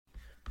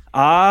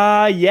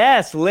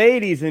Yes,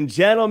 ladies and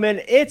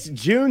gentlemen, it's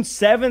June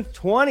 7th,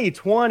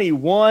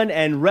 2021,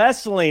 and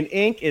Wrestling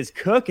Inc. is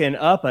cooking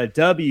up a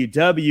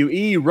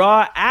WWE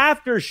Raw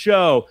after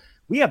show.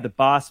 We have the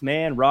boss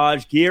man,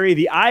 Raj Giri,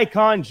 the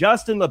icon,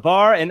 Justin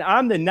LaBar, and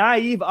I'm the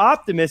naive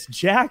optimist,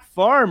 Jack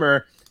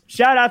Farmer.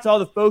 Shout out to all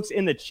the folks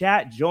in the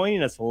chat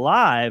joining us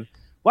live.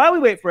 While we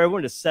wait for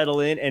everyone to settle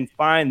in and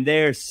find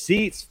their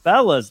seats,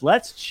 fellas,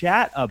 let's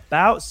chat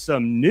about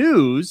some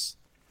news,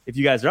 if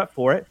you guys are up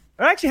for it.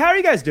 Or actually, how are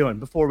you guys doing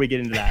before we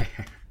get into that?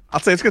 I'll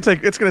say it's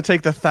gonna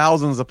take the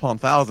thousands upon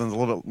thousands a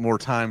little bit more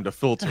time to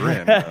filter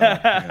in.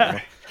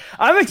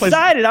 I'm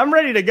excited. I'm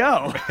ready to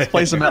go. Let's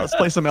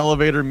play some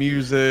elevator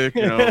music.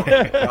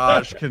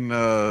 Josh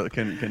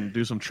can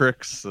do some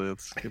tricks.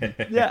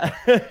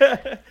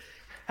 Yeah.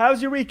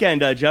 How's your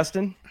weekend,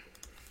 Justin?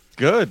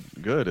 Good.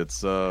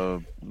 It's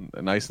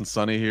nice and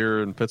sunny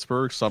here in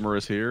Pittsburgh. Summer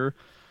is here.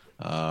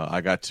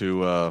 I got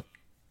to,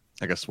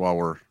 I guess while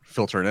we're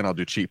filtering in, I'll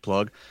do cheap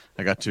plug.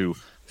 I got to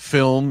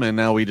film, and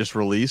now we just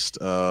released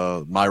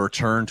my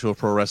return to a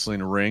pro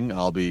wrestling ring.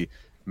 I'll be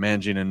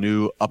managing a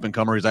new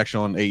up-and-comer. He's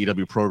actually on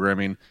AEW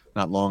programming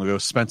not long ago,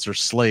 Spencer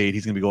Slade.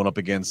 He's going to be going up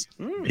against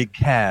Big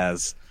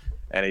Kaz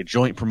at a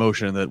joint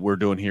promotion that we're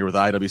doing here with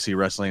IWC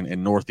Wrestling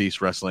and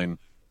Northeast Wrestling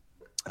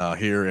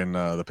here in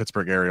the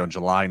Pittsburgh area on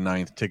July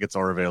 9th. Tickets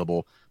are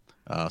available.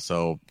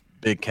 So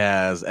Big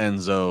Kaz,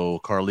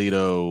 Enzo,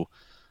 Carlito,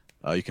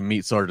 you can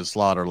meet Sergeant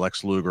Slaughter,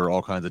 Lex Luger,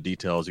 all kinds of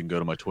details. You can go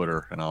to my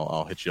Twitter, and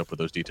I'll hit you up with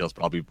those details.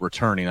 But I'll be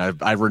returning.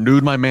 I've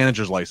renewed my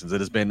manager's license.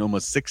 It has been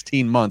almost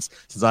 16 months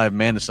since I have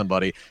managed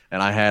somebody,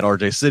 and I had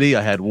RJ City,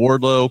 I had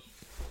Wardlow.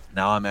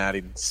 Now I'm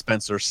adding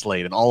Spencer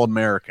Slade, an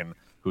All-American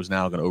who's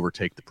now going to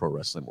overtake the pro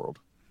wrestling world.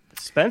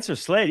 Spencer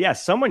Slade, yeah,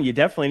 someone you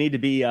definitely need to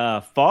be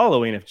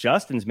following if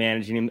Justin's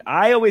managing him.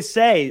 I always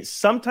say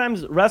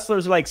sometimes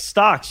wrestlers are like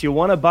stocks. You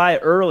want to buy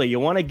early. You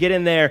want to get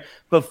in there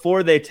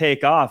before they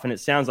take off, and it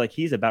sounds like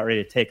he's about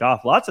ready to take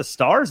off. Lots of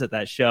stars at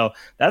that show.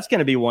 That's going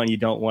to be one you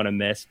don't want to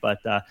miss. But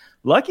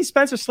lucky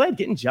Spencer Slade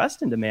getting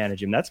Justin to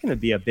manage him. That's going to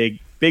be a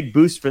big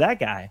boost for that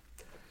guy.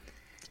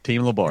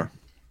 Team LaBar.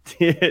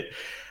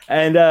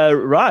 And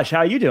Raj, how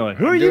are you doing?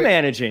 Who are you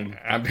managing?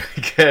 I'm doing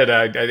good.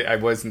 I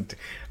wasn't.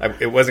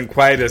 It wasn't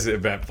quite as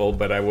eventful,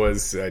 but I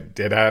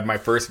did have my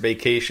first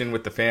vacation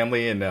with the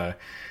family, and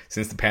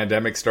since the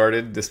pandemic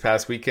started this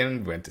past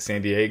weekend, went to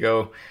San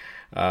Diego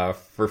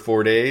for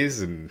 4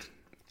 days, and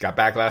got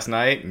back last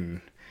night,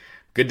 and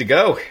good to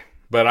go.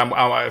 But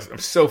I'm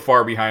so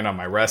far behind on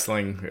my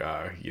wrestling.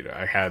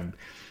 I had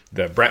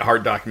the Bret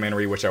Hart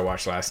documentary, which I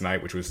watched last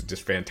night, which was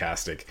just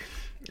fantastic.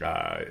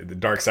 The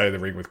Dark Side of the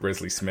Ring with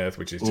Grizzly Smith,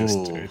 which is just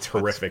it's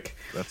horrific.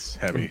 That's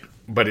heavy,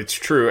 but it's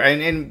true.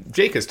 And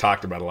Jake has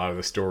talked about a lot of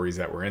the stories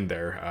that were in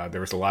there.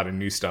 There was a lot of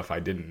new stuff I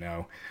didn't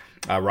know.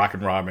 Rockin'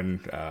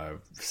 Robin,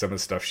 some of the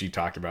stuff she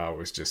talked about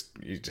was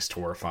just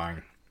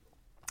horrifying.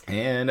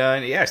 And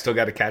I still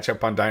got to catch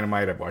up on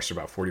Dynamite. I've watched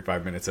about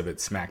 45 minutes of it.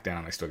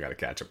 SmackDown, I still got to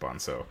catch up on.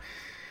 So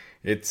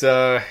it's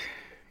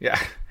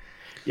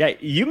Yeah,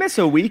 you miss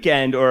a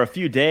weekend or a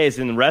few days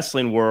in the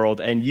wrestling world,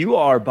 and you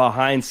are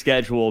behind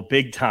schedule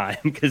big time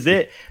because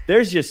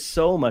there's just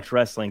so much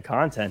wrestling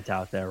content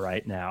out there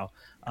right now.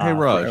 Hey,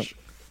 Raj.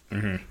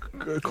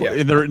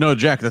 No,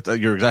 Jack,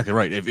 you're exactly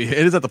right. It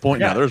is at the point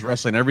now. There's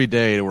wrestling every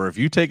day where if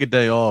you take a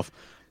day off,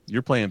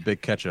 you're playing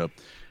big catch-up.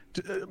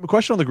 A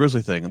question on the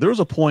Grizzly thing. There was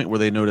a point where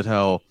they noted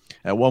how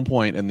at one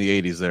point in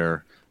the 80s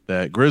there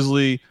that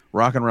Grizzly,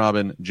 Rockin'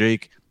 Robin,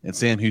 Jake, and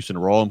Sam Houston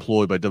were all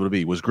employed by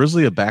WWE. Was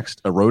Grizzly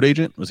a road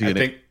agent? Was he?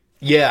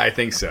 I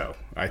think so.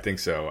 I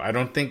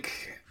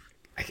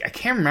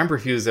can't remember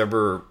if he was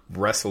ever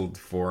wrestled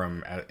for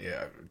him.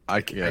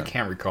 I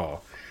can't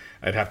recall.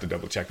 I'd have to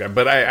double check that.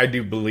 But I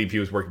do believe he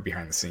was working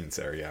behind the scenes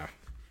there. Yeah.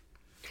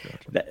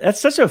 That's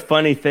such a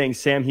funny thing,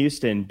 Sam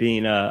Houston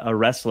being a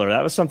wrestler.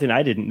 That was something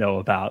I didn't know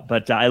about.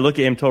 But I look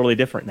at him totally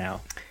different now.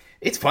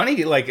 It's funny,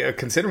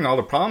 considering all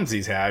the problems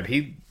he's had,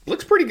 he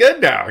looks pretty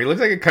good now. He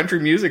looks like a country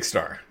music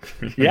star.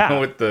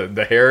 With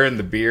the hair and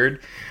the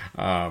beard.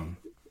 I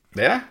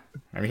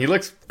mean,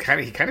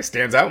 he kind of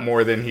stands out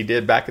more than he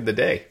did back in the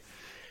day.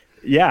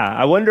 Yeah,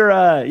 I wonder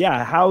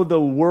how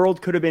the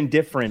world could have been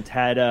different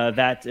had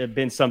that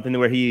been something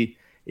where he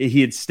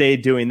had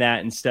stayed doing that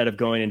instead of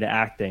going into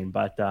acting.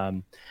 But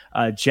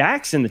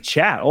Jack's in the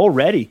chat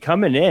already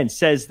coming in,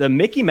 says the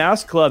Mickey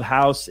Mouse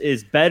Clubhouse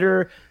is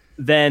better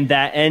than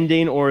that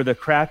ending or the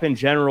crap in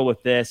general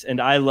with this, and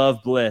I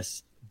love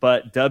Bliss,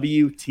 but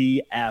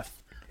WTF.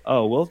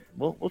 Oh,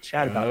 we'll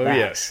chat about that.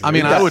 Yes.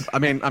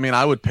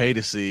 I would pay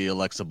to see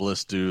Alexa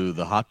Bliss do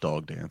the hot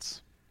dog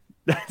dance.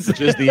 Which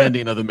is the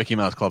ending of the Mickey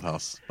Mouse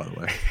Clubhouse, by the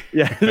way.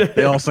 Yeah.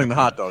 They all sing the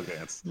hot dog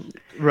dance.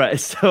 Right.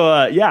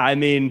 So,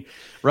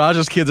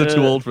 Raj's kids are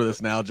too old for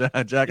this now. Jack,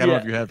 I don't know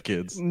if you have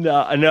kids. No,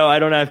 I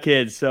don't have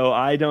kids, so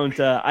I don't.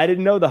 I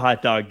didn't know the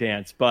hot dog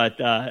dance, but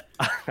I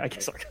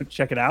guess I'll go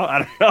check it out.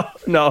 I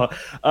don't know.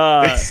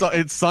 No,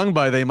 it's sung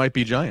by They Might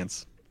Be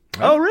Giants.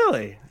 Oh,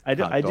 really? I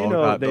do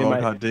know hot they dog,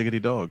 might. Hot diggity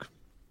dog.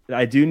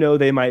 I do know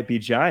They Might Be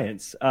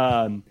Giants.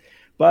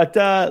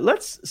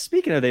 But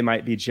speaking of they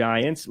might be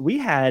giants, we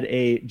had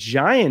a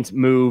giant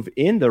move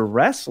in the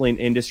wrestling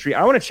industry.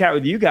 I want to chat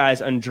with you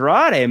guys.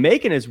 Andrade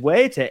making his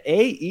way to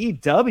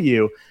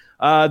AEW.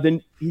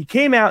 He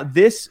came out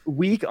this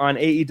week on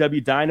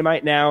AEW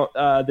Dynamite. Now,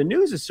 the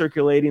news is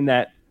circulating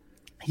that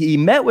he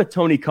met with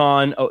Tony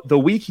Khan the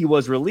week he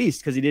was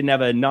released because he didn't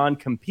have a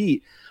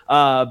non-compete.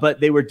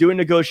 But they were doing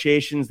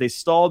negotiations. They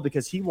stalled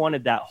because he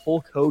wanted that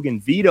Hulk Hogan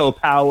veto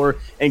power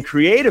and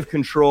creative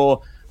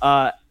control.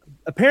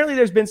 Apparently,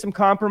 there's been some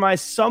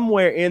compromise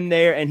somewhere in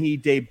there, and he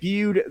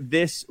debuted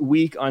this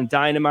week on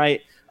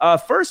Dynamite.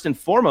 First and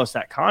foremost,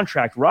 that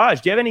contract.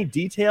 Raj, do you have any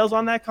details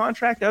on that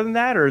contract other than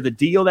that, or the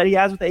deal that he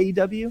has with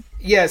AEW?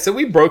 Yeah, so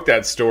we broke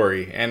that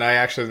story, and I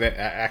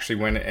actually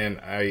went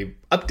and I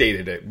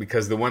updated it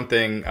because the one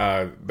thing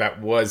that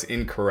was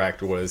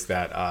incorrect was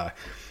that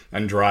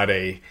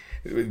Andrade,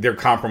 their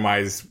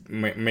compromise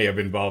may have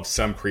involved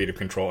some creative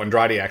control.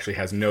 Andrade actually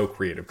has no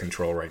creative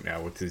control right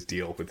now with his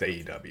deal with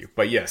AEW.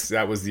 But yes,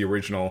 that was the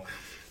original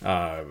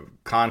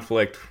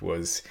conflict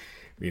was,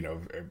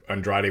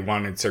 Andrade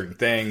wanted certain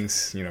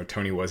things.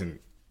 Tony wasn't.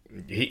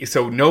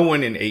 So no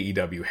one in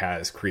AEW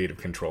has creative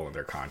control in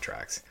their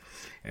contracts.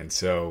 And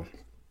so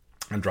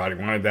Andrade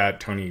wanted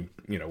that. Tony,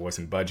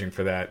 wasn't budging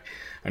for that.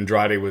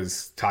 Andrade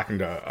was talking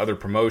to other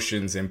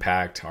promotions,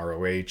 Impact,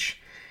 ROH.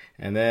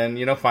 And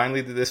then,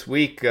 finally this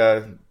week,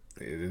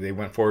 they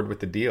went forward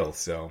with the deal.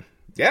 So,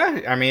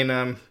 yeah, I mean,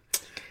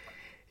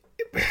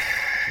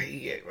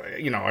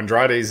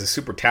 Andrade is a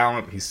super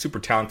talent. He's a super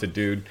talented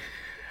dude.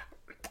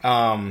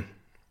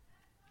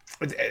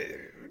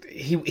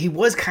 He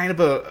was kind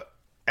of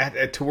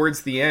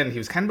towards the end, he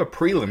was kind of a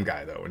prelim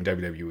guy, though, in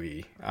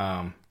WWE.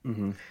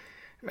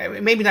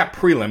 Maybe not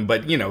prelim,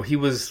 but, he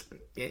was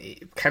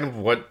kind of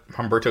what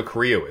Humberto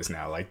Carrillo is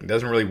now. Like,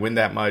 doesn't really win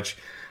that much,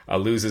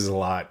 loses a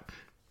lot.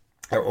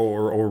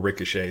 Or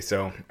Ricochet.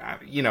 So,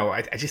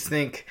 I just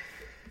think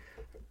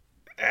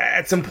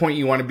at some point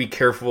you want to be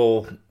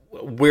careful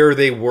where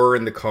they were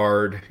in the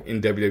card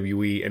in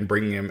WWE and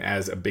bringing him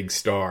as a big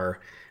star,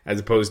 as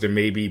opposed to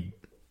maybe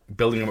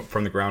building him up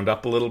from the ground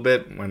up a little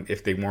bit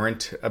if they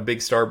weren't a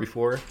big star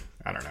before.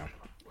 I don't know.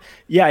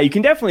 Yeah, you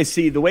can definitely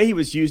see the way he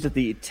was used at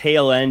the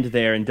tail end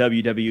there in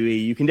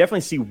WWE. You can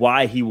definitely see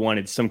why he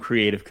wanted some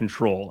creative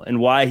control and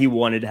why he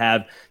wanted to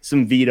have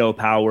some veto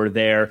power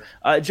there.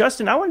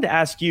 Justin, I wanted to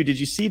ask you, did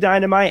you see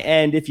Dynamite?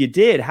 And if you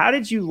did, how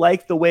did you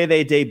like the way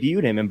they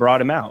debuted him and brought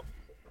him out?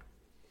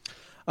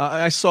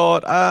 I saw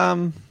it. I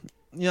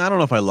don't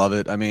know if I love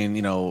it. I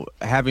mean,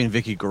 having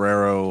Vicky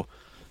Guerrero,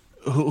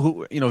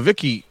 who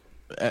Vicky...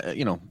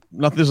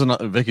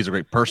 Vicky's a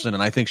great person,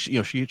 and I think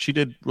she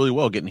did really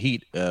well getting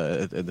heat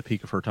at the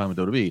peak of her time at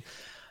WWE.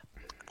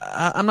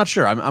 I'm not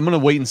sure. I'm going to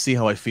wait and see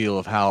how I feel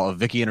of how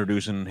Vicky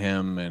introducing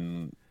him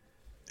and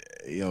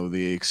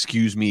the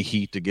excuse me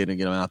heat to get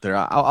him out there.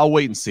 I'll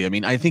wait and see. I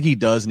mean, I think he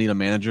does need a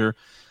manager.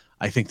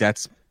 I think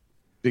that's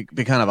been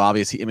kind of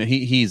obvious.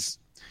 He's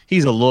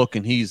a look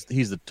and he's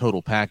the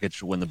total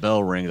package when the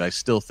bell rings. I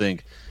still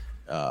think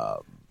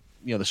the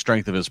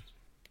strength of his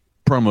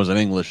promos in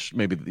English,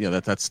 maybe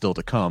that's still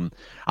to come.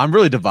 I'm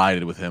really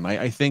divided with him.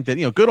 I think that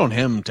good on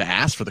him to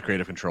ask for the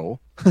creative control.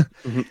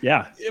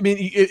 Yeah, I mean,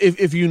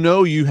 if you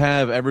know you're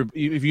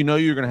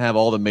going to have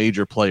all the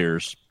major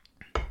players,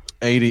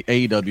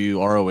 AEW,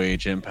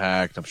 ROH,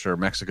 Impact, I'm sure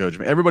Mexico,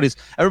 everybody's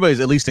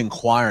at least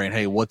inquiring.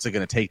 Hey, what's it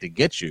going to take to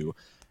get you?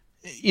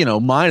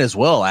 Might as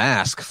well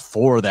ask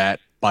for that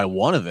by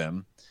one of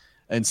them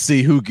and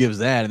see who gives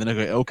that, and then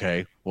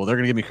okay, well, they're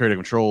going to give me creative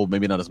control,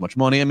 maybe not as much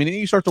money. I mean,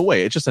 you start to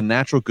weigh. It's just a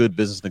natural, good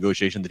business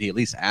negotiation that he at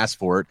least asked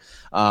for it.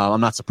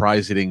 I'm not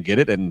surprised he didn't get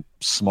it, and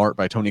smart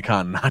by Tony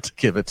Khan not to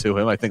give it to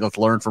him. I think let's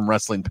learn from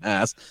Wrestling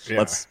Past.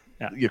 Yeah.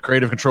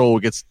 Creative control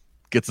gets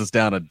us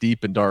down a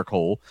deep and dark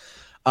hole.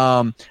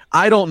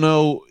 I don't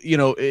know,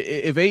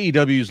 if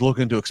AEW is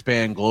looking to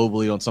expand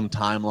globally on some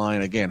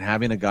timeline, again,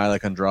 having a guy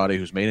like Andrade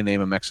who's made a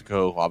name in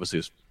Mexico, obviously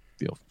his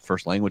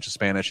first language is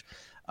Spanish,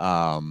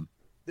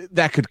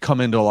 that could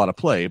come into a lot of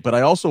play. But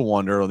I also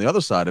wonder on the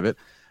other side of it,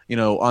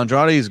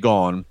 Andrade's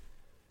gone,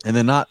 and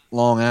then not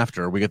long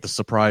after, we get the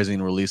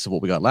surprising release of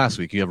what we got last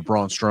week. You have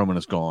Braun Strowman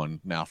is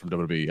gone now from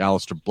WWE,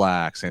 Aleister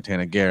Black,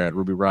 Santana Garrett,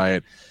 Ruby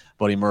Riott,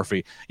 Buddy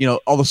Murphy.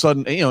 All of a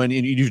sudden, and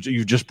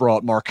you've just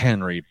brought Mark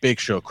Henry, Big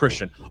Show,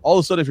 Christian. All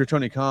of a sudden, if you're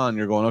Tony Khan,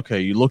 you're going,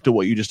 okay, you looked at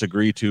what you just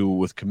agreed to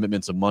with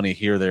commitments of money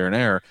here, there, and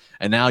there,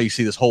 and now you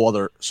see this whole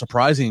other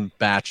surprising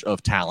batch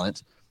of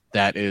talent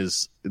that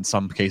is, in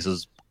some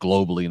cases,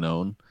 globally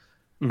known.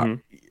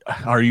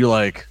 Mm-hmm. Are you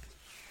like,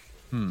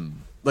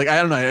 like,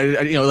 I don't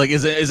know, like,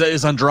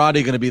 is Andrade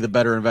going to be the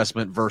better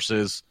investment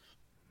versus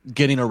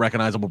getting a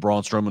recognizable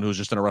Braun Strowman who's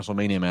just in a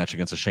WrestleMania match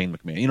against a Shane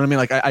McMahon? You know what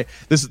I mean? Like,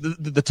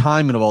 the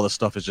timing of all this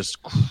stuff is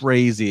just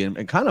crazy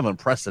and kind of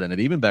unprecedented,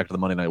 even back to the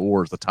Monday Night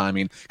Wars, the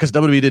timing, because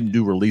WWE didn't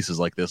do releases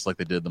like this like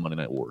they did the Monday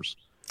Night Wars.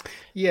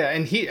 Yeah,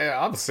 and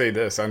I'll say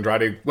this,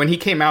 Andrade, when he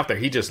came out there,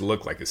 he just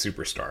looked like a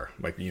superstar,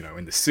 like,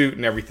 in the suit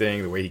and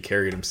everything, the way he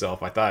carried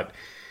himself. I thought,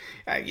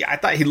 I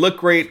thought he looked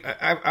great.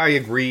 I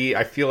agree.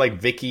 I feel like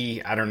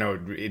Vicky, I don't know,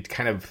 it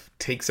kind of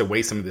takes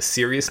away some of the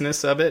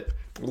seriousness of it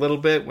a little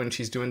bit when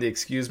she's doing the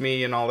excuse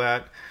me and all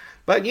that.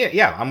 But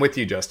yeah, I'm with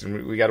you,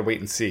 Justin. We got to wait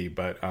and see.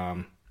 But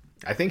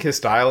I think his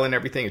style and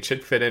everything, it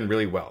should fit in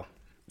really well.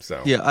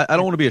 So yeah, I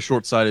don't want to be a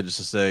short-sighted just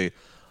to say,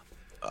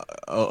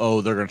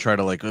 they're going to try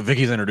to like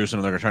Vicky's introducing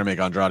him. They're going to try to make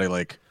Andrade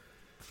like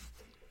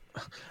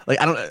I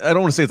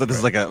don't want to say it's like this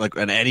is like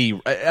an Eddie.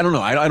 I don't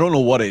know. I don't know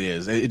what it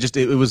is.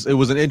 It was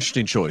an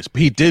interesting choice.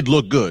 He did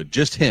look good.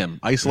 Just him.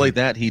 Isolate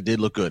that. He did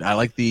look good. I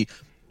like the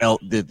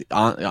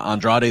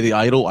Andrade the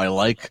Idol. I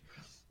like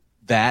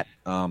that.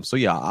 So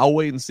yeah, I'll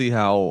wait and see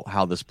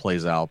how this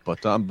plays out.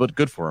 But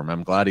good for him.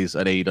 I'm glad he's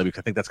at AEW.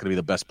 I think that's going to be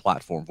the best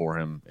platform for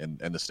him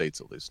in the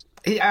States at least.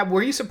 Yeah,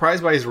 were you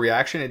surprised by his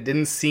reaction? It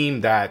didn't seem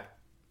that.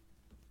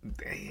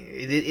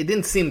 It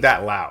didn't seem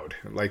that loud.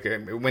 Like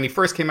when he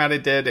first came out,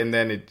 it did, and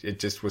then it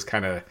just was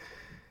kind of,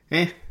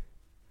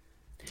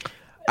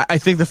 I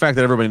think the fact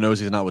that everybody knows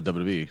he's not with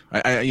WWE,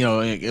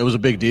 it was a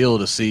big deal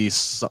to see.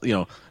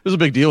 It was a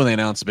big deal when they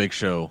announced Big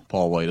Show,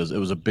 Paul White. It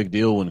was a big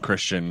deal when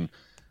Christian,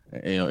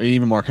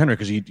 even Mark Henry,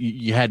 because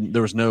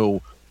there was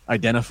no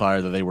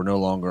identifier that they were no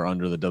longer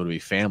under the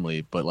WWE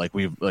family. But like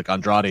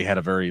Andrade had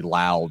a very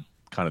loud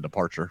kind of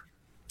departure.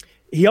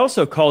 He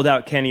also called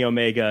out Kenny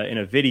Omega in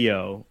a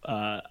video,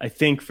 I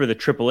think, for the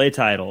AAA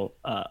title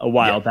a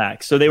while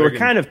back. So they were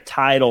kind of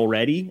tied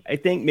already, I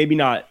think. Maybe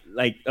not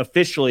like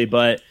officially,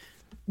 but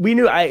we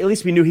knew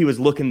he was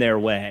looking their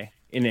way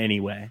in any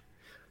way.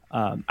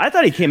 I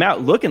thought he came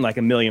out looking like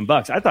 $1 million.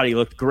 I thought he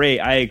looked great.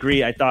 I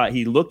agree. I thought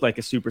he looked like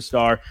a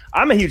superstar.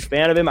 I'm a huge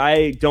fan of him.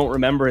 I don't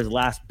remember his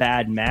last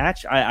bad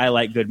match. I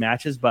like good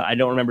matches, but I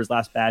don't remember his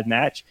last bad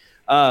match.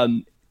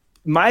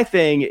 My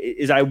thing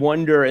is I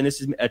wonder, and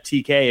this is a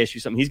TK issue,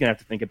 something he's going to have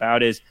to think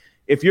about, is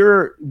if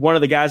you're one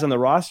of the guys on the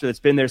roster that's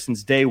been there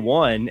since day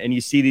one and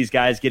you see these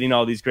guys getting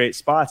all these great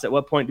spots, at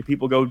what point do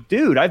people go,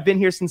 dude, I've been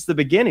here since the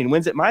beginning.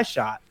 When's it my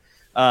shot?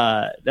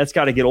 That's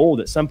got to get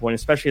old at some point,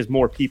 especially as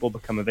more people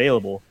become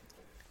available.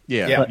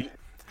 Yeah.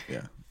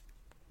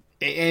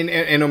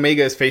 And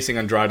Omega is facing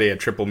Andrade at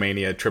Triple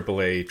Mania,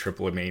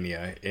 Triple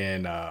Mania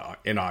in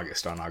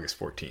August, on August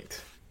 14th.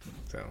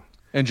 So.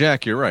 And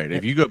Jack, you're right.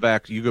 If you go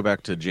back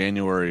to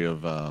January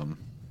of would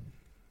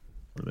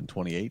have been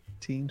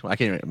 2018. I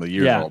can't remember, the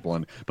years are all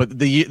blended. But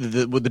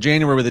the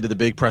January where they did the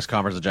big press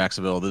conference in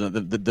Jacksonville,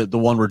 the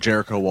one where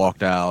Jericho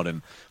walked out,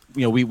 and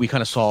we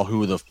kind of saw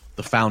who the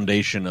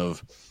foundation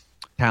of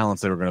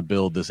talents they were going to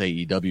build this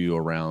AEW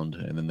around,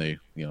 and then they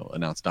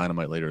announced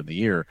Dynamite later in the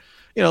year.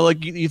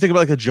 Like you think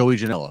about like a Joey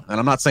Janela, and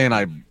I'm not saying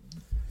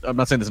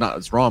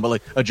it's wrong, but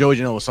like a Joey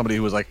Janela was somebody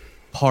who was like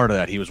part of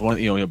that. He was one,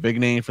 a big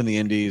name from the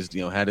Indies.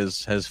 Had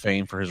his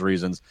fame for his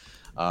reasons.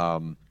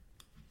 One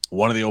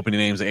of the opening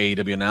names that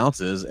AEW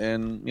announces,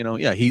 and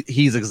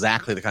he's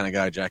exactly the kind of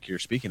guy, Jack, you're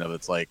speaking of.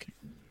 It's like,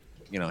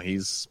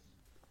 he's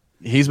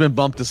been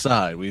bumped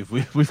aside.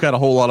 We've got a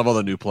whole lot of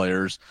other new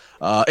players,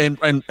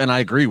 and I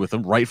agree with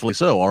them, rightfully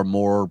so. Are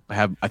more of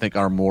a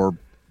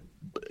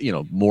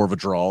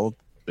draw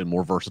and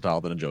more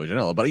versatile than a Joey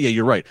Janela. But yeah,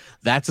 you're right.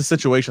 That's a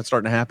situation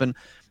starting to happen,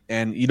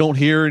 and you don't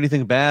hear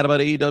anything bad about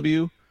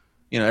AEW.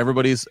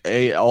 Everybody's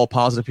all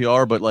positive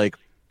PR, but like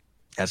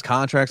as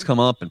contracts come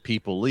up and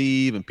people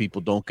leave and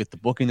people don't get the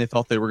booking they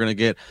thought they were going to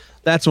get,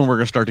 that's when we're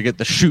going to start to get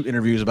the shoot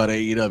interviews about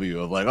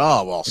AEW of like,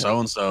 oh, well,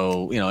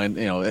 so-and-so,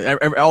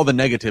 all the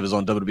negative is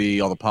on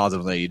WWE, all the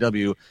positive on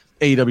AEW.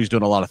 AEW's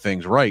doing a lot of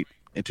things right,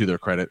 and to their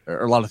credit, or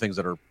a lot of things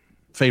that are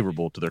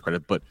favorable to their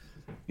credit. But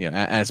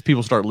as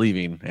people start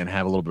leaving and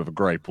have a little bit of a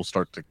gripe, we'll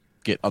start to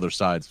get other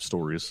sides of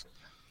stories.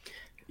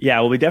 Yeah,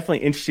 it will be definitely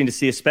interesting to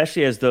see,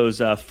 especially as those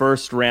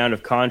first round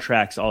of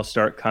contracts all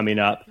start coming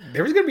up.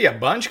 There's going to be a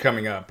bunch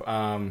coming up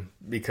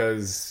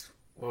because,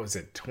 what was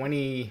it,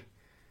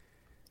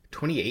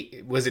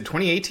 2018? Was it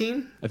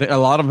 2018? I think a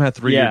lot of them had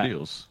 3-year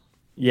deals.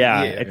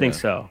 Yeah, I think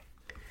so.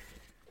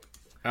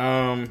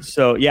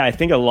 I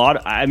think a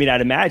lot. I'd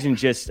imagine,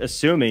 just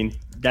assuming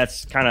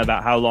that's kind of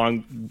about how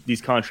long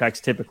these contracts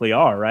typically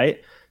are, right?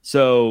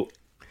 So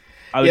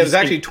it was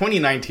actually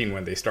 2019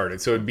 when they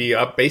started. So it'd be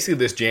up basically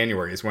this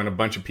January is when a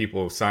bunch of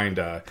people signed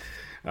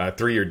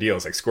 3-year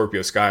deals. Like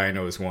Scorpio Sky, I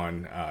know, is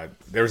one.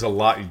 There's a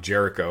lot.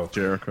 Jericho.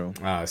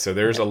 So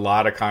there's a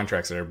lot of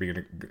contracts that are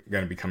going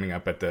to be coming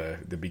up at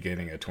the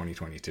beginning of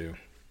 2022.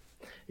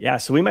 Yeah,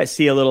 so we might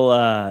see a little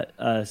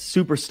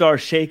superstar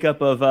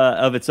shakeup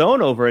of its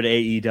own over at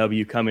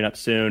AEW coming up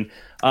soon.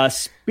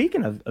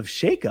 Speaking of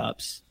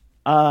shakeups,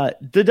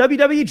 the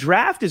WWE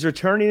draft is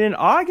returning in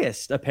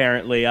August,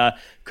 apparently.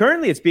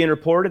 Currently, it's being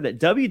reported that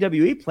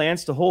WWE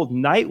plans to hold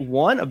night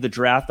 1 of the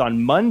draft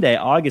on Monday,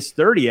 August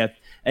 30th,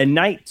 and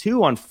night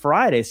 2 on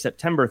Friday,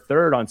 September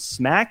 3rd on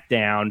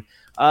SmackDown.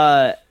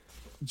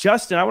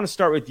 Justin, I want to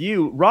start with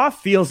you. Raw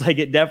feels like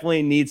it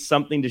definitely needs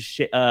something to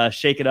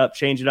shake it up,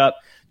 change it up.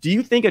 Do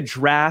you think a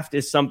draft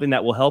is something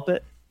that will help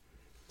it?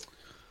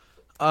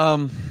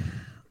 I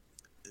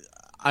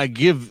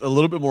give a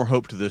little bit more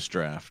hope to this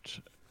draft.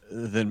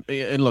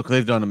 And look,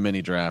 they've done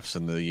many drafts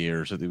in the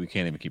years that we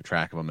can't even keep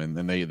track of them, and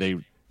they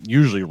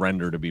usually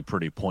render to be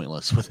pretty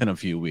pointless within a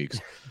few weeks.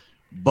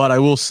 But I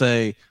will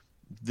say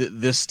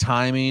this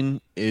timing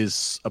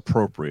is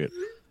appropriate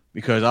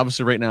because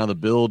obviously right now the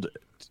build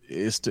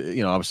is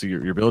to, obviously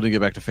you're building to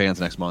get back to fans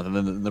next month, and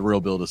then the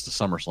real build is to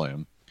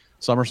SummerSlam.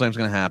 SummerSlam's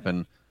going to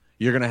happen.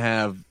 You're going to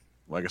have,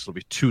 well, I guess it'll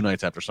be 2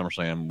 nights after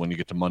SummerSlam when you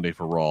get to Monday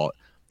for Raw.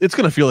 It's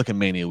going to feel like a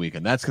Mania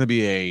weekend. That's going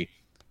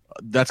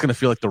to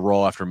feel like the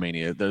Raw after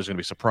Mania. There's going to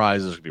be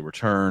surprises. There's going to be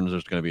returns.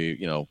 There's going to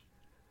be, so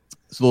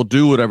they'll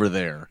do whatever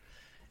there.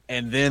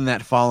 And then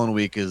that following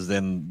week is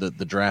then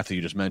the draft that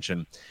you just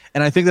mentioned.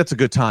 And I think that's a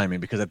good timing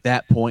because at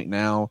that point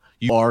now,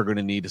 you are going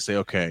to need to say,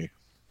 okay,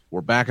 we're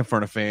back in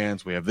front of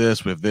fans. We have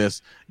this.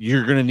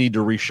 You're going to need to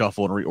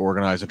reshuffle and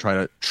reorganize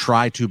and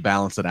try to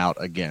balance it out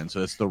again.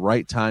 So it's the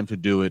right time to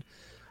do it.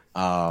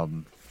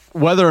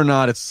 Whether or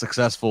not it's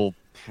successful,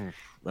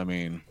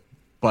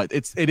 but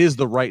it is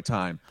the right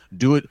time.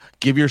 Do it.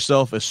 Give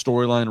yourself a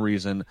storyline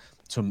reason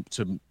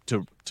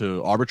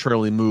to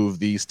arbitrarily move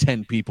these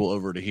 10 people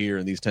over to here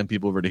and these 10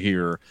 people over to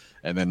here,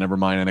 and then never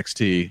mind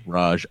NXT,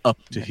 Raj, up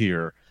to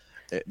here.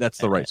 That's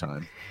the right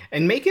time.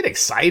 And make it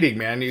exciting,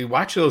 man. You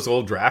watch those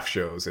old draft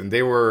shows, and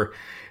you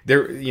had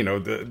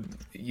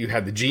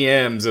the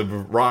GMs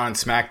of Raw and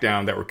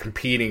SmackDown that were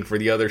competing for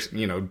the other,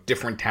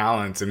 different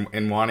talents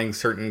and wanting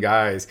certain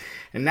guys.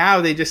 And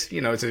now they just,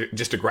 it's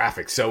just a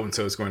graphic. So and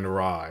so is going to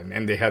Raw,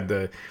 and they had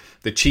the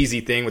cheesy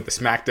thing with the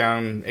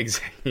SmackDown,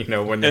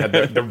 when they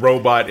had the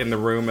robot in the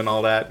room and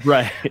all that.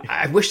 Right.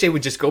 I wish they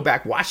would just go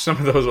back, watch some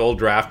of those old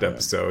draft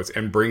episodes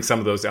and bring some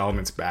of those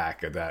elements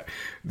back of that.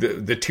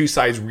 The two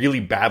sides really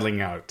battling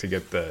out to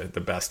get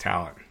the best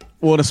talent.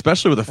 Well, and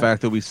especially with the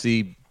fact that we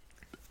see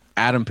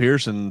Adam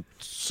Pearce and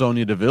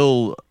Sonya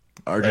Deville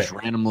are just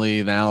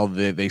randomly now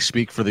they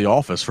speak for The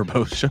Office for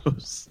both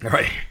shows.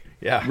 Right.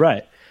 Yeah.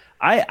 Right.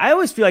 I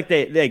always feel like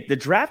the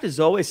draft is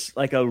always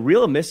like a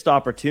real missed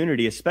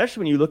opportunity, especially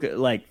when you look at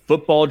like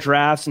football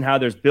drafts and how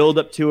there's build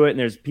up to it and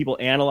there's people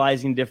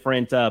analyzing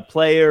different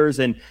players.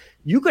 And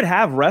you could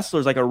have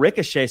wrestlers like a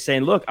Ricochet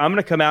saying, look, I'm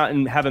going to come out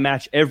and have a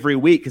match every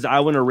week because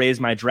I want to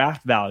raise my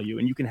draft value.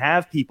 And you can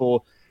have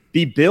people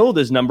be billed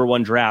as number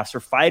one drafts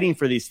or fighting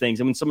for these things.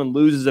 And when someone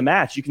loses a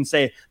match, you can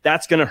say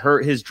that's going to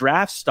hurt his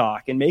draft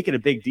stock and make it a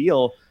big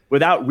deal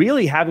without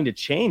really having to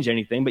change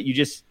anything. But you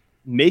just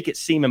make it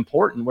seem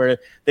important, where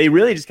they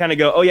really just kind of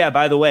go, oh yeah,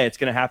 by the way, it's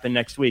going to happen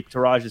next week, to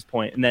Raj's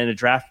point, and then a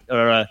draft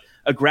or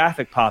a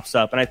graphic pops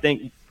up. And I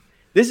think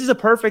this is a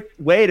perfect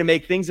way to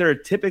make things that are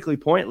typically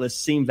pointless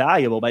seem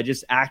valuable by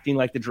just acting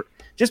like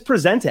just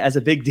present it as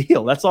a big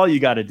deal. That's all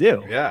you got to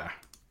do. Yeah.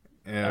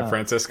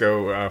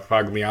 Francisco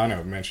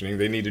Fagliano mentioning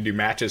they need to do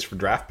matches for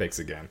draft picks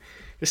again.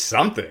 Just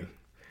something.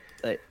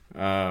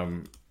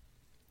 LaFlame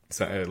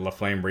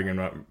bringing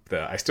up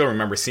I still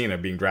remember Cena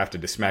being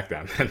drafted to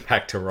SmackDown and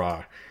back to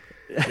Raw.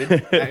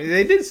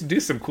 They did do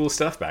some cool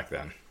stuff back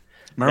then.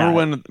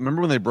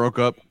 Remember when they broke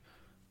up?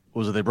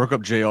 They broke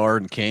up JR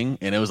and King,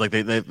 and it was like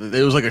it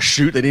was like a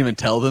shoot. They didn't even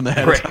tell them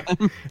ahead of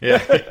time. Yeah.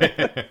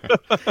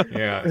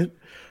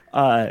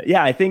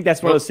 I think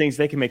that's one of those things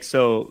they can make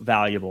so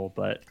valuable.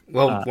 But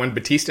when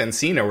Batista and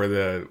Cena were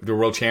the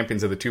world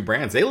champions of the two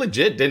brands, they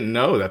legit didn't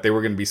know that they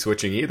were going to be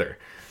switching either.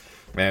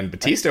 And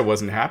Batista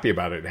wasn't happy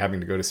about it having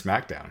to go to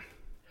SmackDown.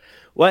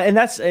 Well,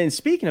 and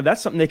speaking of,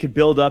 that's something they could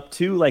build up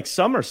to, like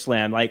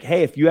SummerSlam. Like,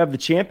 hey, if you have the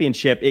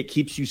championship, it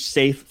keeps you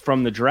safe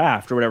from the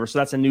draft or whatever. So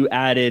that's a new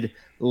added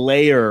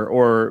layer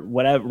or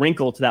whatever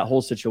wrinkle to that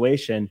whole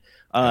situation.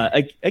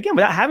 Again,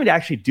 without having to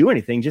actually do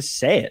anything, just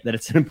say it that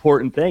it's an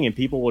important thing, and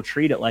people will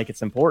treat it like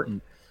it's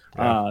important.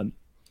 Yeah.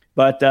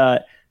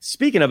 But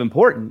speaking of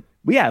important,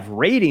 we have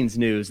ratings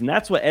news, and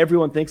that's what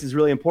everyone thinks is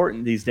really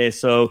important these days.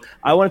 So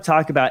I want to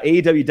talk about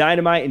AEW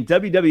Dynamite and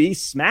WWE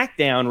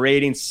SmackDown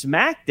ratings.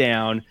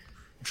 SmackDown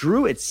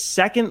drew its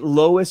second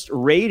lowest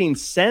rating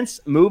since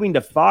moving to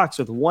Fox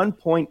with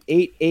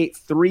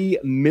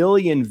 1.883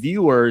 million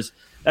viewers.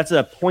 That's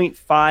a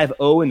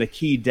 0.50 in the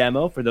key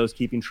demo for those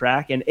keeping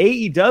track. And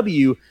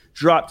AEW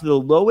dropped to the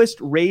lowest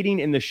rating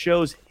in the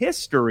show's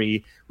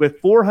history with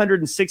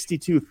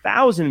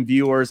 462,000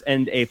 viewers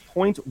and a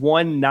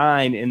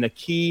 0.19 in the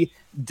key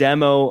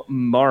demo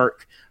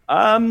mark.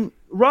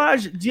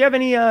 Raj, do you have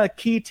any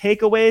key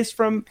takeaways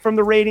from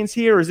the ratings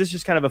here? Or is this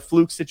just kind of a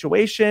fluke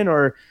situation,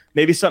 or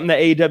maybe something that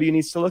AEW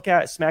needs to look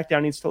at,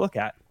 SmackDown needs to look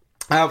at?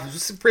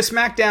 For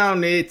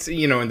SmackDown, it's,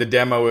 in the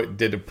demo, it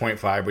did a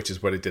 0.5, which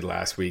is what it did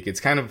last week.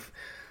 It's kind of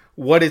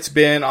what it's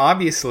been,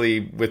 obviously,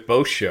 with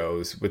both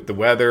shows, with the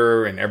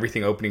weather and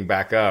everything opening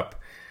back up.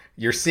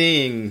 You're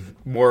seeing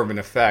more of an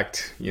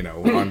effect,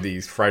 on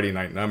these Friday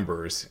night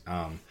numbers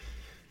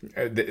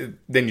than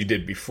you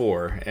did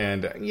before.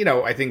 And,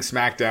 I think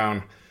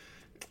SmackDown,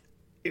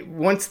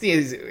 once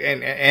these,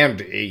 and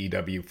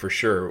AEW for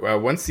sure,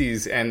 once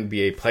these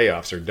NBA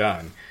playoffs are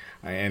done,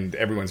 and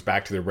everyone's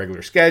back to their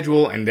regular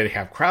schedule, and they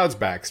have crowds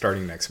back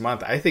starting next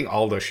month, I think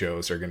all those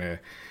shows are going to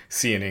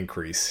see an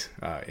increase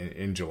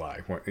in July,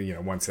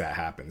 once that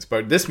happens.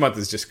 But this month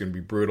is just going to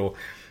be brutal.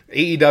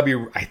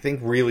 AEW, I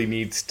think, really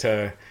needs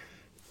to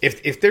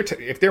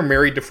if they're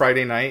married to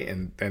Friday night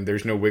and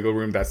there's no wiggle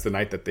room, that's the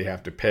night that they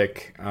have to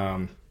pick.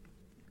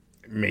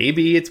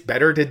 Maybe it's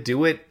better to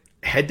do it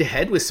head to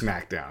head with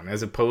SmackDown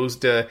as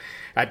opposed to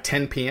at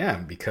 10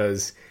 p.m.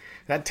 because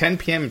that 10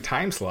 p.m.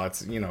 time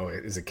slots,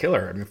 is a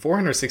killer. I mean,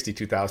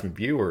 462,000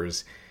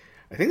 viewers.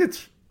 I think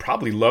that's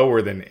probably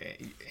lower than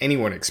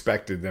anyone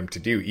expected them to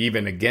do,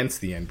 even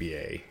against the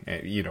NBA.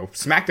 And,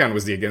 SmackDown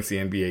was against the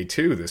NBA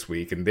too this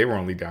week, and they were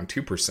only down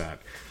 2%.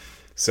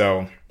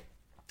 So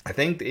I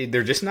think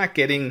they're just not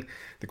getting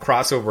the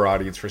crossover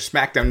audience for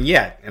SmackDown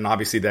yet. And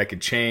obviously that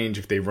could change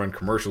if they run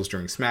commercials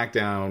during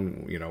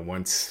SmackDown,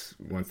 once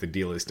the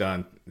deal is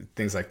done,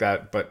 things like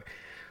that. But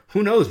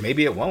who knows?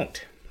 Maybe it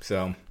won't.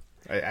 So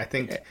I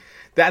think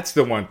that's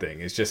the one thing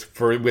is just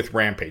with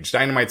Rampage.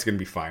 Dynamite's going to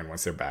be fine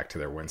once they're back to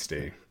their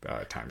Wednesday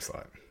time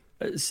slot.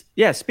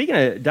 Yeah, speaking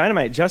of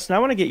Dynamite, Justin, I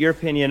want to get your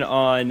opinion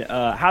on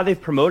how they've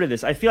promoted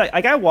this. I feel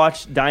like I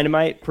watched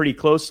Dynamite pretty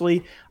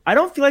closely. I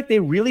don't feel like they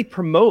really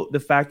promote the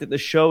fact that the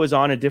show is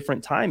on a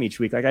different time each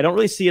week. Like, I don't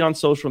really see it on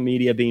social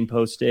media being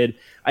posted.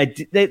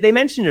 They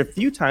mentioned it a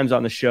few times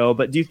on the show,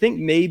 but do you think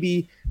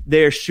maybe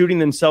they're shooting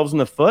themselves in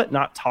the foot,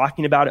 not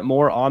talking about it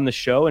more on the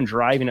show and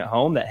driving it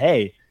home that,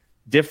 hey,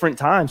 different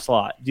time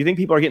slot? Do you think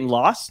people are getting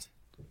lost?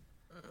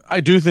 I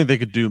do think they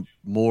could do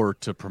more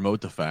to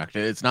promote the fact.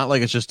 It's not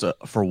like it's just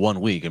for 1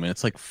 week. I mean,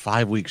 it's like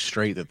 5 weeks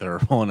straight that they're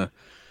on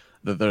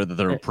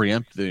they're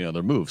preempt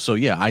their move. So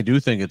yeah, I do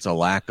think it's a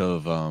lack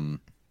of.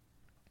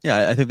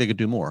 I think they could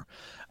do more.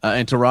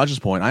 And to Raj's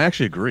point, I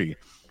actually agree.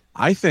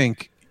 I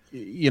think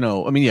things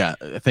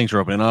are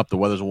opening up. The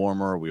weather's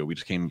warmer. We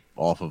just came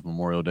off of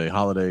Memorial Day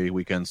holiday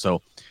weekend,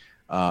 so.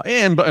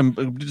 And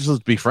just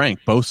let's be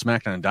frank, both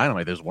SmackDown and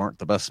Dynamite, those weren't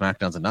the best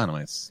SmackDowns and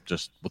Dynamites,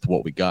 just with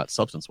what we got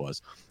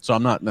substance-wise. So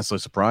I'm not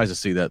necessarily surprised to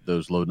see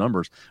those low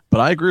numbers.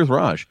 But I agree with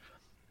Raj.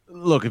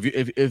 Look,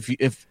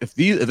 if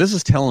this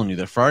is telling you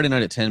that Friday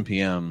night at 10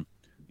 p.m.,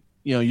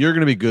 you're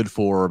going to be good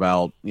for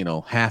about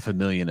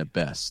 500,000 at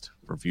best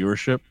for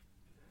viewership.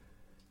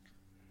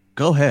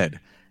 Go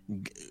ahead,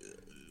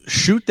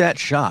 shoot that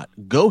shot.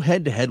 Go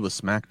head to head with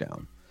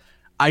SmackDown.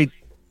 I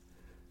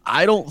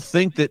don't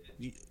think that.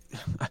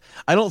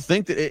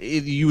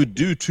 You would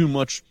do too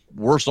much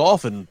worse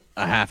off than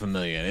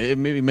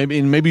 500,000.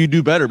 Maybe you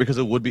do better because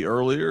it would be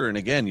earlier. And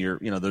again,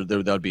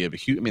 that would be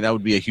that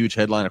would be a huge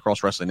headline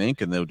across Wrestling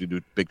Inc. And they would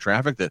do big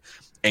traffic that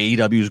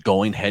AEW is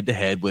going head to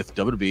head with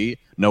WWE.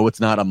 No, it's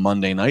not a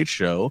Monday night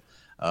show.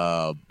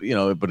 But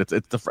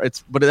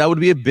but that would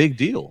be a big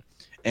deal.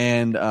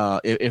 And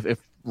if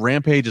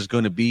Rampage is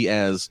going to be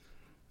as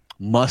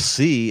must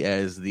see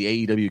as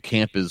the AEW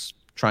camp is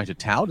trying to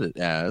tout it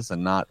as,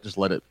 and not just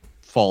let it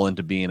fall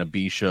into being a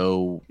B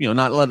show,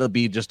 not let it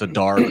be just a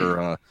dark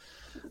or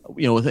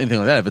with anything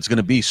like that. If it's going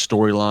to be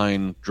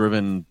storyline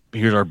driven,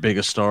 here's our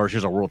biggest stars,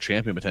 here's our world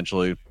champion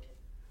potentially,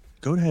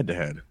 go head to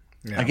head.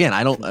 Again,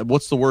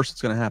 what's the worst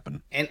that's going to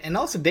happen? And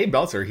also Dave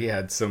Meltzer, he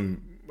had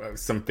some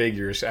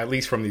figures, at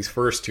least from these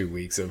first 2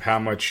 weeks, of how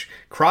much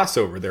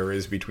crossover there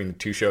is between the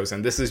two shows,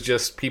 and this is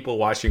just people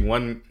watching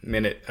 1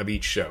 minute of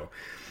each show.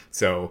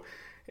 So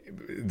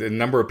the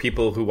number of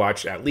people who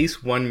watch at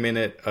least 1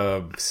 minute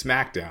of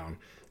SmackDown,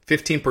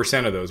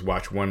 15% of those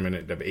watch 1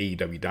 minute of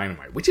AEW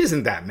Dynamite, which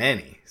isn't that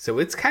many. So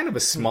it's kind of a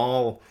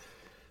small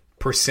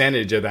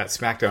percentage of that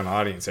SmackDown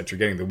audience that you're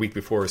getting. The week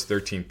before is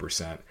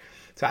 13%.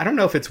 So I don't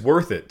know if it's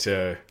worth it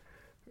to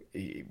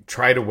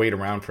try to wait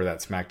around for that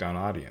SmackDown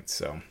audience.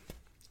 So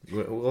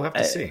we'll have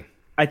to see.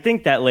 I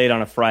think that late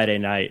on a Friday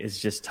night is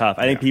just tough.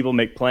 I think people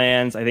make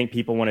plans. I think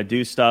people want to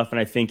do stuff. And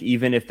I think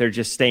even if they're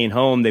just staying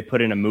home, they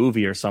put in a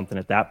movie or something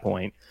at that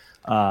point.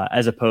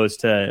 As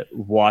opposed to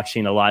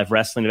watching a live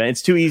wrestling event.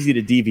 It's too easy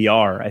to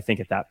DVR, I think,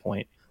 at that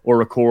point, or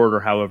record, or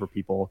however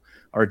people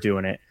are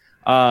doing it.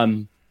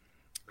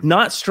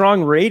 Not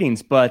strong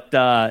ratings,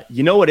 but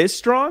you know what is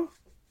strong?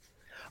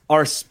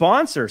 Our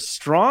sponsor,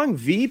 Strong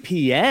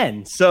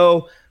VPN.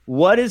 So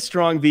what is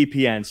Strong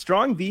VPN?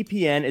 Strong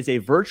VPN is a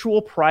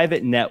virtual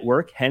private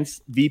network,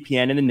 hence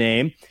VPN in the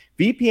name.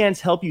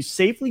 VPNs help you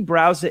safely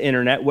browse the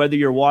internet, whether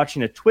you're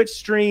watching a Twitch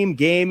stream,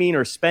 gaming,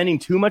 or spending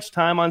too much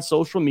time on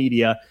social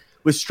media.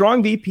 With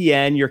Strong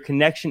VPN, your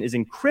connection is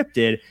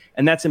encrypted,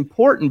 and that's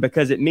important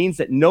because it means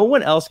that no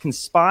one else can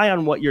spy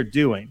on what you're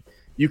doing.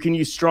 You can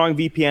use Strong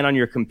VPN on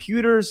your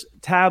computers,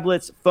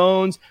 tablets,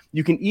 phones.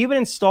 You can even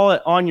install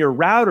it on your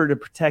router to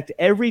protect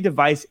every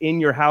device in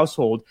your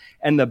household.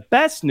 And the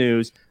best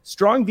news,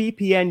 Strong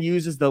VPN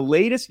uses the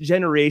latest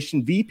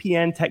generation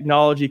VPN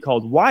technology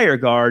called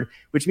WireGuard,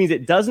 which means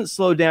it doesn't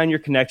slow down your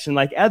connection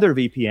like other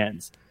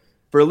VPNs.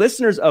 For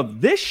listeners of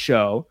this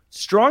show,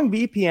 Strong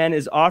VPN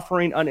is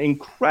offering an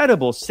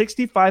incredible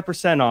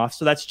 65% off.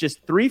 So that's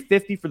just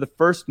 $350 for the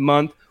first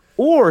month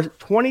or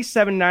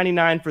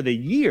 $27.99 for the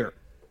year.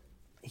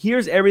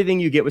 Here's everything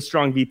you get with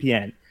Strong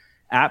VPN.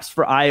 Apps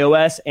for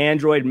iOS,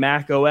 Android,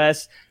 Mac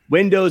OS,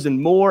 Windows, and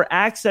more.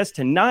 Access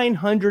to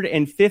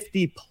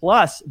 950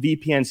 plus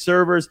VPN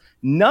servers,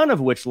 none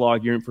of which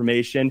log your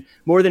information.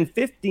 More than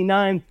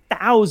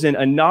 59,000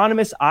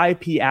 anonymous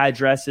IP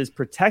addresses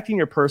protecting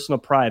your personal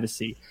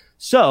privacy.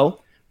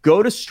 So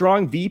Go to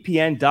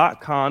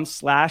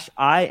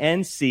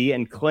strongvpn.com/INC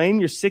and claim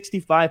your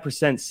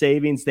 65%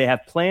 savings. They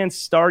have plans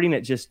starting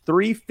at just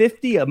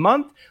 $350 a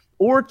month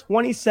or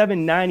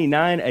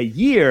 $27.99 a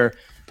year.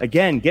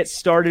 Again, get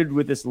started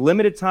with this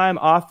limited time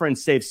offer and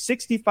save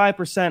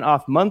 65%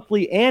 off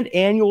monthly and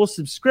annual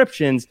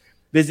subscriptions.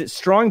 Visit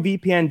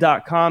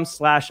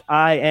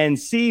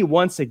strongvpn.com/INC.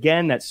 Once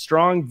again, that's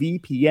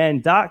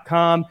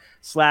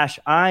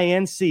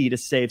strongvpn.com/INC to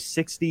save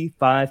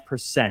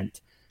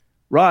 65%.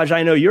 Raj,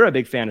 I know you're a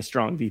big fan of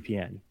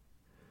StrongVPN.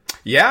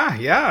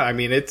 Yeah. I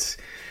mean, it's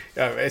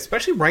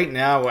especially right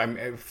now.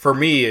 For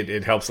me,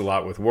 it helps a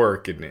lot with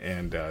work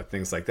and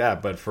things like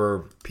that. But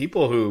for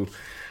people who,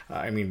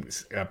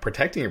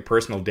 protecting your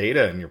personal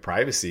data and your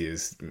privacy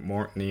is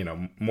more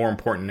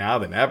important now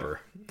than ever.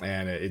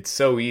 And it's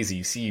so easy.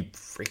 You see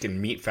freaking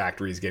meat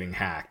factories getting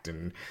hacked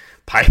and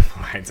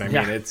pipelines. I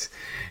mean,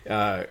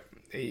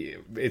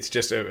 it's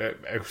just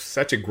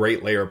such a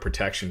great layer of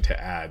protection to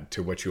add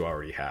to what you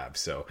already have.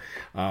 So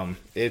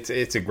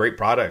it's a great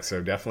product. So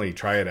definitely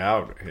try it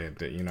out.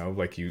 And,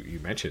 like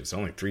you mentioned, it's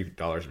only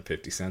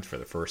 $3.50 for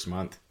the first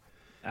month.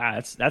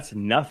 That's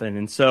nothing.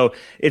 And so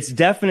it's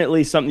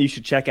definitely something you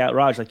should check out,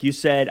 Raj. Like you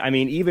said, I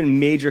mean, even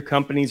major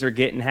companies are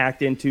getting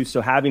hacked into. So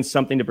having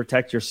something to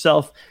protect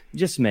yourself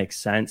just makes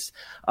sense.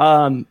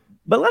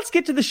 But let's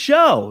get to the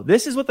show.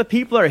 This is what the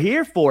people are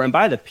here for. And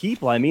by the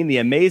people, I mean the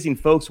amazing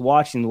folks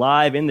watching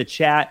live in the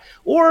chat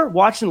or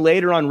watching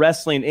later on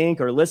Wrestling Inc.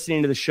 or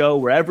listening to the show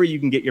wherever you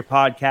can get your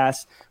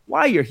podcasts.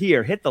 While you're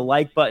here, hit the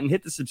like button,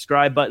 hit the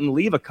subscribe button,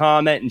 leave a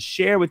comment, and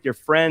share with your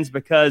friends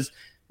because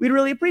we'd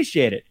really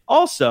appreciate it.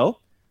 Also,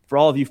 for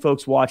all of you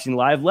folks watching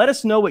live, let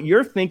us know what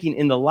you're thinking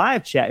in the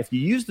live chat. If you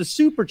use the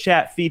super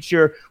chat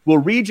feature, we'll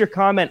read your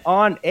comment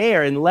on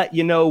air and let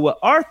you know what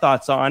our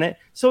thoughts on it.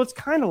 So it's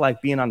kind of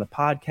like being on the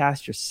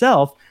podcast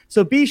yourself.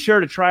 So be sure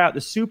to try out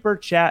the super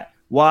chat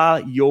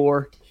while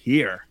you're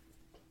here.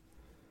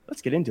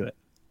 Let's get into it.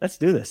 Let's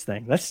do this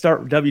thing. Let's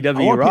start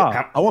WWE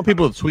Raw. I want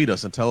people to tweet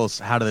us and tell us,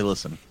 how do they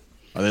listen?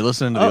 Are they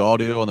listening to the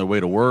audio on their way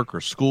to work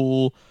or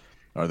school?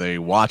 Are they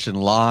watching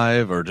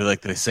live, or do they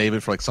save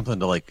it for something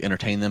to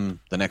entertain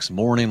them the next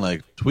morning?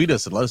 Tweet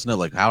us and let us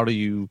know how do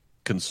you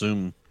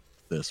consume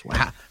this?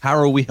 How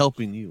are we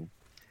helping you?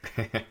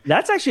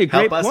 That's actually a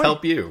great point. Help us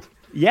help you.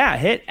 Yeah,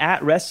 hit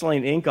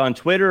 @Wrestling Inc. on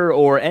Twitter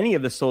or any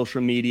of the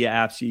social media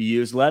apps you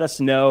use. Let us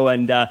know,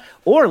 and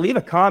or leave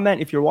a comment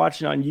if you're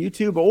watching on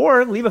YouTube,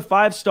 or leave a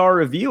 5-star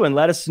review and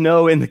let us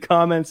know in the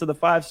comments of the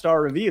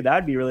 5-star review.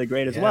 That'd be really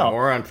great as well.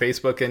 Or on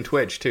Facebook and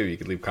Twitch too. You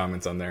could leave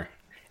comments on there.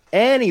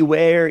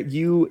 Anywhere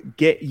you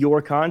get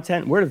your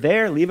content, we're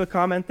there. Leave a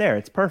comment there.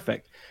 It's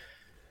perfect.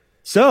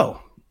 So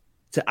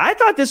I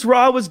thought this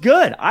Raw was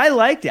good. I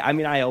liked it. I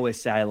mean, I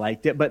always say I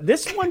liked it, but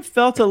this one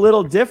felt a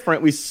little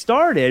different. We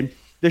started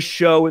the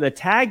show with a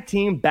tag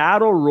team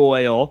battle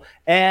royal,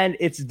 and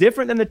it's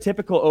different than the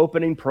typical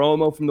opening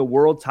promo from the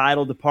world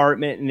title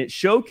department, and it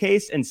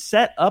showcased and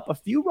set up a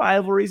few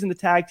rivalries in the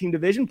tag team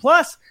division.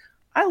 Plus,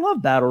 I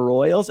love battle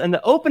royals, and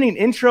the opening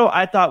intro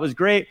I thought was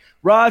great.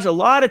 Raj, a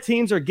lot of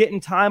teams are getting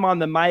time on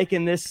the mic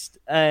in this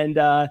and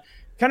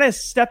kind of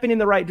stepping in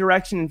the right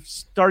direction and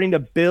starting to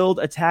build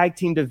a tag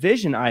team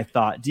division, I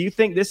thought. Do you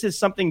think this is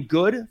something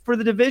good for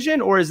the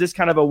division, or is this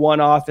kind of a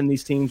one-off and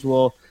these teams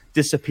will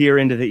disappear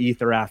into the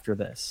ether after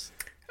this?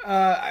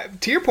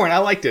 To your point, I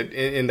liked it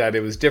in that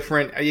it was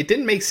different. It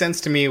didn't make sense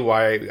to me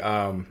why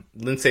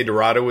Lince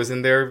Dorado was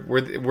in there.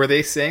 Were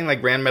they saying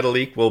Gran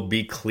Metalik will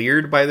be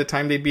cleared by the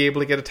time they'd be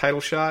able to get a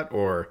title shot,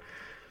 or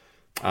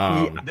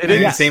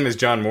the same as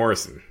John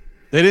Morrison?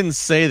 They didn't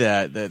say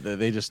that.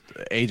 They just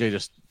AJ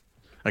just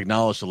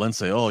acknowledged to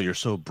Lince, "Oh, you're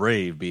so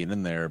brave being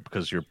in there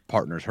because your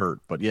partner's hurt."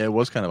 But yeah, it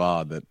was kind of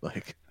odd that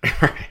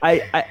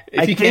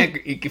if you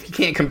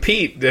can't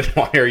compete, then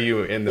why are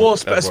you in the? Well,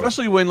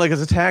 especially when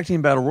it's a tag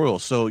team battle royal,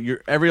 so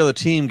every other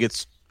team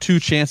gets 2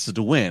 chances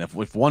to win.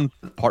 If one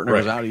partner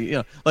is out,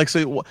 you're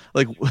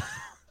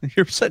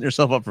setting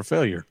yourself up for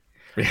failure.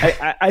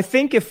 I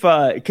think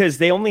because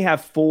they only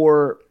have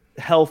 4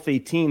 healthy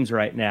teams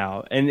right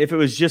now, and if it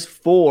was just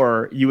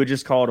 4, you would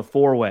just call it a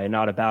 4-way,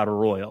 not a battle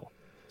royal.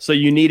 So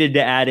you needed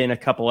to add in a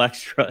couple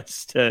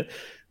extras to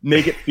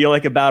make it feel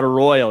like a battle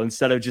royal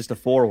instead of just a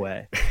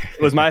 4-way.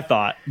 It was my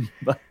thought.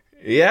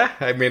 Yeah,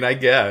 I mean, I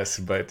guess,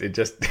 but it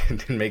just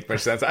didn't make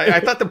much sense. I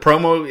thought the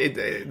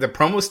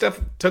promo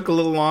stuff took a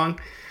little long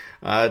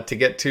to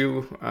get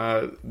to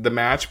the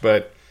match,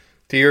 but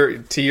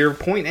to your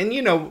point,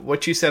 and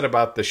what you said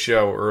about the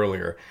show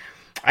earlier,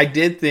 I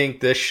did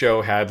think this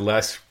show had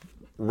less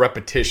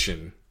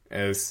repetition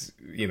as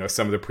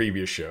some of the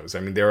previous shows. I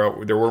mean, there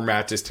were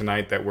matches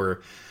tonight that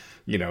were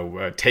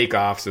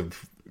takeoffs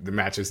of the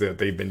matches that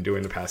they've been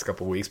doing the past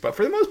couple of weeks, but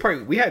for the most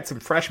part we had some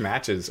fresh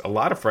matches, a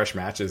lot of fresh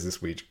matches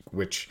this week,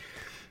 which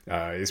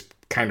is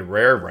kind of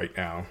rare right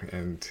now.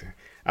 And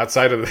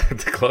outside of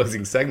the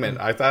closing segment,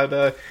 I thought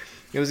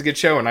it was a good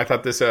show, and I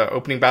thought this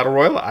opening battle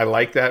royal, I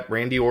like that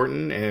Randy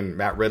Orton and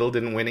Matt Riddle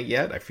didn't win it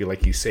yet. I feel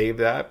like you save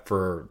that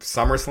for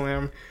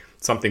SummerSlam,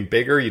 something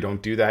bigger. You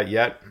don't do that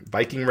yet.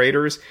 Viking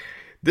Raiders,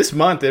 this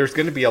month there's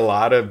going to be a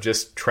lot of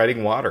just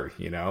treading water,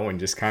 and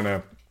just kind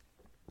of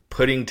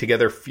putting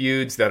together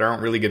feuds that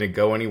aren't really going to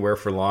go anywhere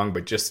for long,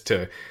 but just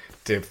to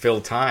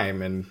fill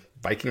time. And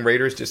Viking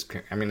Raiders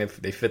if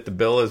they fit the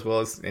bill as well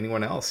as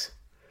anyone else.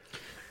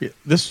 Yeah,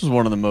 this was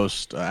one of the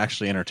most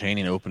actually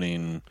entertaining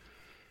opening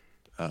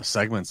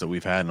segments that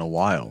we've had in a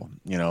while.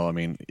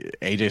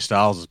 AJ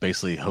Styles is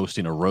basically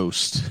hosting a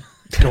roast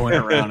going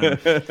around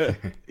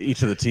in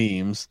each of the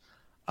teams.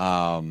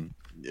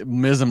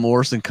 Miz and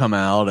Morrison come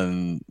out,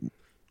 and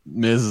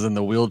Miz is in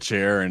the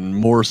wheelchair, and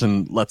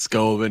Morrison lets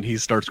go, and he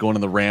starts going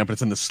on the ramp. And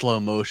it's in the slow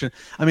motion.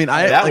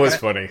 That was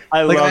funny.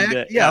 I loved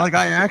it. Yeah,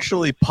 I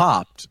actually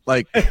popped.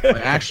 I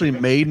actually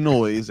made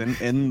noise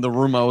in the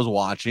room I was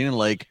watching,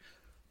 and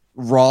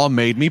Raw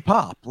made me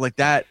pop like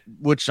that,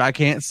 which I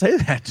can't say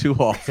that too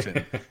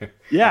often.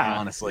 Yeah,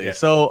 honestly. Yeah.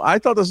 So I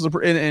thought this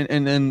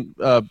was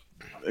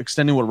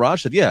extending what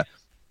Raj said. Yeah,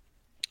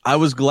 I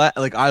was glad.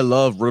 I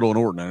love Riddle and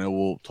Orton. I know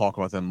we'll talk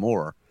about them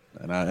more,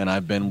 and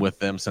I've been with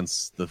them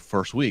since the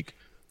first week,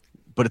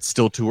 but it's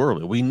still too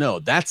early. We know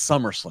that's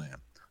SummerSlam.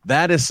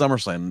 That is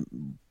SummerSlam.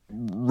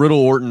 Riddle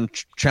Orton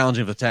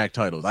challenging for the tag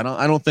titles. I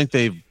don't think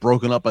they've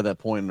broken up by that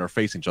point and are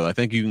facing each other. I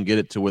think you can get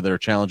it to where they're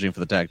challenging for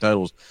the tag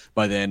titles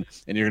by then,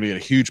 and you're going to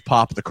get a huge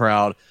pop of the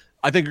crowd.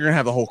 I think you're going to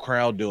have the whole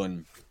crowd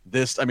doing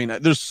this.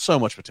 There's so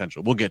much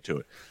potential. We'll get to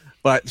it,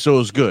 but so it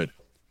was good.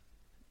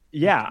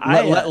 Yeah,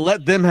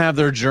 let them have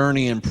their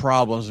journey and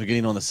problems of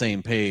getting on the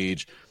same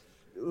page.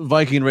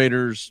 Viking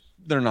Raiders,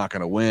 they're not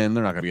going to win.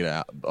 They're not going to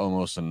beat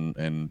Omos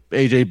and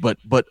AJ,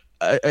 but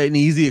an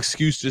easy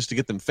excuse just to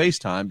get them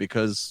FaceTime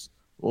because.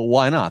 Well,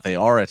 why not? They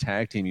are a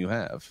tag team you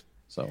have.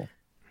 So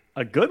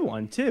a good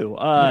one, too.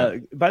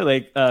 By the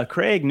way,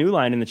 Craig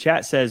Newline in the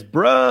chat says,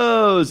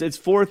 bros, it's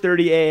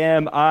 4:30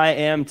 a.m. I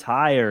am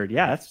tired.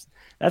 Yeah,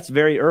 that's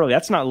very early.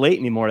 That's not late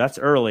anymore. That's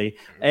early.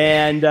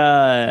 And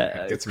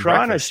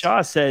Krana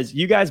Shaw says,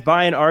 you guys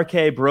buying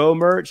RK Bro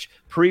merch?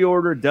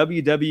 Pre-order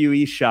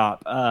WWE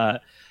shop.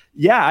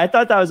 Yeah, I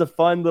thought that was a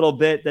fun little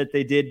bit that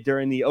they did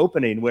during the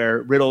opening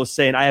where Riddle was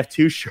saying, I have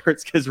two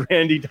shirts because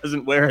Randy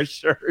doesn't wear a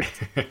shirt.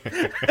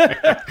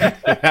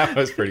 That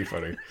was pretty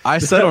funny. I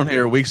said on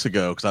here weeks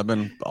ago, because I've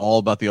been all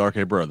about the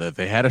RK Bro, that if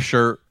they had a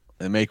shirt,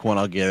 they make one,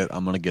 I'll get it.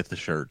 I'm going to get the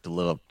shirt to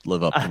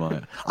live up to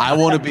mine. I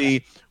want to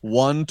be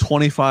one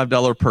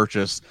 $25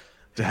 purchase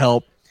to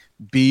help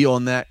be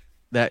on that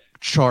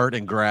chart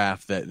and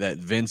graph that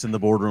Vince in the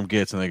boardroom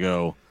gets, and they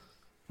go,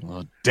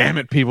 well, damn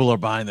it! People are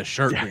buying the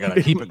shirt. We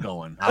gotta keep it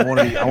going. I want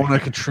to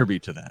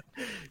contribute to that.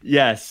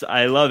 Yes,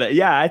 I love it.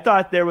 Yeah, I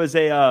thought there was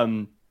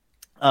a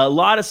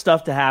lot of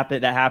stuff that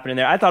happened in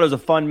there. I thought it was a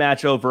fun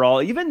match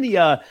overall. Even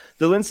the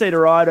Lince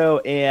Dorado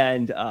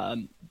and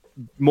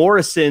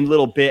Morrison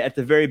little bit at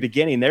the very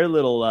beginning, their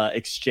little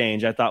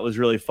exchange, I thought was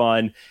really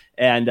fun,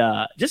 and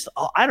just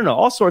I don't know,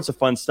 all sorts of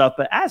fun stuff.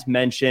 But as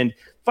mentioned,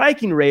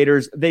 Viking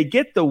Raiders, they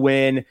get the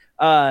win.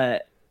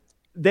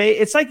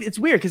 It's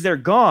weird because they're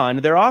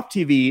gone. They're off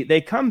TV. They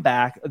come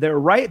back. They're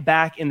right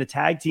back in the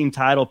tag team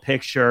title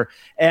picture.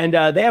 And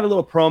they have a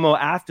little promo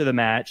after the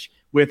match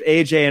with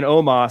AJ and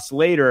Omos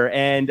later.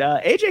 And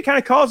AJ kind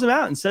of calls them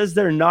out and says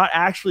they're not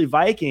actually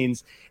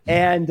Vikings.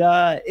 And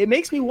it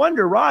makes me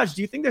wonder, Raj,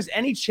 do you think there's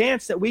any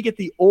chance that we get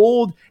the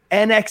old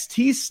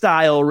NXT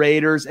style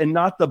Raiders and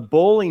not the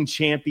bowling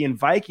champion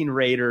Viking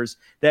Raiders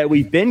that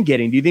we've been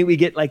getting? Do you think we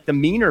get the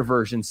meaner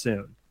version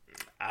soon?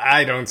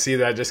 I don't see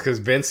that just because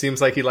Vince seems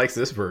like he likes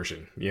this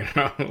version,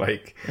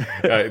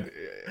 I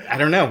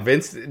don't know.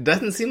 Vince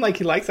doesn't seem like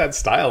he likes that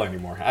style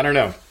anymore. I don't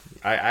know.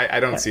 I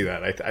don't see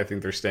that. I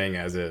think they're staying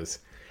as is.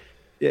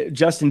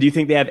 Justin, do you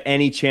think they have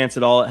any chance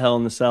at all at Hell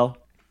in the Cell?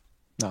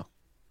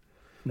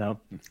 No.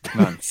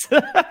 None.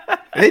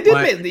 They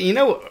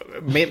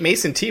did,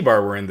 Mason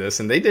T-Bar were in this,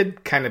 and they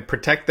did kind of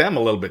protect them a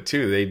little bit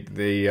too.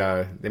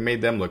 They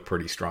made them look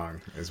pretty strong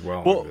as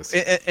well. Well, and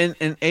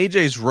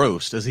AJ's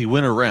roast as he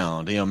went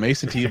around,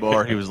 Mason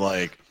T-Bar, he was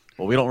like,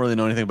 "Well, we don't really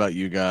know anything about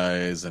you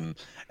guys,"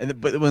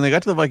 but when they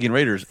got to the Viking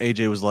Raiders,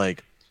 AJ was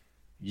like,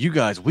 "You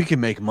guys, we can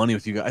make money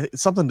with you guys."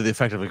 Something to the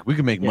effect of we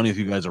can make money with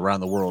you guys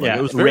around the world. Yeah,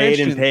 it was paid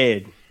and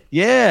paid.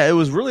 Yeah, it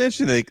was really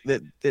interesting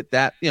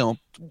that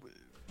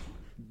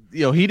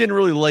he didn't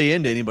really lay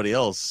into anybody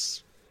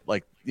else.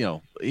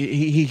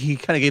 He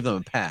kind of gave them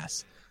a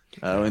pass,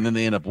 and then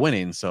they end up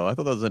winning. So I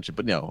thought that was interesting.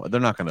 But no, they're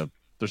not going to.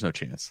 There's no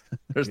chance.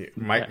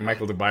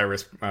 Michael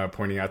DeBiris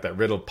pointing out that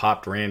Riddle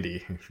popped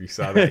Randy. If you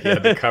saw that, he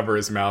had to cover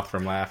his mouth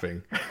from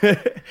laughing.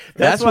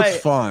 That's what's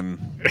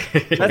fun.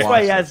 That's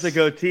why he has the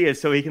goatee,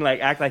 is so he can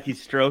act like he's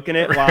stroking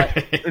it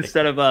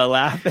instead of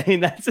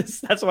laughing.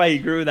 That's why he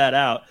grew that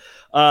out.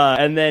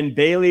 And then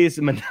Bailey's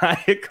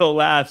maniacal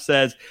laugh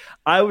says,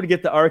 I would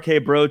get the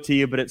RK Bro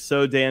tee, but it's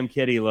so damn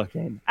kiddie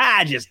looking.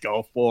 Just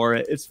go for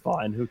it. It's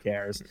fun. Who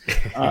cares?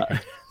 I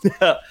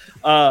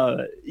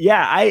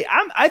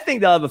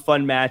think they'll have a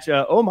fun match.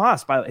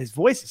 Omos, by the way, his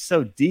voice is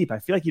so deep. I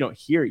feel like you don't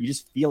hear it. You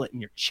just feel it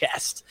in your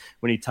chest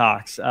when he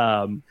talks.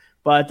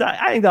 But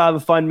I think they'll have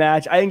a fun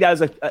match. I think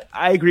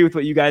I agree with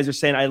what you guys are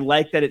saying. I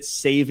like that it's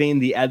saving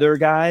the other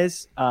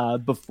guys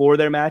before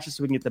their matches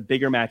so we can get the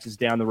bigger matches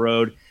down the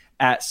road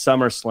at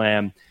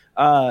SummerSlam.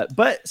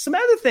 But some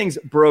other things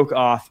broke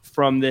off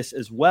from this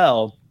as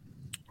well.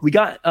 We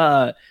got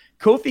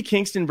Kofi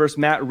Kingston versus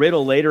Matt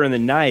Riddle later in the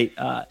night.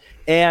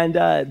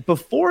 And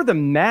before the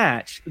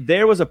match,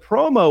 there was a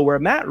promo where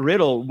Matt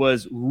Riddle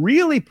was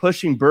really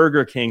pushing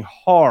Burger King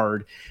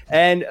hard.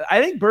 And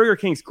I think Burger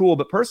King's cool,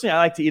 but personally, I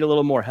like to eat a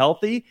little more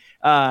healthy.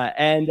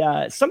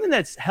 And something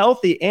that's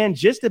healthy and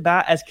just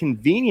about as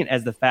convenient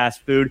as the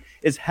fast food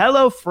is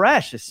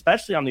HelloFresh,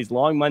 especially on these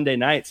long Monday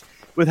nights.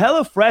 With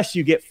HelloFresh,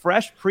 you get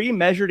fresh,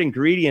 pre-measured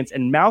ingredients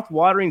and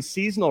mouth-watering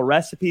seasonal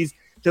recipes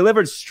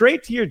delivered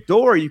straight to your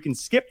door. You can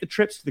skip the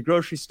trips to the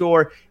grocery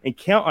store and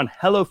count on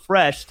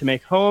HelloFresh to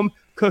make home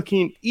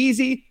cooking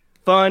easy,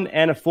 fun,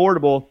 and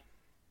affordable.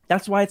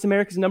 That's why it's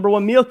America's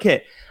 #1 meal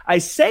kit. I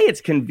say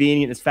it's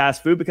convenient as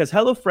fast food because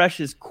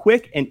HelloFresh's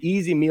quick and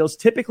easy meals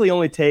typically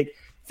only take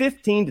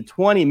 15 to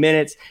 20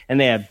 minutes, and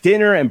they have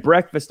dinner and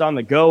breakfast on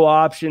the go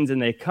options, and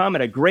they come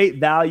at a great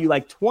value,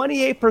 like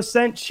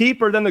 28%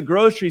 cheaper than the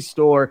grocery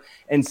store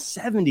and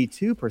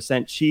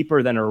 72%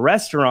 cheaper than a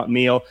restaurant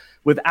meal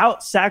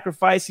without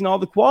sacrificing all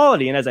the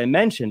quality. And as I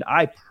mentioned,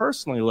 I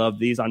personally love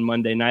these on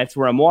Monday nights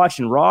where I'm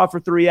watching Raw for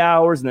 3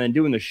 hours and then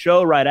doing the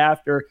show right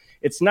after.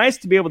 It's nice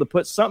to be able to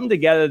put something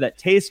together that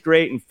tastes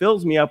great and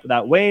fills me up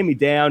without weighing me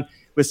down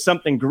with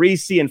something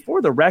greasy. And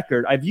for the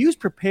record, I've used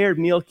prepared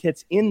meal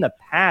kits in the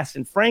past,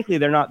 and frankly,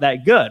 they're not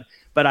that good.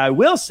 But I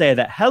will say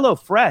that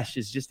HelloFresh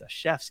is just a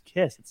chef's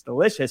kiss. It's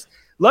delicious.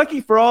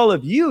 Lucky for all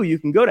of you, you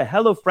can go to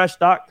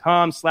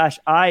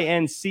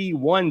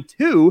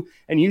HelloFresh.com/INC12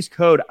 and use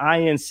code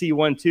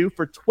INC12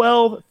 for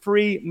 12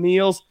 free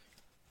meals,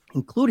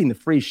 including the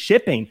free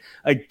shipping.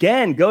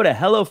 Again, go to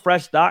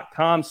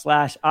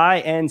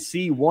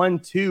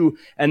HelloFresh.com/INC12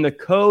 and the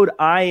code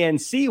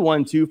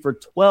INC12 for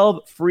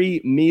 12 free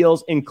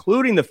meals,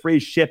 including the free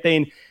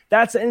shipping.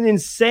 That's an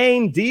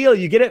insane deal.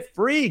 You get it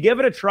free. Give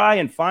it a try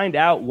and find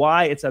out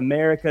why it's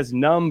America's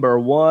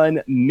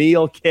 #1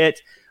 meal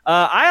kit.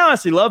 I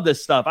honestly love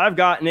this stuff. I've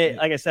gotten it.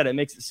 Like I said, it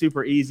makes it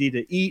super easy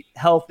to eat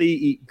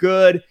healthy, eat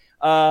good.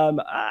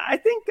 I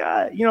think,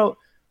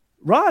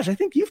 Raj, I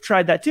think you've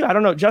tried that too. I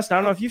don't know, Justin, I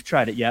don't know if you've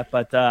tried it yet,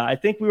 but I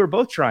think we were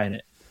both trying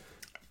it.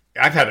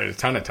 I've had it a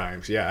ton of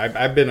times. Yeah,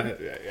 I've been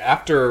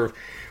after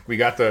we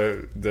got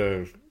the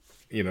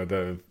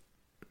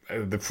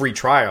free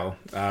trial.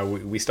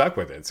 We stuck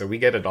with it, so we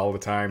get it all the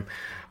time.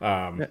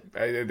 I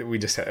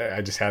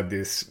just had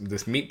this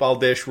meatball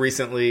dish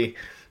recently.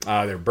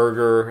 Their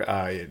burger,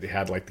 it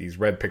had like these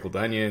red pickled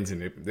onions,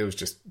 and it was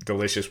just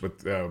delicious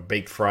with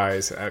baked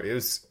fries.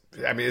 It's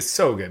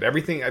so good.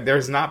 Everything.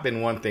 There's not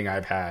been one thing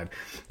I've had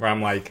where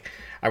I'm like,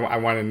 I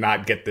want to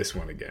not get this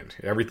one again.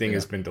 Everything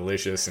has been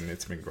delicious, and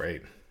it's been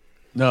great.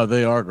 No,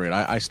 they are great.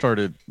 I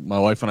started. My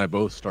wife and I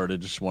both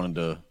started. Just wanted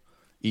to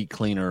eat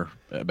cleaner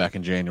back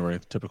in January.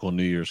 Typical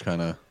New Year's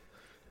kind of.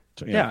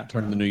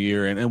 Turn the new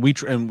year, and we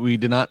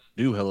did not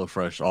do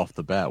HelloFresh off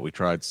the bat. We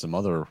tried some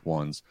other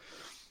ones,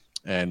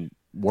 and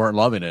weren't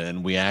loving it.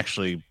 And we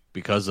actually,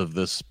 because of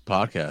this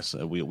podcast,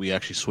 we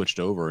actually switched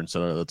over and said,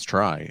 let's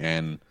try.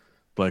 And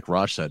like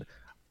Raj said,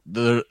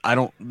 in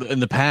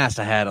the past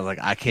I was like,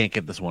 I can't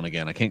get this one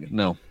again.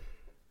 No,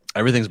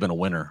 everything's been a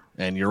winner.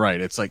 And you're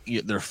right. It's like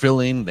they're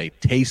filling, they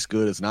taste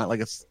good. It's not like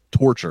it's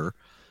torture,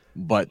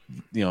 but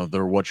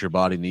they're what your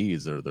body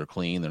needs. They're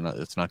clean.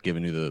 It's not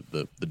giving you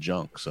the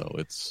junk. So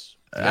it's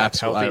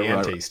absolutely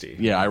healthy and tasty.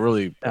 Yeah,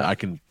 I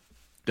can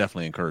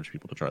definitely encourage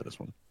people to try this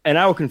one. And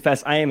I will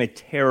confess, I am a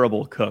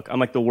terrible cook. I'm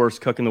like the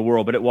worst cook in the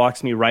world, but it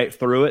walks me right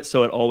through it,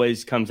 so it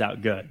always comes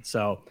out good.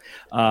 So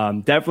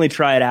definitely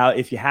try it out.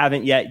 If you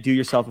haven't yet, do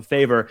yourself a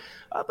favor.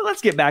 But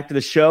let's get back to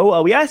the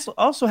show. We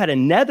also had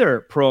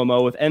another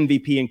promo with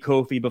MVP and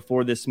Kofi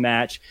before this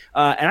match,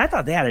 and I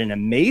thought they had an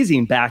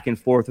amazing back and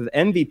forth with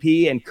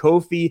MVP and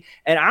Kofi.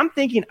 And I'm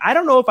thinking, I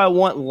don't know if I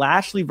want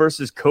Lashley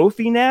versus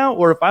Kofi now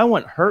or if I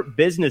want Hurt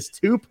Business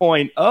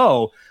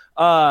 2.0.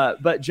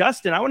 But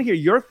Justin, I want to hear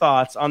your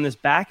thoughts on this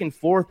back and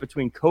forth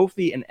between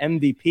Kofi and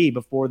MVP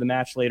before the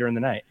match later in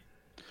the night.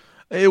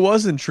 It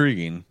was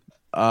intriguing,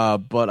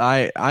 but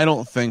I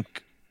don't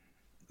think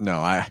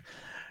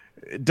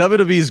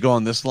WWE's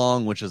gone this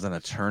long, which is an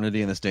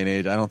eternity in this day and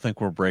age. I don't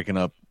think we're breaking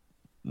up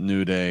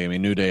New Day. I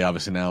mean, New Day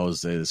obviously now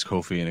is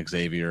Kofi and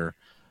Xavier.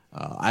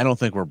 I don't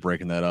think we're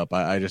breaking that up.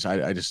 I just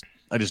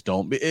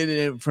don't.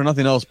 For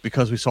nothing else,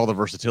 because we saw the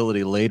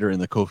versatility later in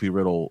the Kofi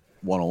Riddle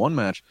one-on-one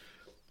match.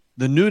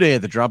 The New Day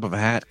at the drop of a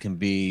hat can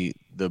be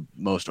the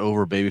most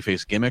over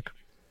babyface gimmick,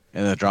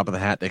 and at the drop of the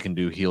hat they can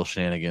do heel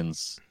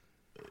shenanigans,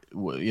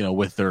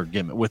 with their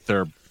gimmick, with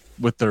their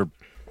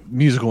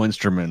musical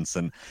instruments,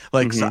 and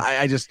like. So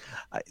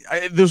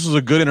this was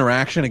a good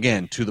interaction.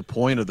 Again, to the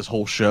point of this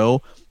whole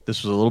show,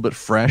 this was a little bit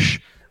fresh.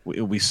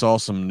 We saw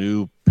some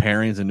new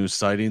pairings and new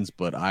sightings,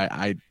 but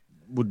I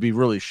would be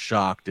really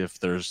shocked if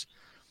there's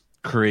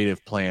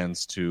creative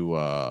plans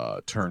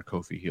to turn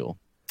Kofi heel.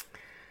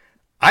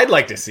 I'd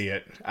like to see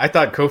it. I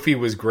thought Kofi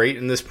was great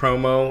in this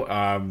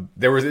promo.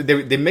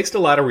 They mixed a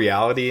lot of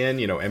reality in.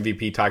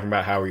 MVP talking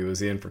about how he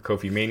was in for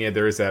Kofi Mania.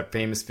 There was that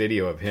famous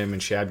video of him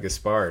and Shad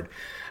Gaspard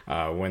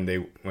when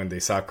they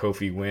saw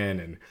Kofi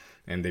win,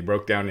 and they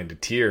broke down into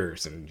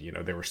tears, and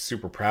they were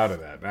super proud of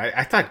that.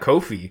 I thought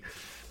Kofi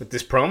with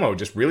this promo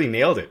just really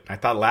nailed it. I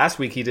thought last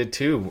week he did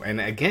too,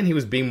 and again he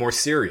was being more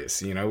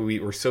serious. We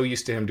were so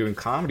used to him doing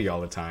comedy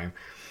all the time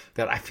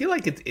that I feel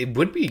like it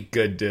would be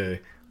good to.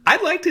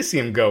 I'd like to see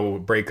him go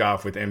break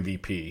off with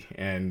MVP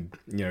and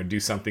do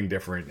something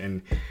different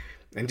and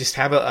just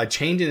have a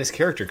change in his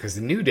character, because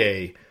the New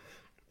Day,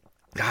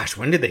 gosh,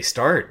 when did they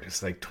start?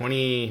 It's like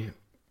 2015?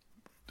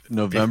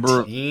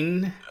 November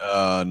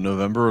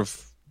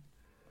of,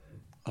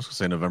 I was gonna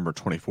say November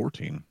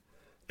 2014.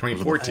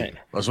 2014.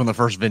 That was when the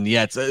first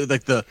vignettes,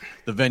 like the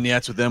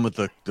vignettes with them with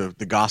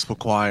the gospel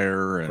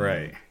choir, and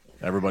right.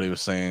 Everybody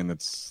was saying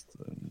it's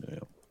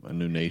a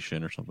new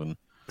nation or something.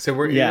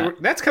 So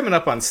that's coming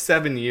up on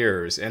 7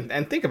 years,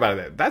 and think about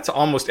it. That's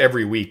almost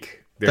every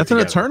week. That's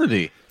together. An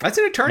eternity. That's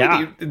an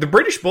eternity. Yeah. The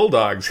British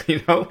Bulldogs, you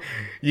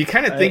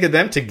kind of think of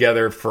them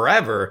together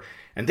forever,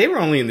 and they were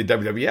only in the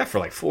WWF for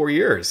like 4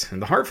 years,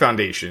 and the Hart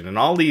Foundation and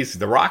all these,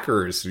 the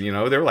Rockers,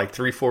 they're like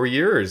 3-4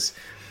 years.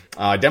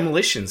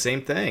 Demolition,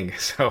 same thing.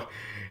 So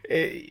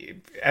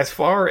as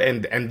far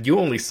and you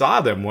only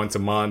saw them once a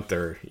month,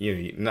 or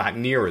not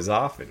near as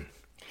often.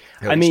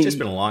 It's just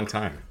been a long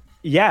time.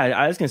 Yeah,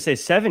 I was going to say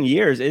 7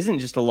 years isn't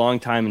just a long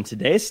time in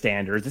today's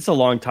standards. It's a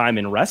long time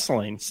in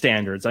wrestling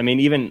standards. I mean,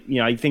 even,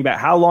 you think about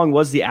how long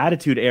was the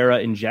Attitude Era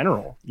in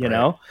general,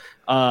 know?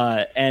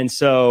 And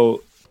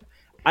so,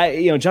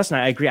 Justin,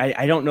 I agree.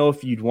 I don't know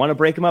if you'd want to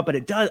break them up, but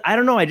it does. I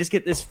don't know. I just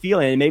get this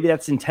feeling, and maybe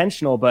that's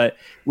intentional, but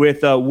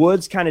with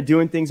Woods kind of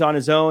doing things on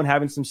his own,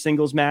 having some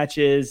singles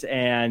matches,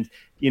 and,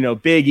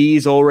 Big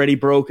E's already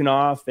broken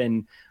off,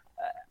 and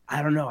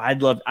I don't know. I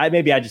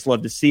just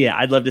love to see it.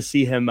 I'd love to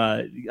see him,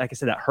 like I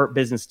said, that Hurt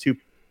Business 2.0.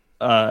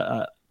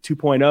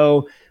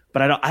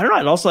 But I don't know.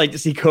 I'd also like to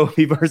see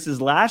Kofi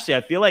versus Lashley.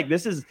 I feel like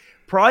this is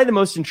probably the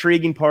most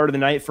intriguing part of the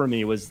night for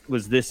me was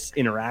this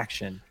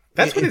interaction.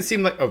 That's what it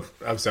seemed like. Oh,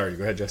 I'm sorry.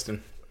 Go ahead,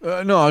 Justin.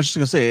 No, I was just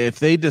going to say, if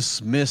they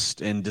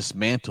dismissed and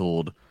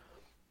dismantled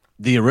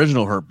the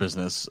original Hurt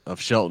Business of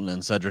Shelton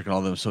and Cedric and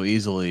all them so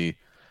easily,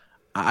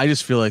 I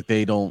just feel like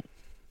they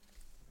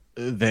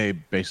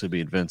basically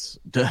being Vince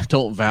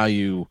don't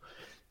value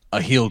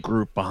a heel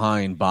group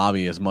behind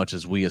Bobby as much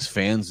as we as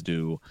fans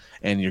do,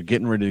 and you're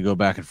getting ready to go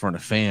back in front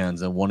of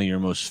fans, and one of your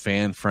most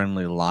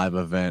fan-friendly live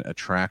event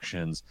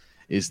attractions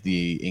is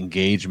the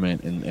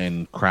engagement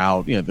and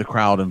crowd, the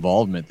crowd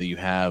involvement that you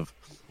have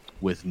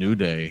with New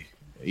Day,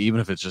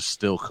 even if it's just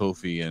still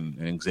Kofi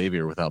and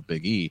Xavier without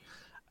Big E.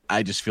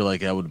 I just feel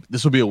like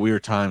this would be a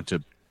weird time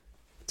to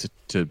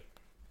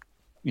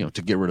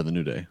get rid of the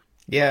New Day.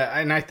 Yeah,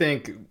 and I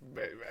think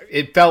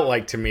it felt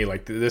like to me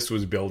like this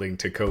was building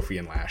to Kofi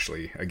and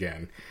Lashley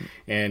again.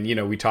 And,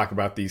 we talk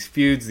about these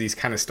feuds, these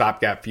kind of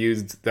stopgap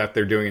feuds that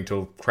they're doing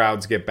until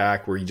crowds get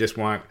back, where you just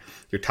want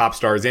your top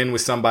stars in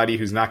with somebody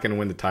who's not going to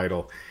win the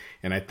title.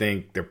 And I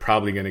think they're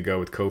probably going to go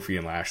with Kofi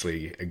and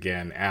Lashley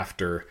again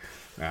after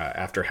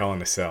Hell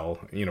in a Cell,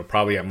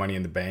 probably at Money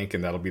in the Bank,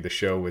 and that'll be the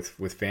show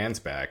with fans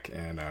back.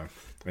 And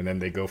then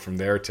they go from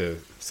there to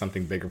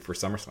something bigger for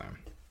SummerSlam.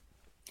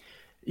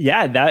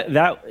 Yeah,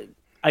 that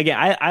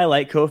again, I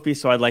like Kofi,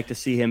 so I'd like to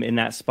see him in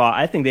that spot.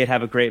 I think they'd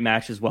have a great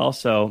match as well.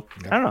 So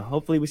I don't know.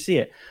 Hopefully we see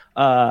it.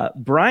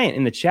 Bryant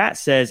in the chat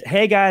says,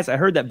 "Hey guys, I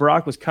heard that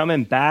Brock was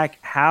coming back.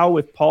 How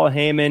with Paul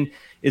Heyman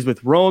is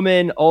with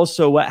Roman?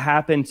 Also, what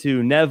happened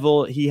to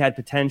Neville? He had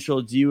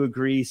potential. Do you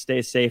agree?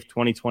 Stay safe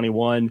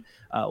 2021."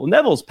 Well,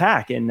 Neville's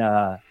back in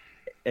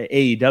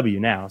AEW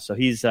now, so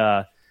he's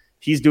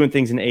doing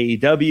things in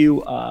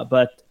AEW.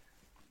 But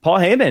Paul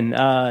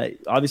Heyman,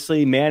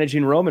 obviously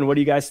managing Roman. What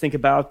do you guys think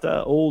about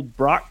old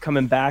Brock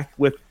coming back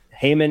with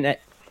Heyman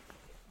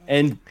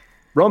and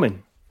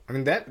Roman? I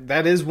mean,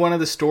 that is one of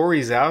the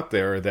stories out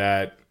there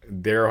that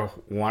they're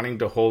wanting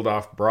to hold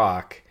off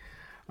Brock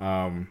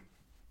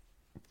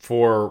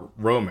for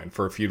Roman,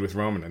 for a feud with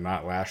Roman and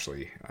not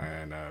Lashley.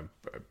 And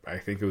I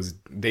think it was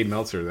Dave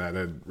Meltzer that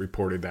had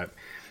reported that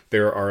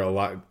there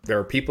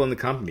are people in the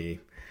company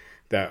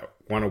that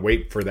want to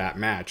wait for that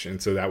match,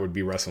 and so that would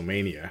be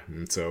WrestleMania,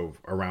 and so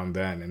around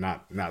then, and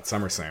not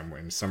SummerSlam.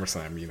 When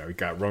SummerSlam, you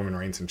got Roman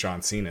Reigns and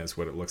John Cena is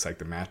what it looks like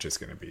the match is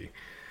going to be.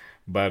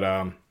 But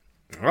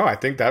I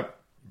think that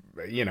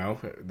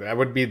that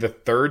would be the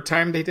third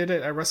time they did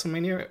it at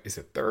WrestleMania. Is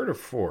it third or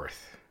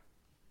fourth?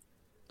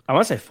 I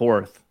want to say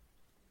fourth.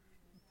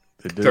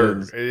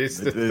 Third. It's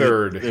the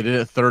third. They did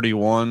it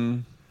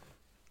 31.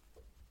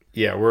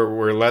 Yeah,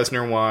 where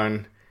Lesnar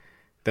won.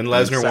 Then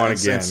Lesnar won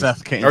again.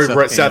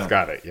 Seth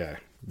got it, yeah.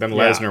 Then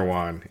Lesnar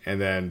won,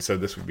 and then so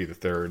this would be the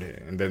third,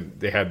 and then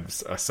they had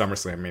a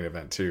SummerSlam main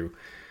event too.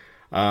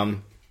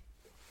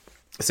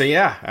 So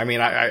yeah, I mean,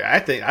 I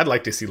think I'd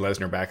like to see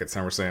Lesnar back at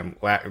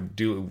SummerSlam,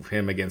 do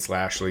him against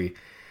Lashley,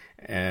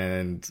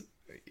 and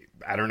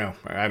I don't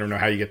know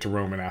how you get to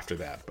Roman after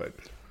that, but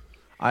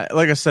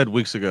like I said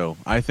weeks ago,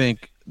 I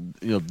think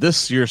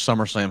this year's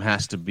SummerSlam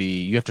has to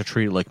be. You have to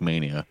treat it like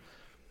Mania.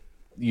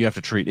 You have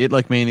to treat it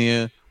like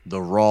Mania. The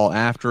Raw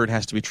after it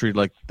has to be treated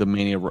like the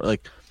Mania.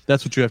 Like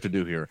that's what you have to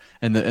do here.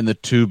 And the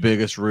two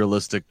biggest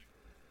realistic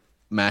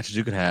matches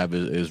you could have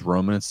is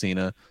Roman and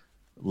Cena,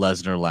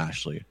 Lesnar,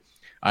 Lashley.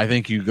 I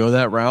think you go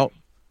that route.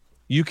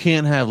 You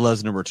can't have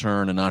Lesnar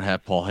return and not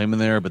have Paul Heyman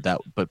there, but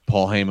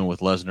Paul Heyman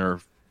with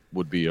Lesnar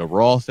would be a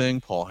Raw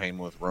thing. Paul Heyman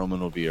with Roman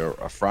would be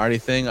a Friday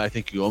thing. I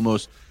think you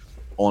almost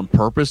on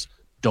purpose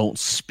don't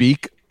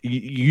speak.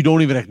 You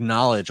don't even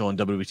acknowledge on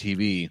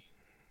WWTV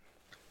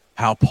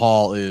how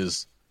Paul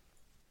is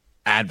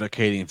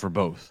advocating for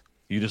both.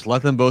 You just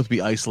let them both be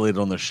isolated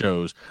on their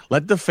shows.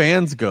 Let the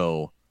fans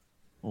go,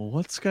 well,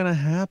 what's going to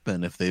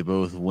happen if they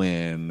both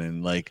win?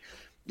 And like,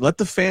 let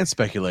the fans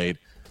speculate.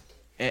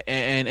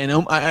 And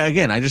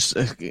again, I just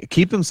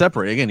keep them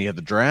separate. Again, you have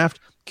the draft.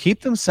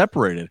 Keep them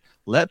separated.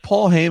 Let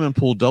Paul Heyman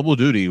pull double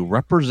duty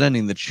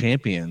representing the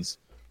champions,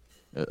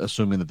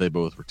 assuming that they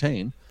both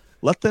retain.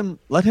 Let him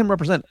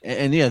represent.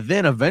 And yeah,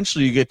 then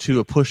eventually you get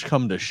to a push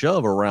come to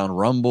shove around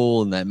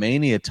Rumble and that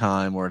Mania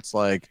time where it's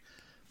like,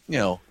 you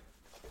know,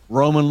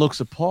 Roman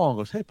looks at Paul and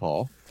goes, hey,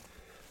 Paul,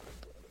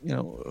 you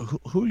know,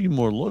 who are you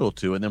more loyal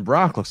to? And then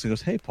Brock looks and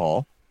goes, hey,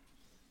 Paul.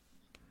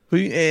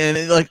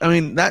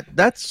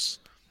 That's,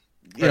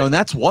 you know, and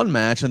that's one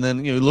match. And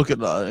then, you know, look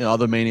at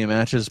other Mania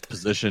matches,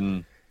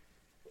 position,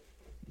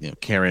 you know,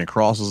 carrying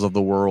crosses of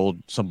the world,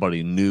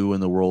 somebody new in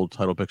the world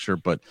title picture.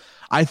 But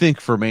I think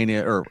for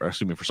Mania, for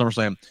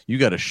SummerSlam, you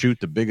got to shoot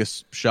the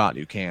biggest shot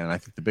you can. I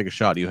think the biggest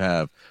shot you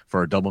have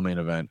for a double main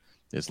event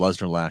is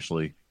Lesnar,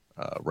 Lashley,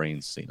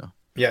 Reigns, Cena.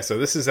 Yeah, so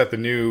this is at the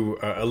new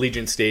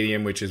Allegiant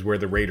Stadium, which is where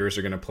the Raiders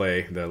are going to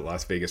play, the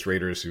Las Vegas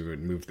Raiders, who had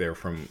moved there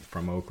from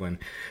Oakland.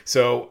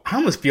 So I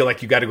almost feel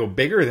like you got to go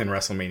bigger than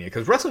WrestleMania,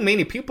 because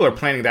WrestleMania, people are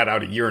planning that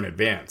out a year in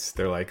advance.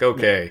 They're like,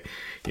 okay,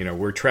 you know,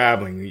 we're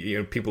traveling. You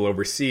know, people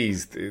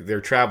overseas,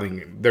 they're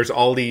traveling. There's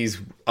all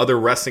these other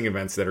wrestling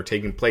events that are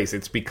taking place.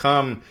 It's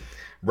become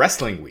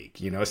Wrestling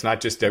Week. You know, it's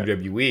not just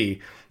WWE.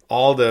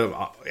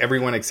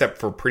 Everyone except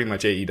for pretty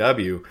much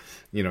AEW,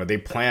 you know, they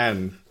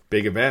plan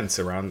big events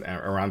around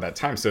that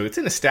time. So it's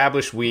an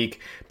established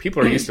week.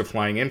 People are used to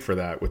flying in for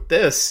that. With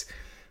this,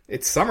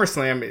 it's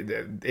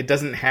SummerSlam. It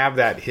doesn't have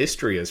that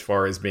history as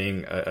far as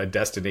being a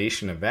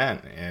destination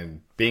event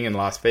and being in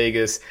Las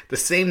Vegas the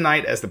same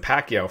night as the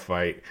Pacquiao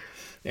fight.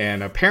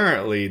 And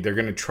apparently they're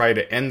going to try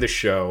to end the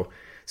show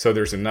so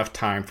there's enough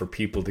time for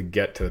people to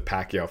get to the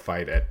Pacquiao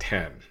fight at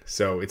 10.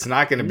 So it's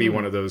not going to be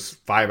one of those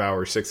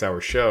 5-hour,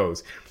 6-hour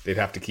shows. They'd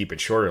have to keep it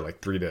shorter,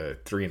 like 3 to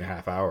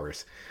 3.5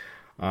 hours.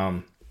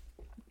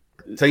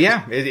 So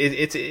yeah,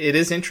 it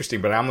is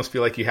interesting, but I almost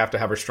feel like you have to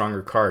have a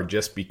stronger card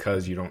just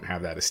because you don't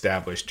have that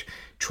established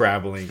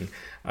traveling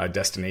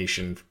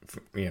destination,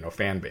 you know,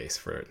 fan base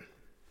for it.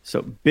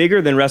 So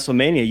bigger than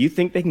WrestleMania, you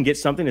think they can get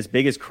something as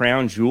big as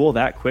Crown Jewel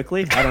that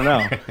quickly? I don't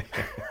know.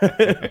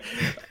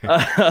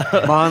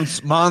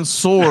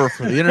 Mansoor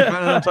for the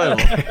Intercontinental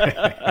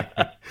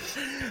title.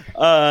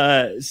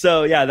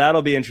 So yeah,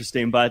 that'll be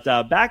interesting. But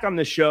back on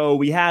the show,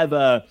 we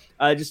have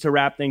just to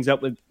wrap things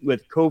up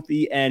with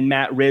Kofi and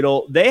Matt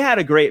Riddle. They had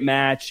a great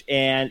match,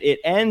 and it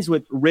ends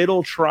with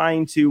Riddle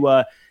trying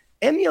to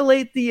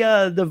emulate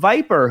the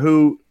Viper,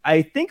 who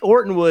I think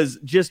Orton was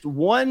just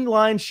one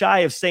line shy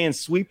of saying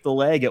sweep the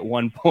leg at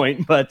one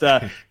point, but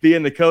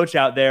being the coach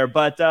out there.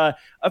 But a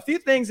few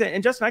things,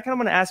 and Justin, I kind of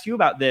want to ask you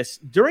about this.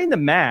 During the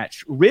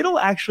match, Riddle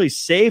actually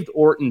saved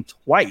Orton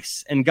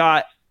twice and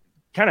got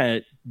kind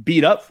of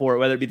beat up for it,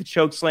 whether it be the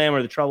choke slam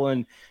or the Trouble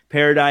in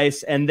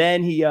Paradise. And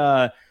then he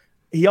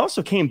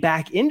also came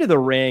back into the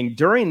ring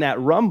during that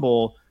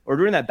Rumble or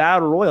during that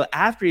Battle Royal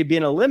after he'd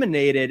been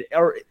eliminated.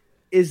 Or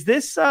is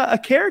this a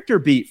character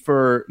beat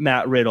for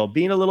Matt Riddle,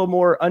 being a little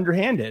more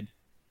underhanded?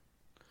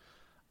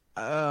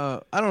 I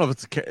don't know if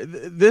it's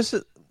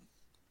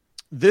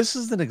this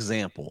is an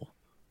example,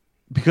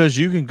 because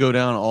you can go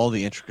down all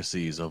the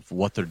intricacies of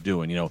what they're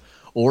doing. You know,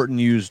 Orton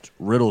used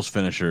Riddle's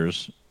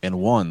finishers and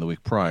won the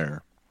week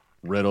prior.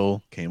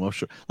 Riddle came up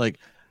short,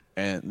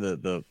 and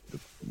the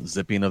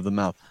zipping of the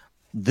mouth.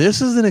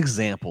 This is an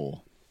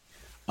example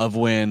of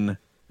when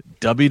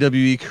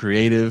WWE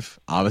creative,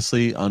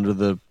 obviously under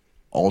the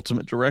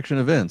ultimate direction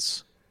of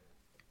Vince,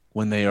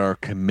 when they are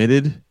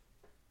committed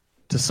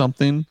to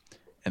something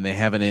and they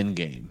have an end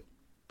game.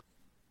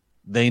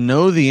 They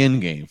know the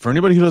end game. For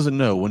anybody who doesn't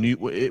know, when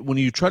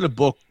you try to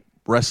book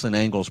wrestling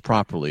angles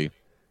properly,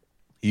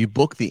 you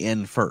book the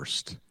end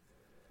first,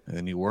 and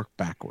then you work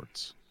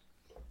backwards.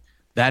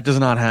 That does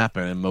not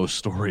happen in most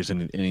stories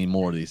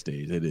anymore these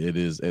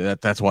days.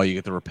 That's why you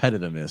get the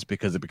repetitiveness,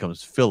 because it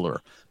becomes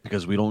filler,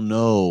 because we don't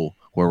know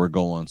where we're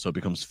going, so it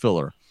becomes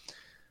filler.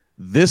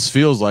 This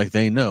feels like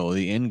they know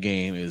the end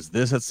game is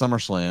this at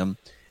SummerSlam,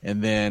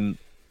 and then,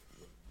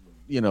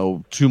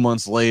 2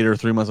 months later,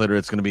 3 months later,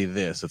 it's going to be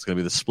this. It's going to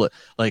be the split.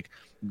 I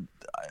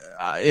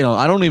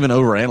don't even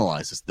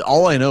overanalyze this.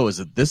 All I know is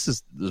that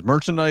there's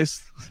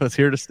merchandise that's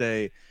here to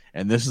stay,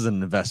 and this is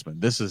an investment.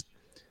 This is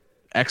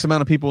X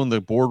amount of people in the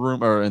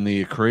boardroom or in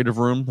the creative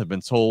room have been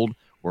told,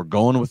 we're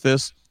going with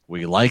this.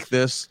 We like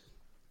this.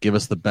 Give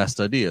us the best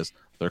ideas.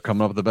 They're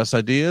coming up with the best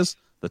ideas.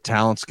 The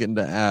talent's getting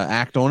to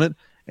act on it,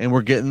 and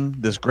we're getting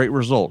this great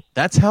result.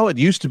 That's how it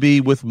used to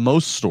be with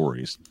most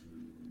stories.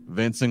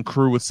 Vince and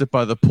crew would sit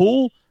by the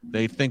pool.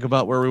 They think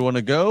about where we want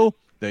to go.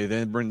 They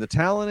then bring the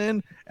talent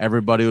in.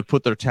 Everybody would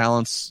put their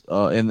talents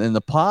in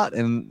the pot,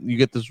 and you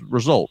get this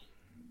result.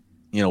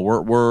 You know,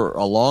 we're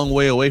a long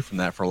way away from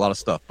that for a lot of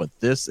stuff, but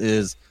this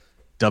is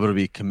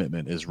WWE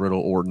commitment. Is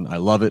Riddle Orton? I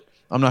love it.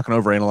 I'm not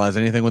going to overanalyze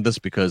anything with this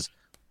because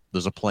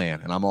there's a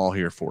plan, and I'm all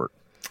here for it.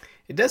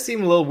 It does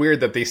seem a little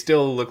weird that they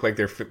still look like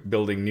they're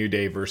building New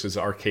Day versus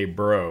RK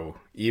Bro,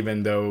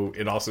 even though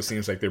it also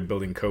seems like they're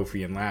building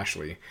Kofi and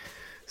Lashley.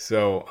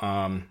 So,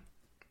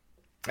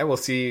 we'll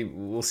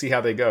see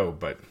how they go,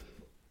 but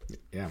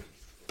yeah.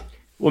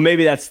 Well,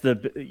 maybe that's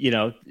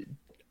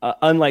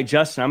unlike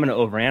Justin, I'm going to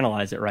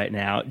overanalyze it right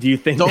now. Do you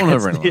think don't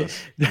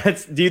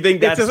overanalyze? Do you think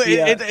that's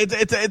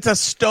it's a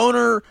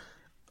stoner?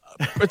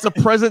 It's a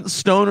present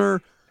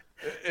stoner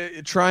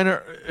trying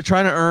to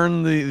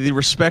earn the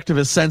respect of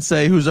his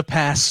sensei, who's a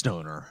past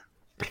stoner.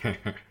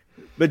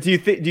 But do you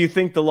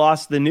think the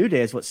loss of the New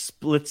Day is what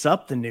splits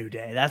up the New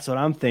Day? That's what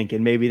I'm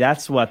thinking. Maybe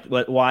that's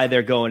why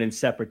they're going in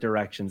separate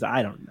directions.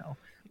 I don't know.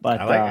 But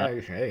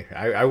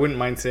I wouldn't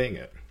mind seeing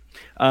it.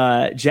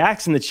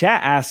 Jax in the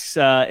chat asks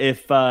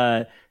if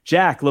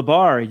Jack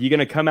LeBar, you going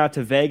to come out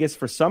to Vegas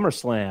for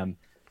SummerSlam?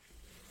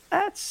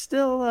 That's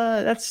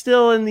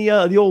still in the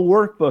old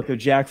workbook of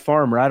Jack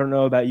Farmer. I don't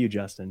know about you,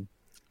 Justin.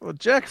 Well,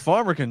 Jack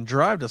Farmer can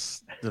drive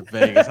to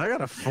Vegas. I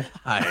gotta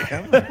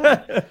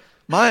fly.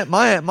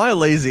 My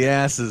lazy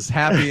ass is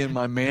happy in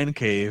my man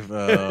cave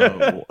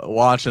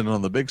watching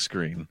on the big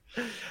screen.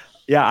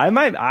 Yeah, I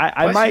might.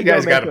 I might. You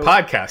guys got a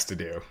podcast to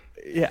do.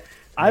 Yeah,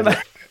 I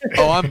might.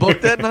 Oh, I'm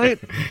booked that night.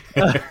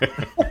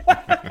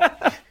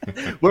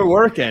 We're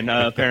working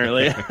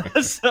apparently.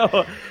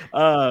 So,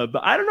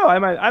 but I don't know.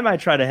 I might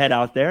try to head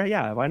out there.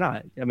 Yeah, why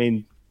not? I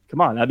mean,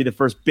 come on, that'd be the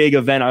first big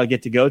event I'll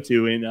get to go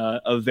to in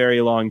a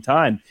very long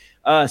time.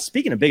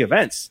 Speaking of big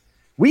events,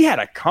 we had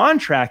a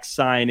contract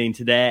signing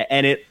today,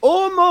 and it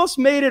almost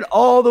made it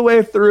all the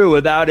way through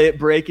without it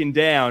breaking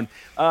down.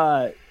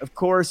 Of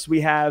course,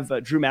 we have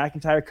Drew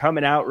McIntyre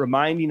coming out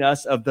reminding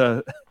us of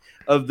the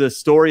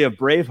story of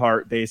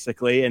Braveheart,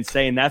 basically, and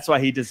saying that's why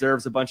he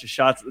deserves a bunch of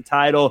shots at the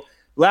title.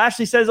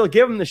 Lashley says he'll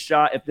give him the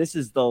shot if this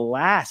is the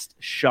last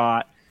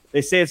shot.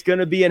 They say it's going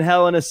to be in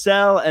Hell in a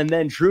Cell, and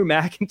then Drew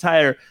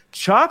McIntyre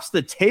chops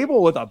the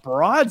table with a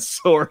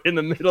broadsword in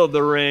the middle of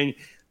the ring.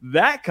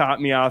 That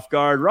caught me off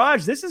guard.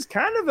 Raj, this is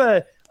kind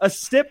of a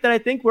stip that I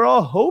think we're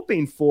all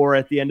hoping for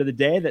at the end of the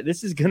day, that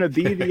this is going to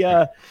be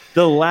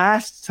the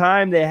last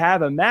time they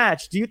have a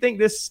match. Do you think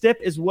this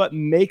stip is what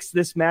makes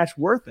this match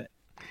worth it?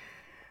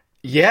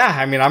 Yeah,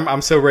 I mean,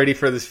 I'm so ready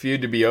for this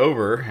feud to be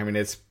over. I mean,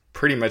 it's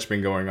pretty much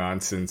been going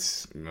on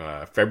since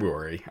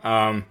February.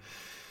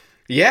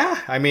 Yeah,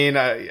 I mean,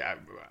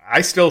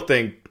 I still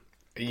think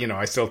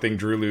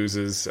Drew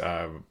loses.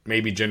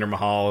 Maybe Jinder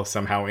Mahal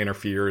somehow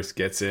interferes,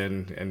 gets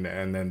in, and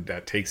then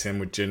that takes him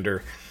with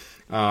Jinder.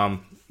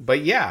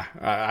 But yeah,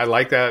 I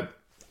like that.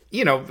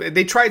 You know,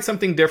 they tried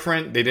something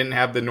different. They didn't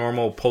have the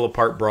normal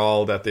pull-apart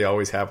brawl that they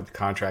always have with the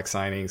contract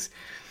signings.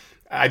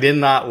 I did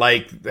not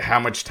like how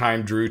much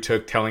time Drew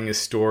took telling his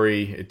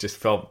story. It just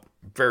felt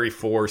very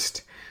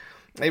forced.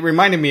 It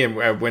reminded me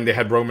of when they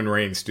had Roman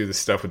Reigns do the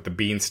stuff with the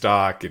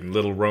beanstalk and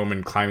little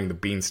Roman climbing the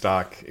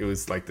beanstalk. It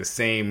was like the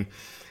same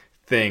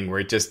thing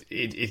where it just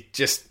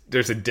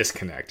there's a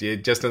disconnect.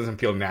 It just doesn't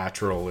feel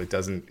natural.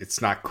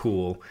 It's not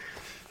cool.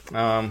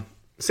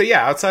 So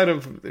yeah, outside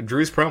of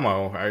Drew's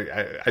promo,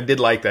 I did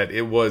like that.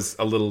 It was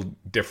a little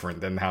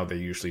different than how they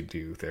usually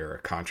do their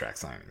contract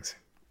signings.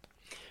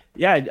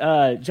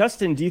 Yeah,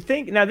 Justin, do you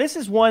think now this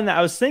is one that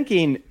I was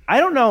thinking, I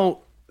don't know,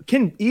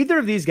 can either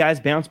of these guys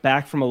bounce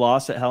back from a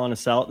loss at Hell in a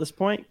Cell at this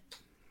point?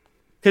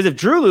 Because if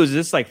Drew loses,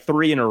 it's like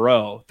 3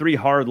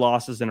 hard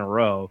losses in a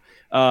row.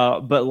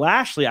 But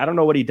Lashley, I don't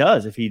know what he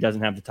does if he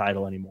doesn't have the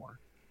title anymore.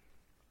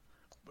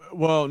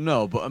 Well,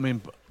 no, but I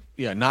mean,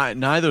 yeah,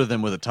 neither of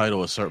them with a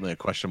title is certainly a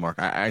question mark.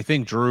 I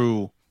think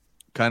Drew,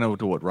 kind of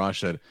to what Raj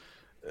said,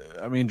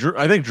 I mean,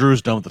 I think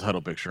Drew's done with the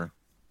title picture.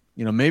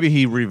 You know, maybe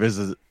he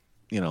revisits,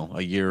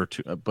 a year or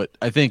two. But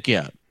I think,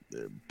 yeah,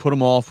 put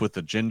him off with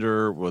the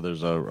Jinder where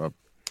there's a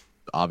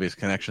obvious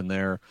connection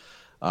there.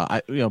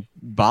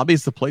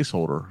 Bobby's the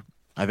placeholder.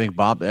 I think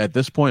at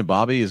this point,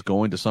 Bobby is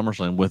going to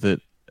SummerSlam with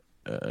it.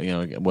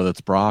 Whether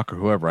it's Brock or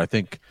whoever. I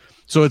think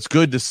so. It's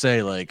good to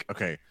say, like,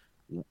 okay,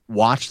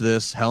 watch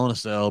this Hell in a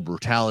Cell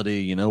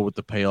brutality. You know what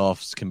the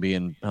payoffs can be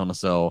in Hell in a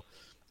Cell.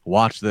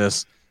 Watch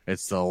this.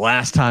 It's the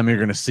last time you're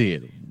going to see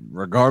it,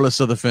 regardless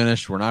of the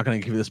finish. We're not going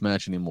to give you this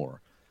match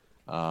anymore.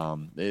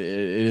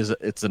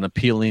 It's an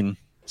appealing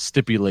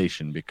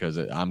stipulation because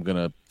I'm going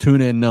to tune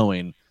in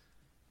knowing,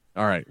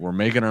 all right, we're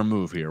making our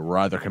move here. We're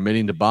either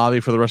committing to Bobby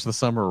for the rest of the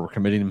summer or we're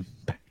committing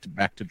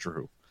back to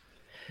Drew.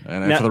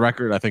 And now, for the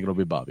record, I think it'll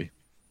be Bobby.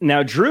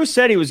 Now, Drew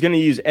said he was going to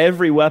use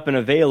every weapon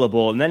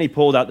available, and then he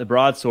pulled out the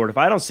broadsword. If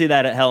I don't see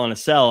that at Hell in a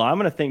Cell, I'm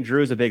going to think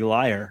Drew's a big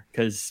liar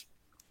because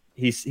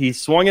he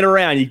swung it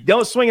around. You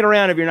don't swing it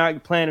around if you're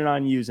not planning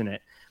on using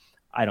it.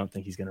 I don't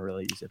think he's going to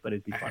really use it, but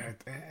it'd be fun.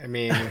 I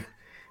mean,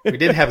 We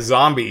did have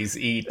zombies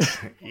eat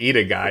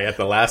a guy at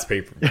the last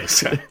pay-per-view.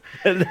 So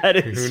That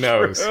is who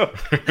knows?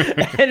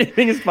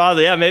 Anything is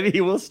possible. Yeah, maybe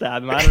he will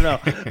stab him. I don't know.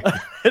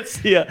 Let's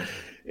see.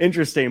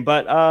 Interesting.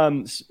 But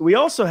we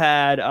also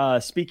had,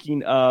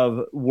 speaking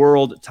of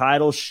world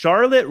titles,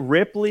 Charlotte,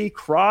 Ripley,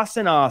 Cross,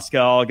 and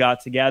Asuka all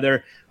got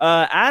together.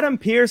 Adam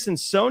Pearce and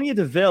Sonya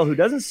Deville, who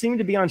doesn't seem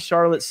to be on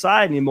Charlotte's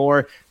side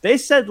anymore, they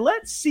said,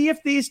 let's see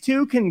if these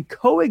two can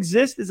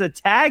coexist as a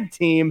tag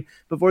team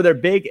before their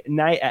big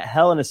night at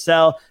Hell in a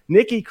Cell.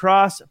 Nikki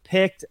Cross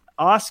picked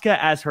Asuka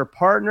as her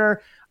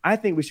partner. I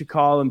think we should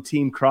call them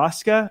Team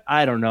Crosska.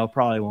 I don't know.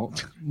 Probably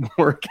won't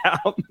work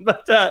out.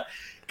 But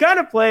kind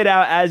of played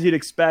out as you'd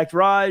expect.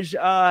 Raj,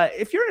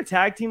 if you're in a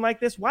tag team like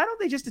this, why don't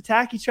they just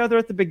attack each other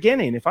at the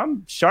beginning? If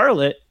I'm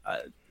Charlotte,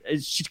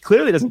 she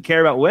clearly doesn't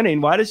care about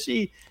winning. Why does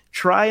she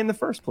try in the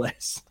first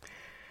place?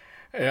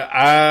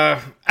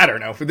 I don't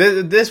know.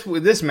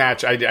 This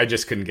match, I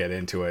just couldn't get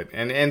into it.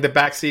 And the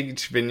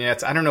backstage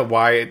vignettes, I don't know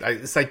why.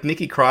 It's like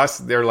Nikki Cross,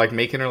 they're like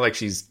making her like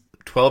she's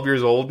 12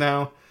 years old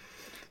now.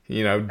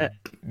 You know,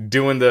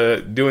 doing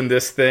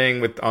this thing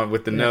with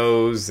the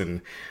nose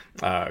and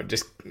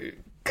just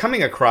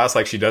coming across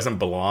like she doesn't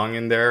belong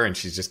in there, and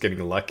she's just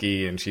getting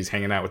lucky, and she's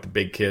hanging out with the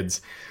big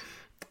kids.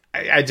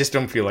 I just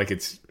don't feel like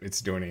it's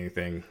doing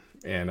anything.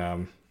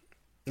 And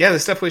the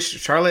stuff with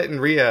Charlotte and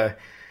Rhea,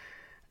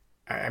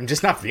 I'm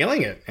just not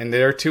feeling it. And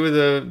they're two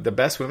of the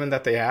best women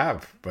that they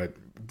have. But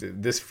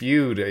this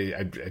feud,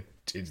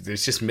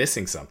 it's just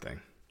missing something.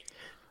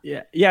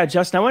 Yeah,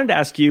 Justin, I wanted to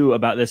ask you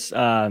about this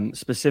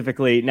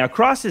specifically. Now,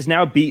 Cross has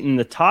now beaten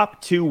the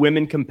top two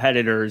women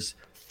competitors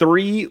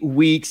 3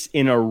 weeks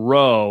in a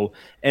row.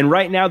 And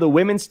right now, the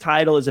women's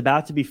title is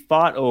about to be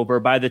fought over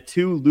by the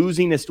two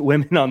losingest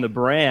women on the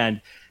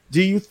brand.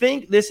 Do you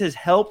think this has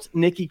helped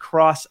Nikki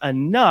Cross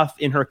enough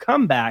in her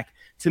comeback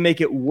to make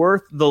it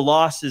worth the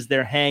losses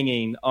they're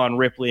hanging on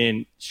Ripley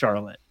and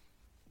Charlotte?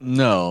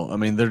 No, I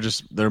mean,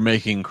 they're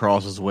making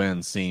Cross's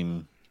win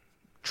seem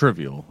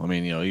trivial. I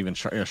mean, even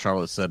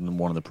Charlotte said in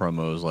one of the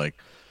promos, like,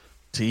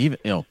 to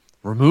even,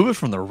 remove it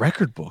from the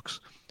record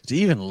books, to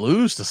even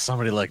lose to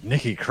somebody like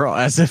Nikki Cross,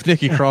 as if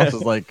Nikki Cross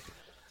is like,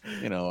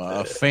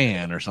 a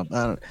fan or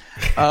something.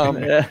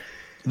 The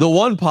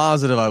one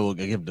positive I will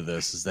give to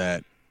this is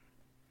that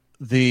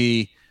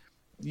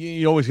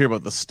you always hear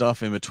about the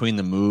stuff in between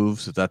the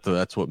moves.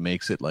 That's what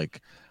makes it,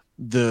 like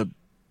the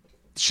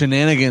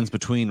shenanigans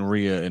between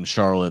Rhea and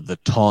Charlotte, the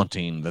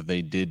taunting that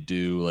they did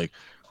do. Like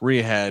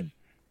Rhea had,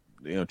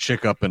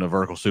 chick up in a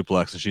vertical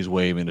suplex and she's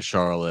waving to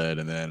Charlotte,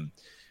 and then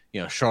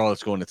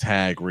Charlotte's going to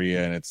tag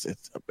Rhea, and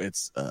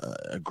it's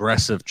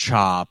aggressive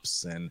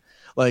chops, and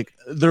like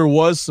there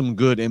was some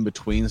good in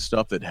between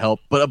stuff that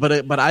helped, but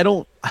I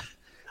don't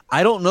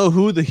know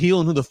who the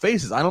heel and who the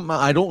face is. I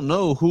don't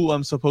know who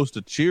I'm supposed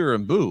to cheer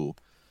and boo.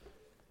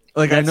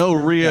 Like, I know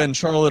Rhea and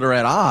Charlotte are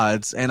at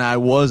odds, and I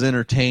was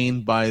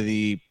entertained by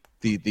the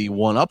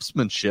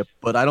one-upsmanship,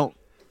 but I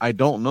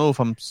don't know if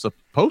I'm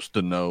supposed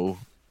to know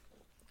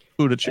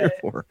who to cheer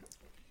for.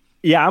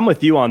 Yeah, I'm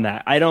with you on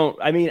that. I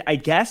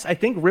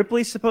think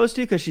Ripley's supposed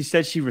to, because she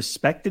said she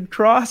respected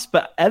Cross,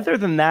 but other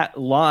than that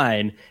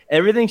line,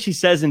 everything she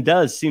says and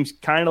does seems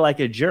kind of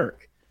like a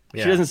jerk.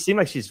 Yeah. She doesn't seem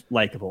like she's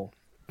likable.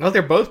 Well,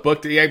 they're both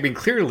booked. I mean,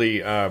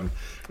 clearly,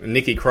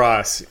 Nikki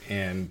Cross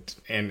and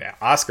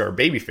Asuka are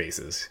baby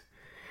faces.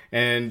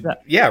 And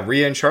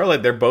Rhea and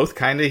Charlotte, they're both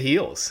kind of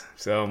heels.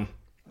 So,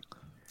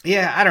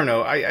 yeah, I don't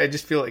know. I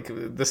just feel like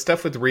the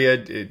stuff with Rhea,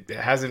 they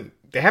haven't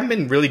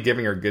been really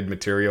giving her good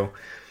material.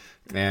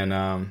 And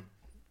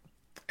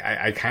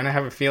I kind of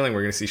have a feeling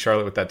we're going to see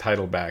Charlotte with that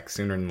title back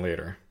sooner than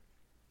later.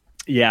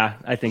 Yeah,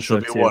 I think She'll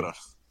so too. Be what, a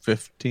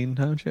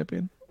 15-time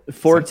champion?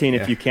 14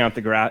 if you count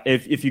the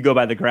if you go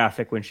by the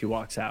graphic when she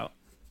walks out.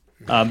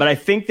 But I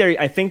think they're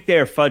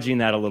fudging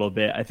that a little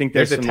bit. I think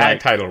there's a tag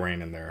title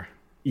reign in there.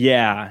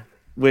 Yeah,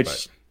 they're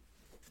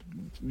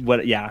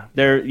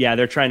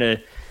trying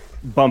to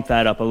bump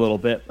that up a little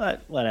bit,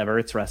 but whatever,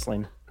 it's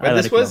wrestling. But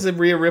this was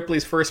Rhea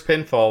Ripley's first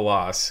pinfall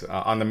loss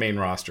on the main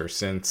roster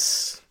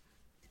since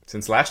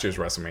last year's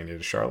WrestleMania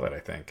to Charlotte, I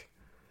think.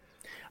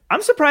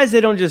 I'm surprised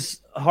they don't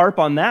just harp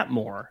on that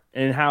more,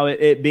 and how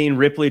it being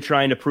Ripley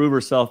trying to prove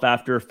herself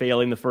after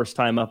failing the first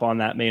time up on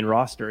that main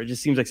roster. It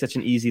just seems like such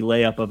an easy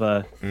layup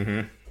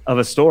of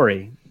a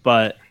story,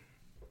 but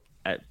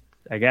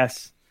I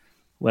guess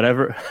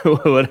whatever.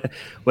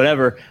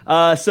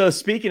 So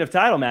speaking of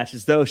title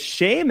matches, though,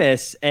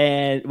 Sheamus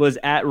was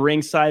at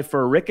ringside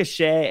for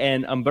Ricochet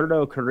and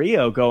Humberto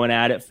Carrillo going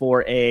at it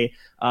for a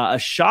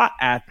shot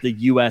at the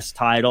U.S.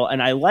 title,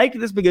 and I liked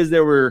this because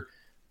there were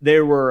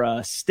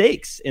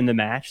stakes in the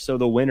match, so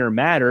the winner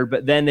mattered,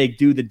 but then they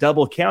do the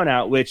double count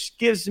out, which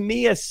gives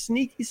me a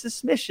sneaky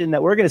suspicion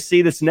that we're going to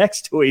see this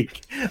next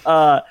week.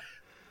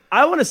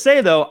 I want to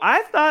say, though,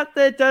 I thought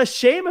that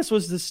Sheamus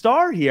was the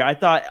star here. I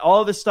thought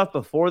all this stuff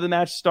before the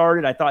match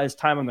started. I thought his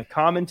time on the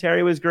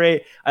commentary was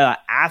great. I thought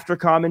after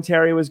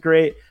commentary was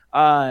great.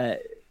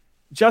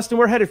 Justin,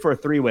 we're headed for a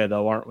three-way,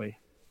 though, aren't we?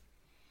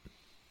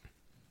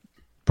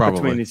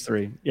 Probably. Between these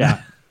three.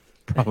 Yeah.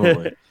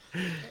 Probably.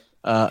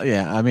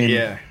 Yeah, I mean...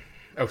 Yeah.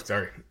 Oh,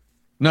 sorry.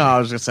 No, I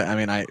was gonna say. I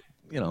mean,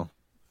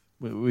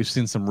 we've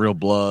seen some real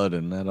blood,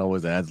 and that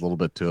always adds a little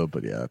bit to it.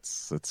 But yeah,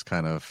 it's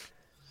kind of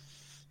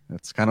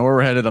where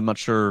we're headed. I'm not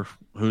sure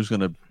who's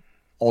gonna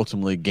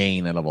ultimately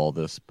gain out of all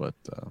this, but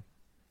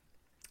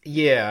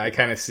yeah, I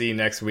kind of see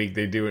next week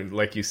they do it,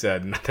 like you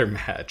said, another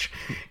match,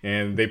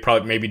 and they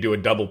probably maybe do a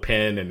double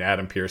pin, and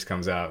Adam Pearce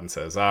comes out and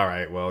says, "All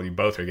right, well, you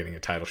both are getting a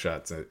title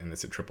shot, and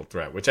it's a triple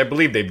threat," which I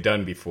believe they've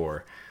done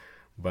before.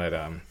 But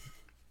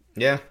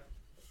yeah.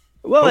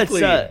 Well, hopefully,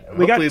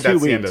 we got 2 that's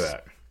weeks. the end of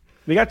that.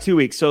 We got 2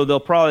 weeks, so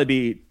there'll probably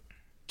be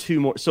 2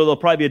 more. So there'll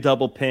probably be a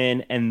double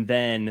pin, and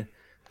then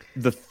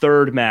the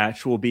third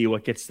match will be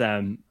what gets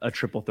them a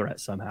triple threat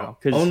somehow.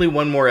 Only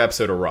one more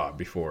episode of Raw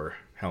before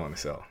Hell in a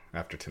Cell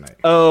after tonight.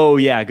 Oh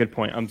yeah, good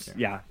point.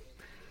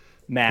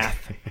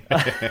 Math.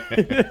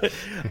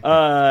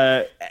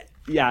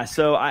 Yeah.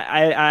 So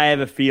I have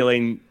a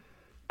feeling.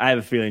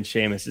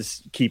 Sheamus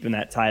is keeping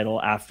that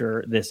title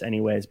after this,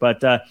 anyways.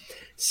 But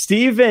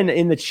Steven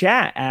in the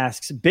chat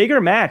asks,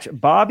 bigger match,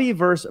 Bobby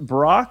versus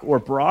Brock or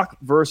Brock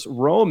versus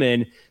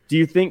Roman? Do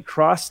you think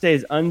Cross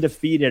stays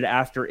undefeated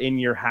after In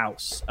Your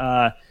House?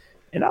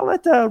 And I'll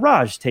let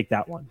Raj take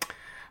that one.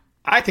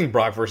 I think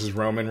Brock versus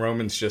Roman.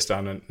 Roman's just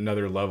on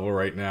another level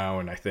right now,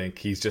 and I think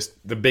he's just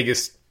the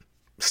biggest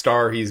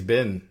star he's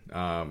been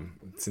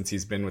since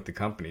he's been with the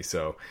company.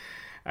 So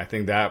I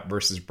think that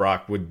versus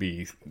Brock would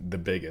be the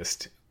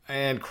biggest.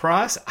 And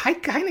Cross, I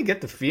kind of get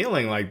the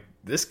feeling like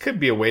this could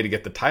be a way to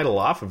get the title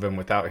off of him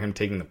without him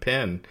taking the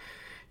pin,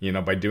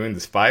 by doing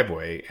this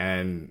 5-way.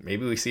 And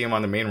maybe we see him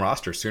on the main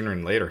roster sooner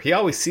than later. He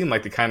always seemed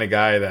like the kind of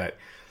guy that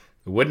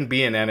wouldn't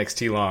be in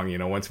NXT long,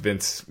 once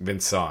Vince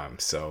saw him.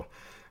 So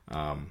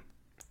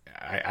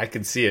I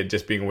could see it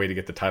just being a way to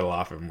get the title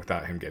off of him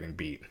without him getting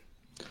beat.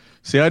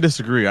 See, I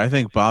disagree. I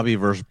think Bobby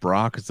versus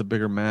Brock is a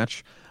bigger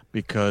match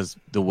because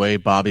the way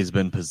Bobby's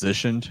been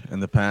positioned in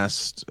the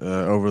past,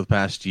 over the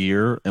past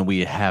year, and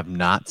we have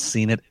not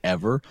seen it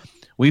ever.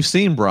 We've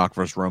seen Brock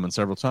versus Roman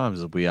several times,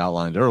 as we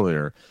outlined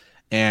earlier,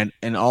 and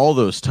all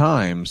those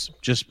times,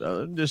 just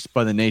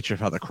by the nature of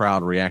how the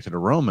crowd reacted to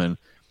Roman,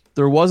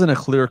 there wasn't a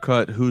clear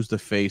cut who's the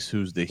face,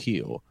 who's the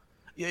heel.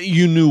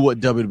 You knew what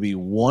WWE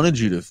wanted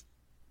you to,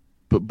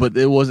 but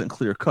it wasn't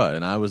clear cut,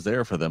 and I was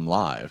there for them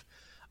live.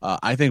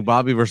 I think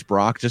Bobby versus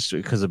Brock, just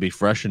because it'd be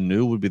fresh and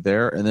new, would be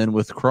there. And then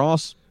with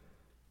Cross,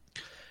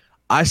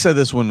 I said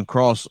this when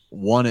Cross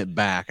won it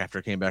back after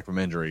he came back from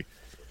injury.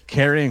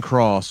 Karrion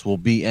Kross will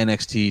be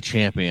NXT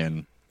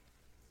champion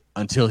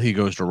until he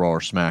goes to Raw or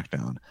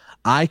SmackDown.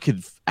 I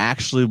could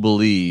actually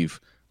believe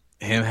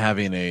him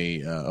having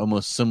a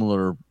almost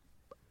similar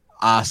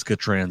Asuka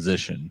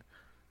transition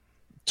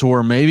to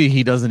where maybe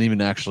he doesn't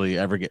even actually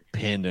ever get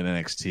pinned in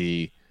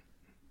NXT.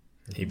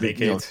 He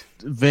vacates.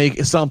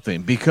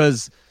 Something,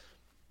 because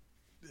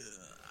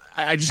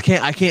I just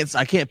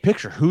can't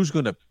picture who's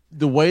going to,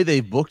 the way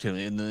they booked him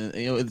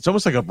it's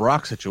almost like a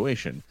Brock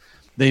situation.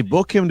 They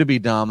book him to be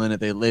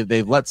dominant.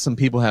 They've let some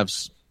people have,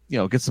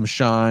 get some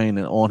shine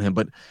on him,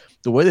 but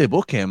the way they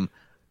book him,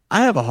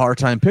 I have a hard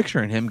time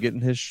picturing him getting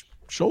his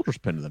shoulders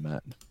pinned to the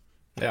mat.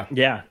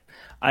 Yeah.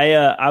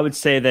 I would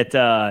say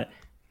that,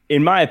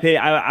 in my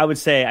opinion, I would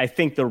say I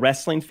think the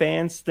wrestling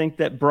fans think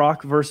that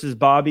Brock versus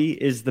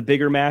Bobby is the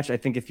bigger match. I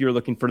think if you're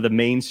looking for the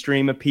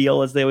mainstream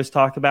appeal, as they always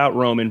talk about,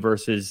 Roman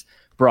versus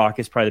Brock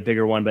is probably the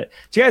bigger one. But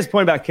to you guys'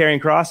 point about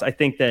Karrion Kross, I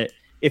think that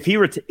if he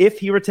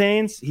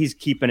retains, he's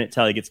keeping it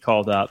till he gets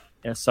called up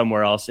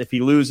somewhere else. If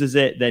he loses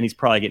it, then he's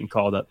probably getting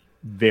called up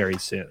very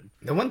soon.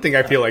 The one thing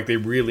I feel like they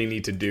really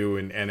need to do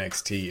in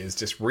NXT is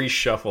just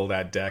reshuffle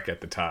that deck at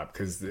the top,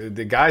 because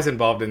the guys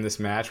involved in this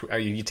match,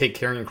 you take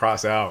Karrion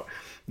Kross out,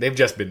 they've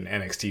just been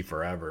NXT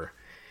forever.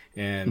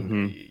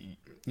 And,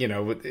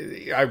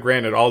 I've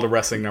granted all the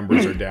wrestling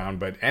numbers are down,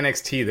 but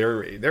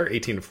NXT, their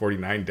 18 to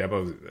 49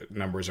 demo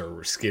numbers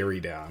are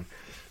scary down.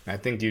 I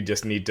think you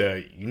need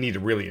to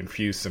really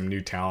infuse some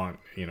new talent,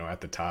 at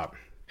the top.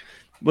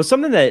 Well,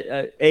 something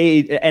that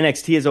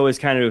NXT has always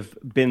kind of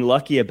been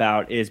lucky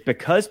about is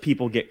because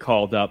people get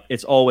called up,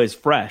 it's always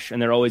fresh,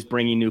 and they're always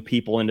bringing new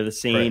people into the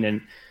scene. Right.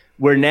 And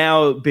we're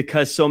now,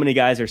 because so many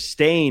guys are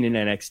staying in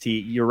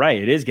NXT, you're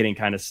right, it is getting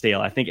kind of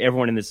stale. I think a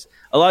lot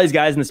of these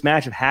guys in this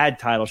match have had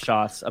title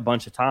shots a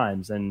bunch of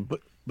times.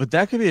 But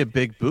that could be a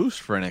big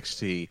boost for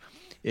NXT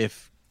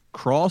if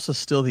Kross is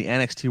still the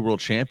NXT World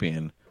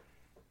Champion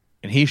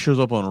and he shows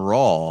up on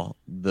Raw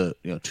 2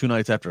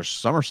 nights after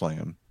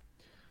SummerSlam,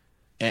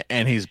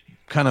 and he's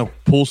kind of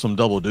pull some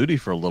double duty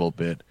for a little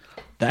bit.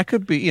 That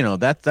could be,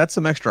 that's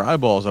some extra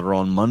eyeballs that are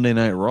on Monday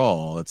Night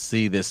Raw. Let's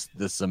see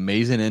this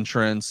amazing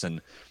entrance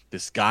and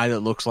this guy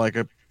that looks like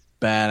a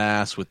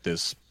badass with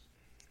this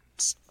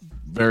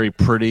very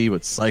pretty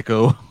but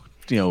psycho,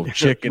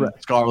 chick and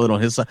Scarlett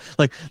on his side.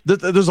 Like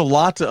there's a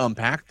lot to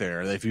unpack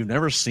there. If you've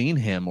never seen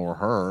him or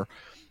her,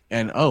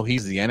 and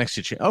he's the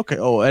NXT champ. Okay,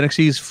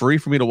 NXT is free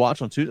for me to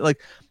watch on Tuesday.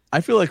 Like, I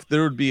feel like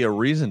there would be a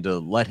reason to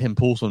let him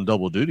pull some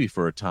double duty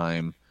for a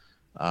time.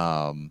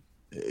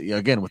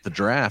 Again, with the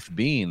draft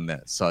being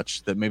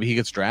that maybe he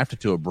gets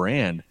drafted to a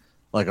brand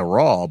like a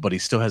Raw, but he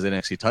still has an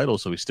NXT title,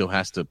 so he still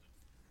has to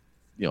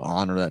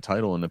honor that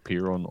title and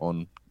appear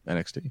on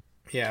NXT.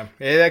 Yeah,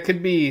 that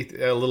could be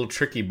a little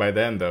tricky by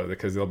then, though,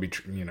 because they'll be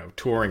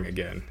touring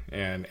again,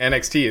 and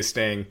NXT is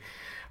staying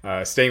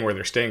where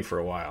they're staying for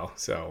a while,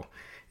 so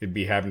it'd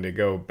be having to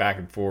go back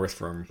and forth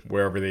from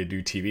wherever they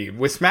do TV.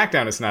 With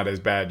SmackDown, it's not as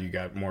bad; you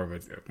got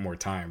more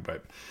time,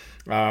 but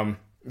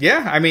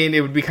yeah, I mean,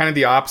 it would be kind of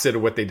the opposite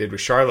of what they did with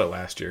Charlotte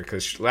last year,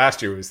 because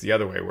last year was the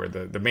other way, where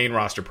the main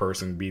roster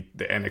person beat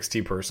the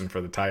NXT person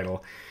for the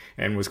title,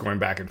 and was going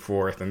back and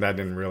forth, and that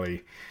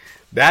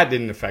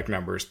didn't affect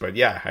numbers. But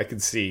yeah, I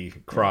could see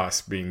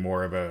Cross being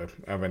more of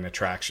an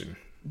attraction.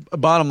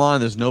 Bottom line,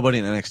 there's nobody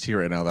in NXT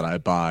right now that I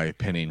buy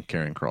pinning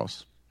Karrion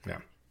Kross. Yeah.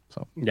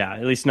 So yeah,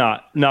 at least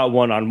not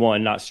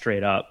one-on-one, not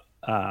straight up.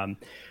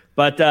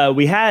 But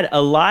we had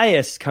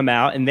Elias come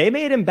out, and they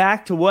made him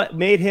back to what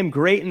made him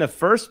great in the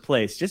first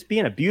place, just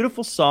being a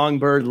beautiful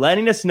songbird,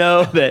 letting us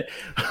know that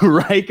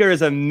Riker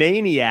is a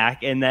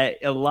maniac and that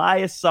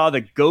Elias saw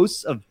the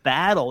ghosts of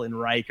battle in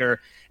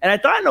Riker. And I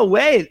thought, in a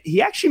way,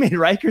 he actually made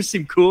Riker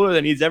seem cooler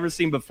than he's ever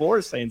seen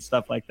before, saying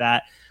stuff like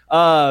that.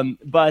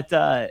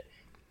 But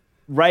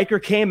Riker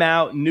came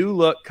out, new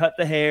look, cut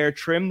the hair,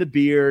 trimmed the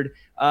beard.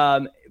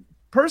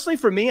 Personally,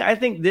 for me, I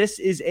think this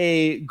is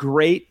a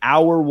great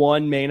hour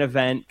one main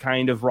event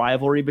kind of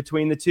rivalry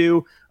between the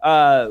two.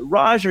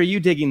 Raj, are you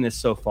digging this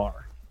so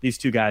far? These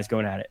two guys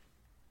going at it.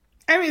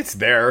 I mean, it's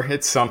there.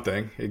 It's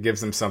something. It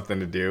gives them something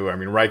to do. I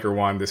mean, Riker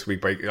won this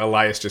week, but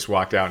Elias just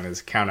walked out in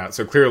his count out.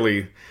 So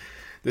clearly,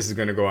 this is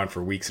going to go on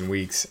for weeks and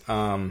weeks.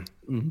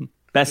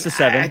 Best of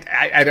 7.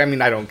 I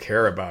mean, I don't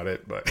care about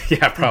it, but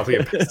yeah, probably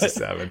a best of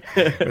 7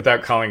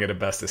 without calling it a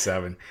best of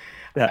 7.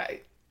 Yeah.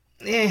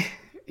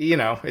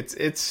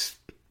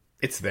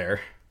 It's there.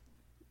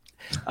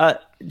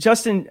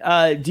 Justin,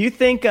 do you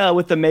think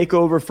with the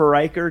makeover for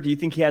Riker, do you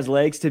think he has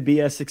legs to be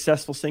a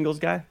successful singles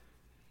guy?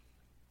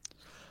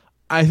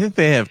 I think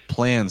they have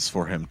plans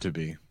for him to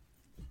be.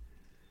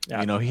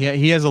 Yeah.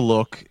 He has a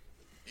look.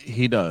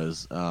 He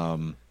does.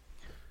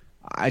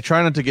 I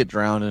try not to get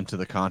drowned into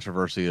the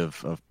controversy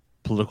of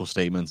political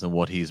statements and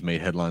what he's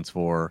made headlines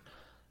for.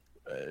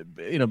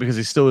 Because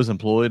he still is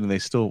employed, and they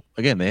still,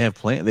 again, they have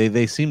plan.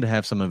 They seem to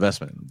have some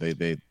investment.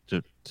 They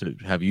to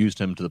have used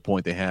him to the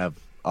point they have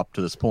up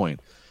to this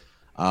point.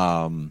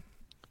 So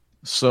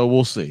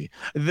we'll see.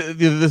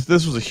 This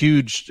was a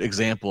huge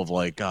example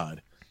of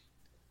God.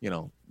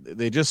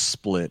 They just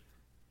split.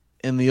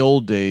 In the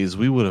old days,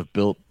 we would have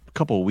built a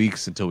couple of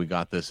weeks until we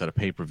got this at a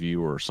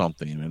pay-per-view or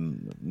something,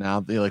 and now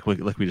they like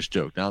we just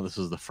joked. Now this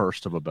is the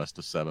first of a best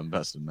of 7,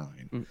 best of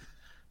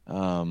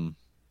 9.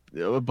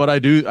 But I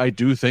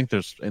do think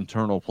there's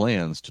internal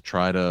plans to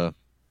try to.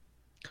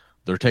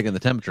 They're taking the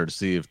temperature to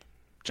see if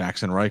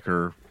Jackson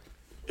Riker,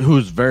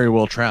 who's very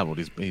well traveled,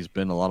 he's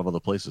been a lot of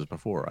other places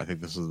before. I think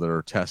this is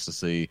their test to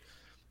see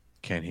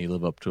can he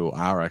live up to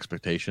our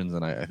expectations,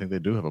 and I think they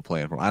do have a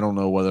plan for him. I don't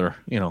know whether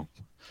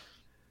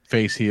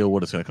face heel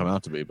what it's going to come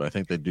out to be, but I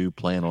think they do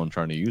plan on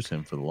trying to use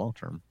him for the long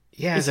term.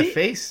 Yeah, as a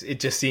face, it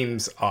just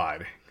seems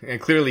odd,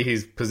 and clearly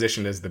he's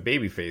positioned as the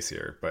baby face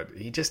here, but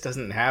he just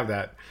doesn't have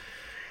that.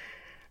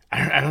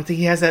 I don't think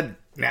he has that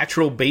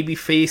natural baby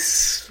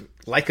face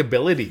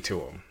likability to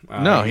him.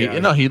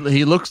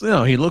 He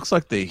looks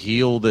like the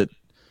heel that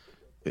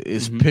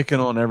is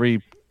picking on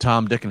every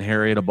Tom, Dick, and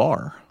Harry at a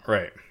bar.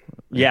 Right.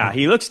 Yeah,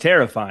 he looks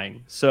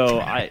terrifying. So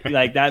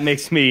that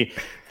makes me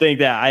think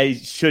that I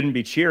shouldn't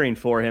be cheering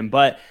for him.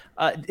 But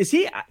is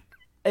he?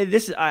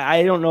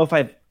 I don't know if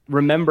I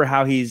remember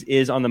how he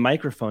is on the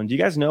microphone. Do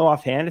you guys know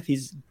offhand if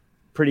he's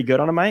pretty good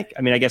on a mic?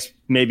 I mean, I guess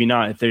maybe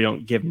not if they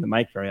don't give him the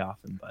mic very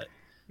often, but.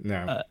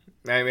 No,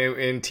 I mean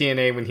in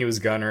TNA when he was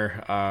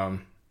Gunner,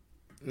 and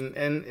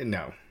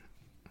no.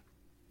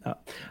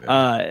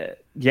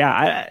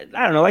 Yeah,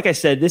 I don't know. Like I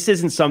said, this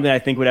isn't something I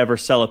think would ever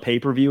sell a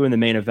pay-per-view in the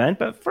main event,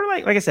 but for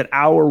like I said,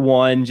 hour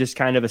one, just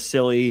kind of a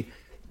silly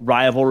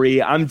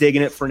rivalry. I'm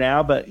digging it for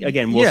now, but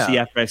again, we'll see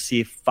after I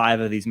see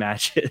 5 of these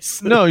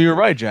matches. No, you're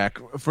right, Jack.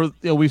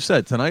 We've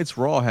said tonight's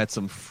Raw had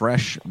some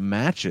fresh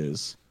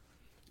matches.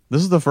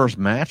 This is the first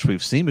match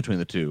we've seen between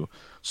the two.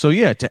 So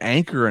yeah, to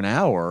anchor an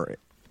hour.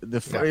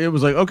 It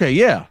was like,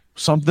 okay,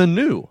 something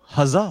new,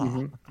 huzzah!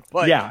 Mm-hmm.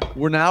 But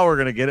we're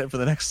going to get it for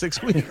the next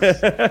 6 weeks,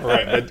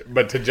 right?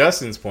 But to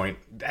Justin's point,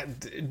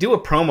 do a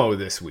promo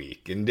this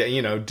week, and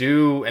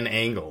do an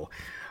angle,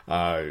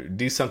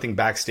 do something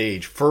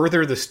backstage,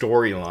 further the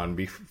storyline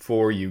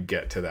before you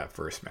get to that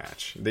first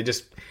match. They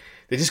just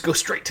go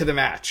straight to the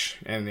match,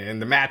 and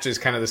the match is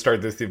kind of the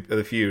start of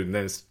the feud, and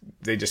then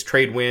they just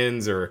trade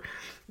wins or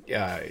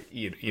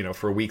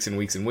for weeks and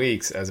weeks and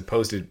weeks, as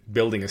opposed to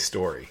building a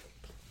story.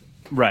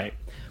 Right.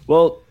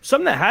 Well,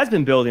 something that has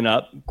been building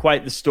up,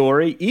 quite the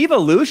story,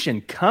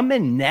 Evolution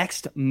coming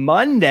next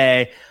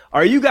Monday.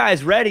 Are you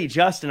guys ready,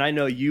 Justin? I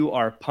know you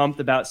are pumped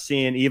about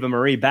seeing Eva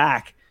Marie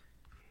back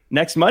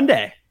next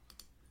Monday.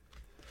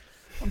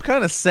 I'm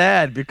kind of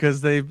sad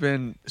because they've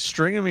been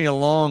stringing me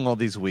along all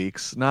these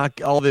weeks.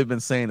 Not all they've been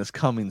saying is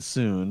coming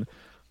soon.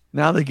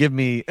 Now they give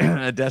me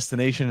a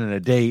destination and a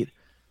date.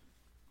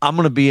 I'm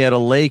going to be at a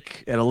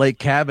lake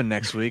cabin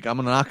next week. I'm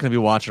not going to be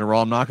watching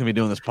Raw. I'm not going to be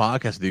doing this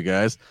podcast with you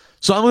guys.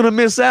 So I'm going to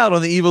miss out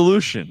on the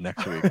Evolution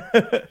next week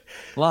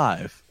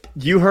live.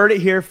 You heard it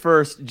here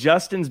first.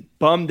 Justin's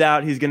bummed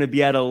out. He's going to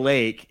be at a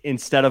lake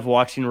instead of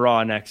watching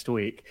Raw next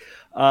week.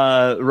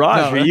 Raj,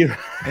 are you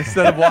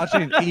instead of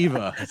watching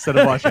Eva?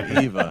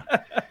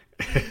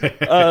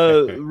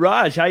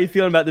 Raj, how you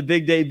feeling about the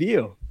big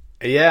debut?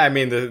 Yeah, I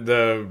mean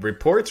the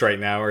reports right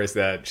now is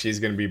that she's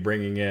going to be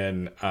bringing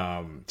in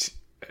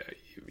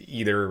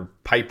either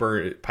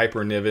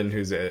Piper Niven,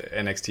 who's a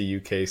NXT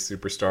UK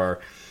superstar,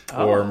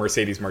 or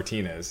Mercedes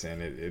Martinez,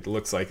 and it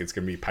looks like it's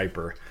going to be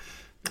Piper.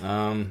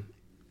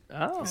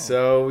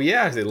 So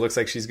yeah, it looks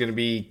like she's going to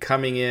be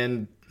coming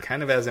in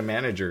kind of as a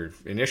manager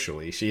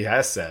initially. She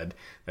has said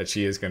that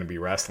she is going to be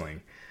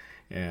wrestling,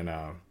 and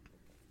I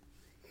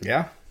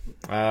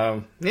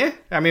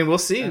mean, we'll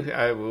see.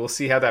 We'll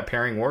see how that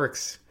pairing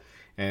works,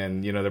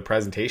 and the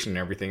presentation and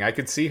everything. I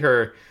could see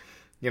her.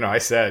 I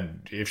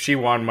said if she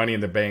won Money in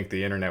the Bank,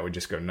 the internet would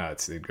just go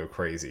nuts. They'd go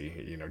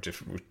crazy.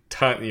 Just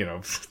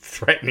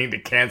threatening to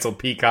cancel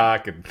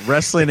Peacock and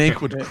Wrestling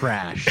Inc. would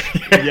crash.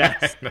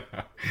 Yes.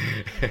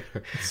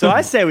 So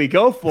I say we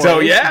go for it. So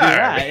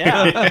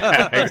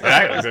yeah,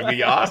 exactly. It'd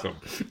be awesome.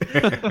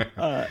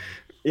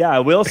 Yeah,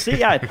 we'll see.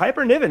 Yeah,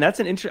 Piper Niven. That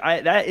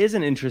is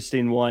an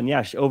interesting one.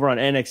 Yeah, over on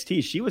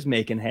NXT, she was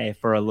making hay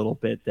for a little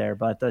bit there,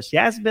 but she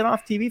hasn't been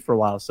off TV for a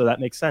while, so that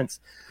makes sense.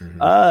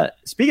 Mm-hmm.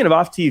 Speaking of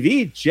off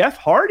TV, Jeff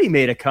Hardy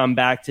made a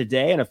comeback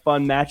today in a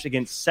fun match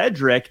against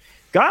Cedric.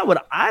 Got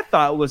what I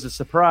thought was a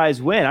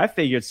surprise win. I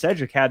figured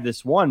Cedric had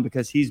this one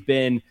because he's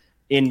been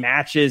in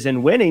matches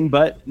and winning,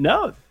 but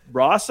no,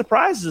 Raw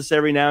surprises us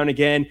every now and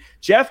again.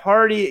 Jeff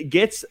Hardy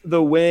gets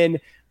the win.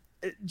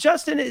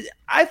 Justin,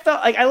 I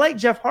felt like I like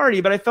Jeff Hardy,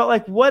 but I felt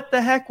like what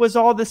the heck was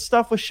all this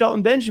stuff with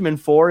Shelton Benjamin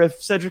for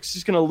if Cedric's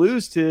just going to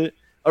lose to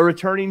a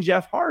returning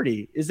Jeff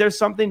Hardy? Is there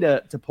something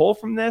to pull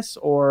from this,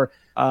 or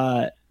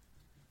was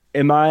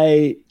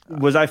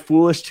I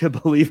foolish to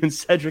believe in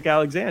Cedric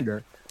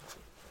Alexander?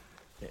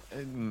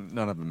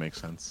 None of it makes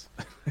sense.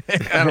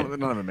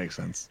 None of it makes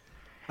sense.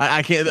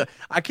 I can't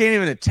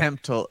even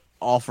attempt to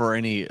offer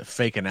any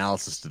fake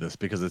analysis to this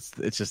because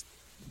it's just.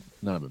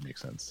 None of it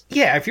makes sense.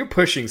 Yeah, if you're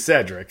pushing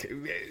Cedric,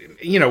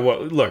 you know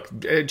what? Look,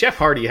 Jeff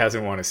Hardy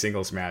hasn't won a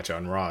singles match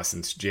on Raw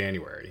since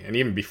January, and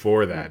even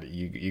before that,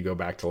 you go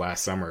back to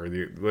last summer.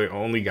 The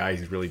only guy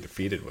he's really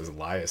defeated was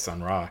Elias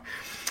on Raw.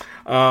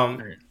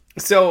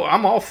 So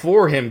I'm all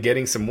for him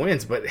getting some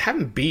wins, but have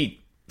him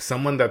beat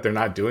someone that they're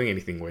not doing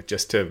anything with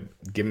just to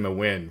give him a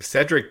win.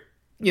 Cedric,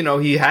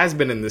 he has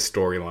been in this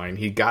storyline.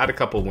 He got a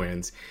couple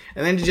wins,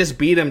 and then to just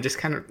beat him,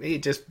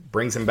 it just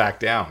brings him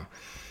back down.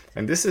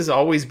 And this has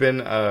always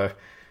been a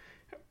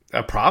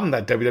problem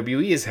that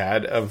WWE has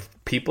had of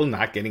people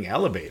not getting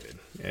elevated.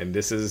 And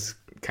this is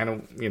kind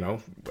of, you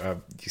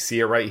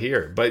see it right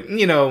here. But,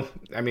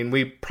 I mean,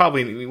 we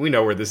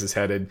know where this is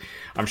headed.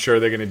 I'm sure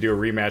they're going to do a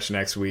rematch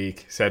next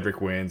week.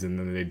 Cedric wins, and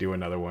then they do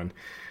another one.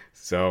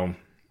 So,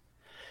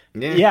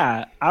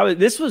 yeah.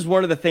 This was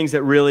one of the things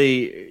that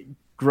really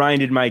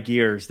grinded my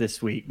gears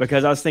this week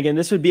because I was thinking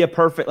this would be a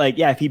perfect,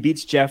 if he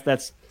beats Jeff,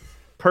 that's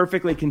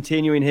perfectly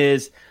continuing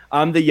his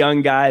I'm the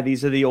young guy,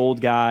 these are the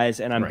old guys,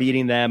 and I'm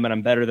beating them and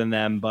I'm better than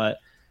them. But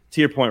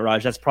to your point,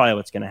 Raj, that's probably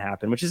what's going to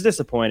happen, which is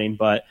disappointing.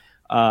 But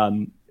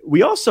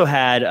we also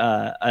had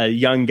a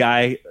young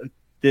guy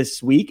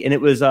this week, and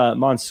it was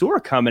Mansoor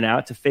coming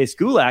out to face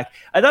Gulak.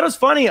 I thought it was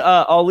funny.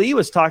 Ali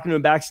was talking to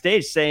him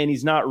backstage saying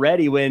he's not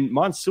ready when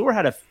Mansoor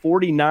had a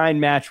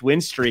 49-match win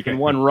streak and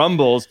won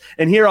Rumbles.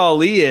 And here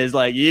Ali is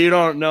like, you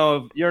don't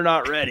know, you're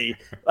not ready.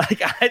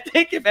 I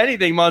think if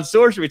anything,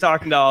 Mansoor should be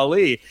talking to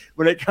Ali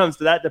when it comes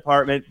to that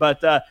department.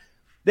 But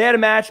they had a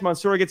match.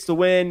 Mansoor gets the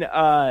win.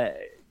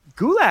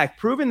 Gulak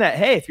proving that,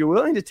 hey, if you're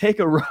willing to take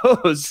a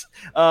rose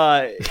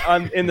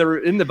in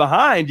the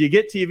behind, you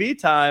get TV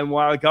time,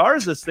 while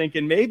Garza's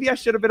thinking maybe I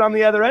should have been on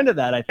the other end of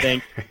that, I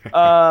think.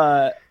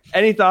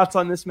 Any thoughts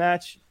on this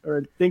match?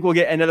 Or think we'll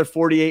get another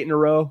 48 in a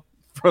row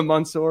from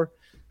Mansoor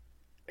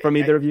from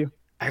either of you?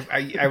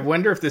 I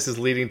wonder if this is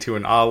leading to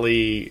an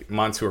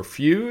Ali-Mansoor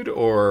feud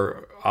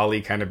or Ali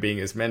kind of being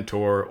his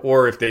mentor,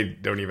 or if they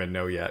don't even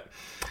know yet.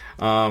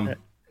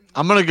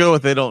 I'm going to go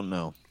with they don't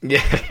know.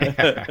 Yeah.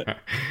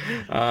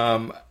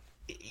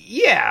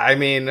 I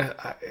mean,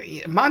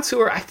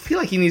 Mansoor, I feel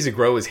like he needs to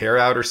grow his hair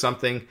out or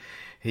something.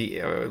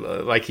 He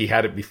like he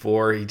had it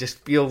before. He just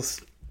feels,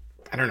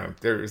 I don't know,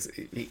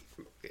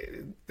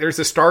 there's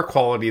a star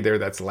quality there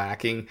that's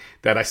lacking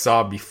that I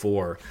saw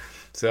before.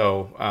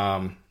 So,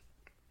 I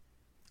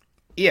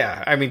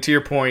mean, to your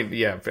point,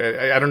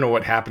 I don't know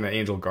what happened to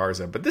Angel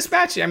Garza, but this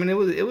match, I mean,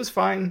 it was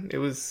fine. It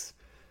was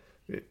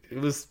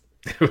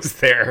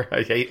there.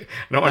 I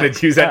don't want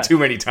to use that too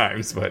many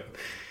times, but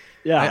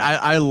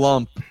I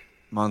lump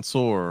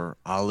Mansoor,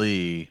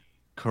 Ali,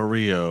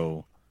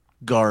 Carrillo,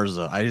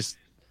 Garza. I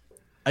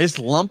just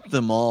lump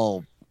them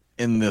all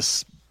in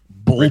this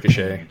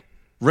bullpen.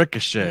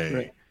 Ricochet.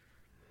 Right.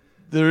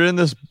 They're in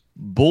this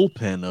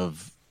bullpen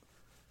of.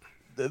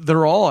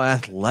 They're all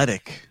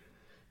athletic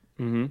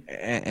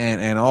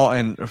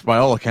and by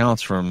all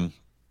accounts, from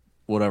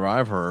whatever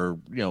I've heard,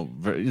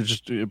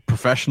 just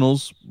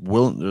professionals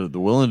willing to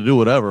do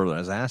whatever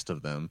is asked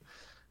of them,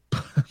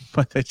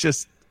 but they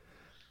just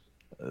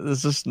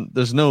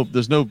there's no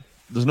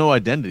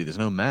identity, there's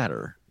no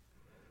matter.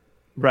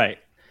 Right.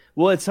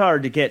 Well, it's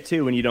hard to get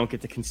to when you don't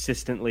get to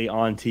consistently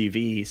on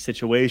TV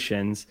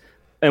situations,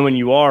 and when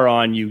you are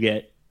on,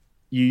 you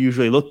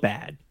usually look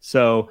bad.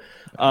 So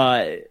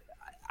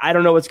I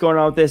don't know what's going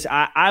on with this.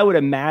 I would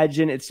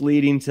imagine it's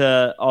leading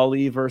to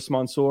Ali versus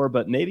Mansoor,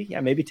 but maybe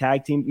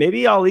tag team.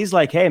 Maybe Ali's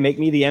like, hey, make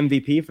me the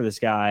MVP for this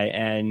guy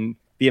and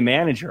be a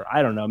manager.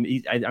 I don't know.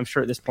 I'm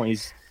sure at this point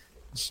he's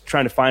just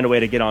trying to find a way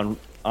to get on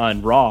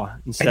Raw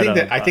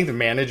instead I think the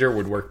manager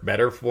would work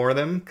better for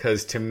them,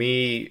 because to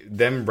me,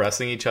 them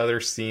wrestling each other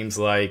seems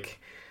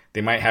like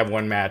they might have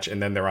one match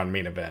and then they're on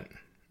main event.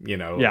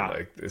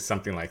 Like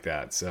something like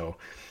that. So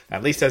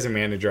at least as a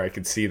manager, I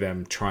could see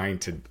them trying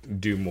to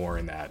do more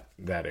in that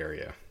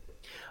area.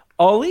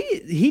 Ali,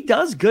 he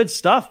does good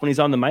stuff when he's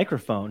on the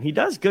microphone. He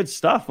does good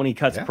stuff when he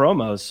cuts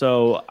promos.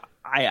 So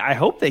I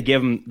hope they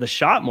give him the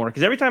shot more,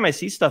 because every time I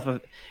see stuff,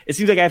 it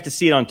seems like I have to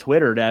see it on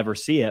Twitter to ever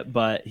see it.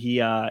 But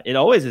it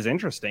always is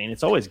interesting.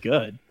 It's always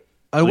good.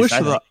 I wish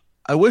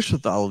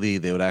with Ali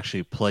they would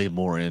actually play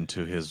more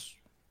into his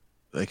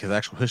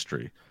actual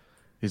history.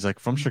 He's like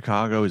from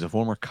Chicago. He's a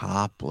former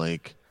cop.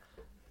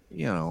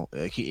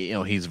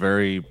 He's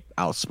very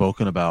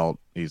outspoken about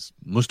he's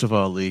Mustafa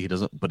Ali. He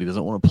doesn't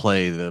want to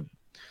play the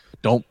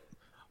don't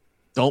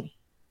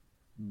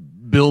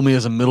bill me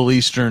as a Middle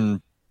Eastern,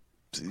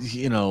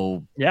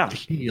 heel.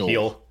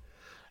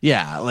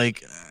 Yeah,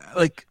 like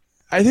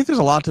I think there's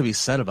a lot to be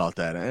said about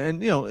that,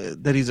 and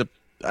that he's I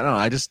don't know.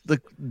 I just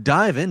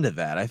dive into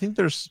that. I think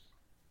there's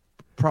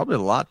probably a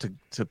lot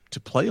to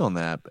play on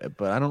that,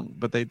 but I don't.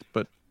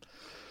 But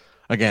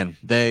again,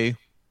 they,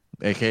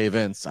 aka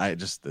Vince,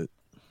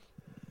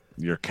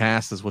 your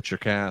cast is what you're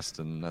cast,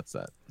 and that's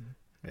that.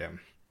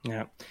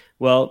 Yeah.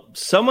 Well,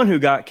 someone who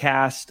got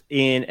cast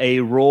in a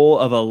role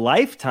of a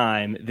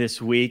lifetime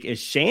this week is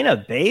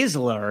Shayna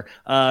Baszler,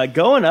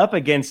 going up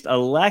against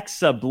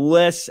Alexa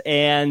Bliss,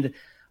 and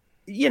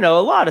a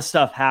lot of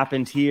stuff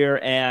happened here.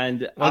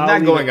 And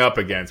not going up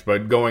against,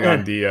 but going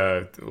on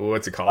the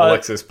what's it called,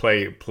 Alexa's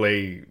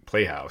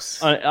playhouse.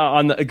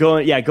 Going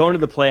to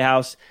the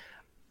playhouse.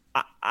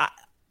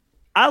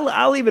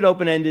 I'll leave it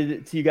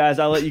open-ended to you guys.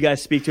 I'll let you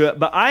guys speak to it.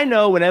 But I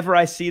know whenever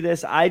I see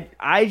this, I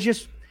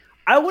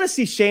want to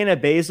see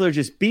Shayna Baszler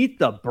just beat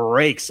the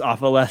brakes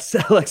off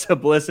Alexa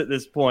Bliss at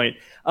this point.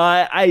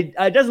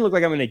 It doesn't look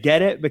like I'm going to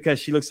get it, because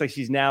she looks like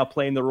she's now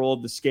playing the role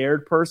of the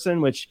scared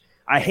person, which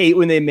I hate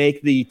when they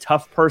make the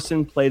tough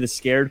person play the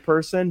scared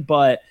person.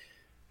 But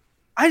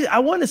I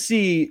want to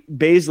see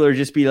Baszler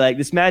just be like,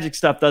 this magic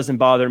stuff doesn't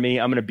bother me.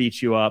 I'm going to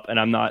beat you up, and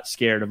I'm not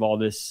scared of all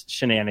this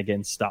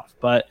shenanigans stuff.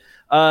 But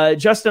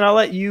Justin, I'll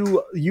let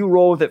you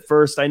roll with it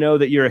first. I know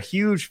that you're a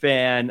huge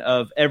fan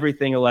of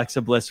everything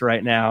Alexa Bliss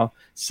right now,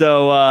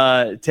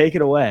 so take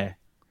it away.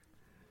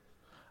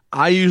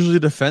 I usually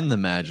defend the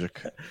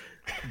magic,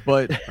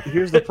 but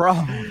here's the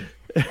problem.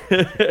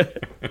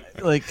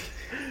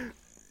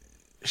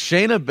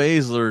 Shayna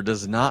Baszler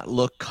does not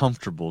look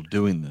comfortable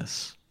doing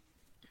this.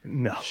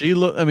 No. She's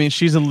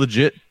a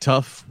legit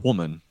tough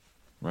woman,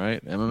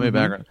 right? MMA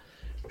background.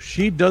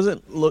 She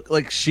doesn't look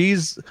like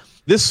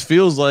this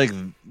feels like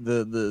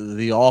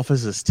the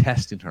office is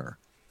testing her.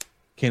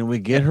 Can we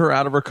get her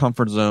out of her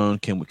comfort zone?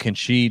 Can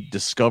she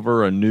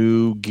discover a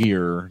new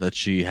gear that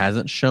she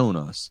hasn't shown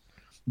us?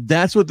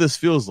 That's what this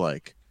feels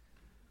like.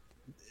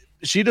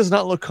 She does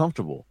not look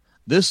comfortable.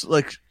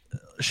 Shayna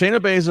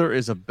Baszler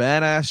is a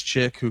badass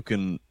chick who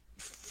can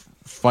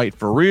fight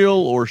for real,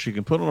 or she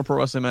can put on a pro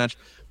wrestling match.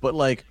 But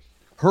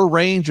her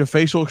range of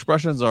facial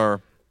expressions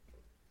are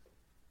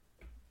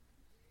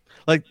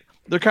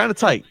they're kind of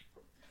tight.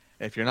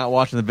 If you're not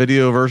watching the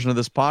video version of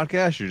this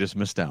podcast, you just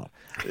missed out.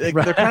 They're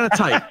kind of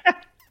tight.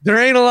 There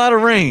ain't a lot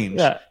of range.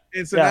 Yeah.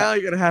 And so now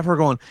you're going to have her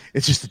going,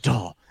 it's just a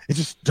doll. It's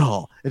just a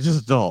doll. It's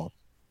just a doll.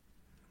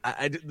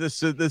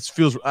 This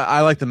feels,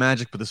 I like the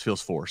magic, but this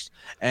feels forced.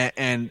 But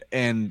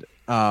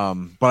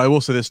I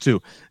will say this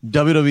too.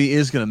 WWE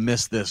is going to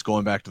miss this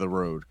going back to the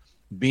road.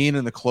 Being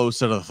in the closed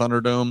set of the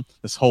Thunderdome,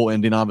 this whole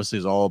ending obviously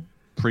is all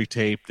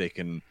pre-taped. They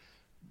can,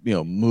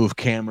 move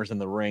cameras in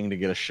the ring to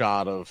get a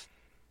shot of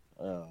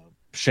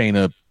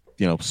Shayna,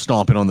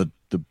 stomping on the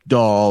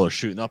doll or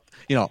shooting up,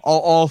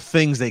 all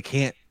things they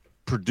can't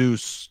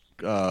produce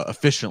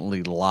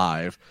efficiently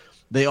live.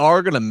 They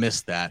are going to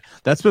miss that.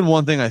 That's been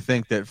one thing I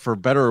think that, for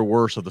better or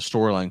worse of the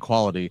storyline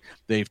quality,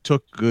 they've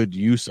took good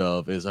use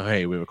of is,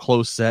 hey, we have a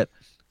closed set.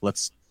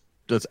 Let's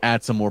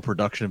add some more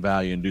production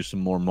value and do some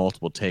more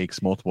multiple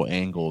takes, multiple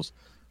angles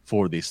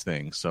for these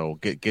things. So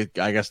I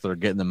guess they're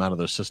getting them out of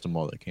their system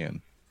while they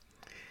can.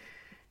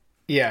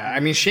 Yeah,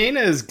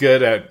 Shayna is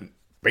good at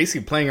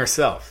basically playing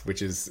herself,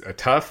 which is a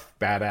tough,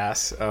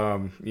 badass,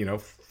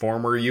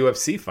 former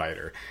UFC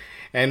fighter.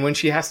 And when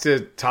she has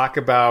to talk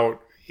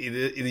about,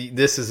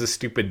 this is a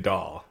stupid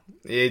doll.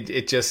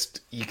 It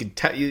just, you could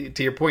tell,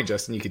 to your point,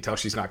 Justin, you could tell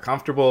she's not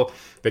comfortable.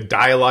 The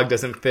dialogue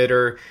doesn't fit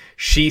her.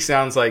 She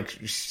sounds like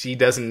she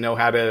doesn't know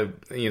how to,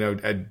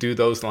 do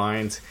those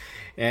lines.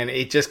 And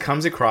it just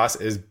comes across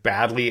as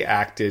badly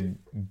acted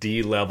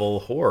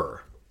D-level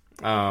horror.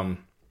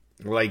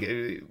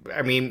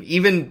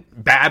 Even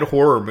bad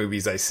horror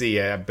movies I see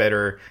have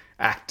better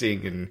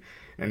acting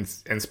and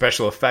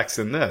special effects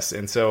than this.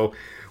 And so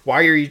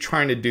why are you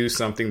trying to do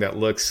something that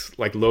looks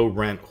like low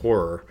rent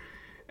horror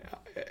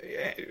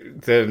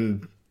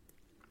than,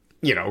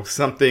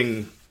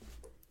 something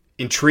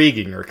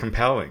intriguing or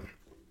compelling?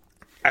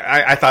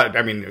 I thought,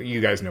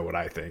 you guys know what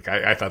I think.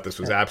 I thought this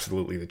was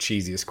absolutely the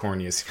cheesiest,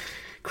 corniest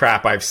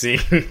crap I've seen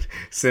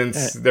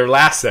since their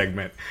last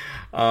segment.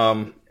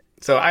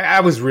 So I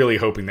was really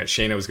hoping that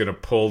Shayna was going to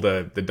pull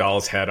the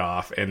doll's head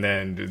off, and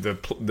then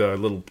the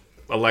little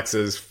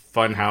Alexa's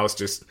Funhouse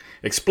just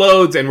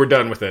explodes, and we're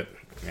done with it.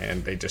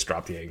 And they just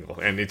drop the angle,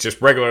 and it's just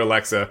regular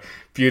Alexa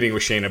feuding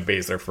with Shayna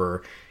Baszler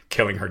for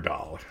killing her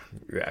doll.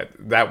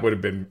 That would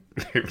have been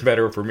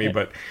better for me,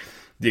 but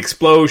the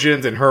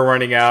explosions and her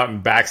running out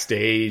and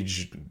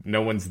backstage,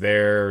 no one's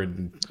there,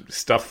 and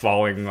stuff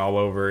falling all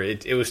over.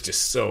 It was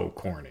just so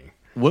corny.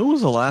 When was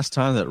the last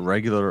time that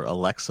regular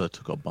Alexa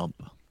took a bump?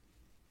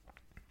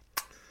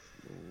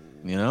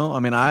 Royal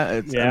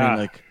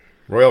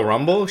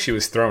Rumble, she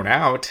was thrown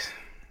out,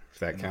 if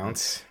that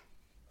counts.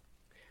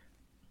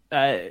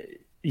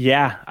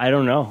 Yeah, I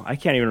don't know. I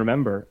can't even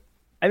remember.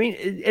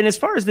 And as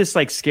far as this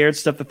scared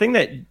stuff, the thing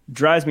that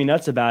drives me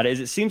nuts about it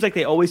is it seems like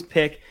they always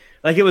pick,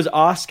 it was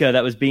Asuka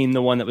that was being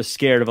the one that was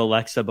scared of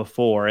Alexa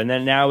before, and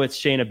then now it's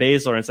Shayna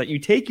Baszler. And it's like you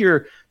take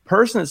your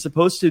person that's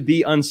supposed to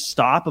be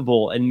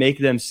unstoppable and make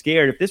them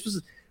scared. If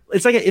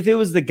it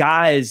was the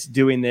guys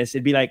doing this,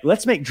 it'd be like,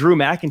 let's make Drew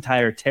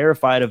McIntyre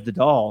terrified of the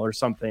doll or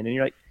something. And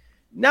you're like,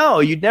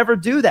 no, you'd never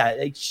do that.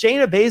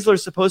 Shayna Baszler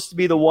is supposed to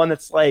be the one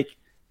that's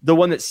the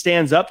one that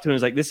stands up to him,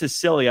 is like, this is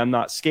silly, I'm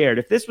not scared.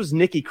 If this was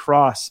Nikki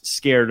Cross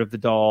scared of the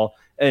doll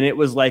and it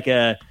was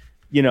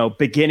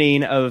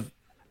beginning of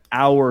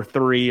hour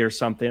 3 or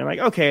something, I'm like,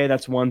 okay,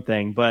 that's one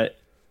thing. But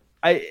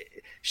Shayna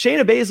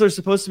Baszler is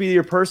supposed to be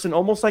your person,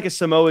 almost like a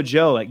Samoa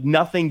Joe.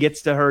 Nothing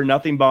gets to her,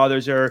 nothing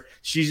bothers her.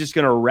 She's just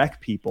going to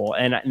wreck people.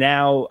 And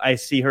now I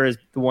see her as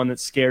the one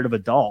that's scared of a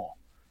doll.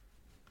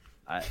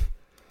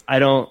 I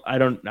don't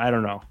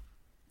know.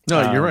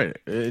 No, you're right.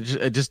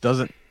 It just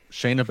doesn't.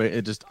 I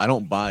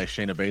don't buy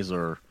Shayna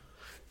Baszler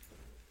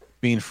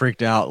being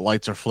freaked out.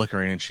 Lights are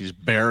flickering and she's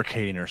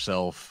barricading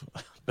herself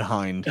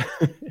behind.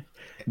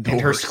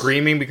 And her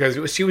screaming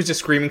because she was just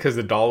screaming because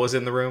the doll was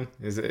in the room.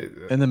 Is it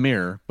in the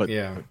mirror? But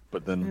yeah,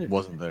 but then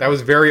wasn't there. That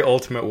was very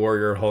Ultimate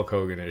Warrior Hulk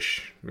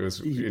Hogan-ish.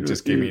 It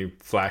just gave me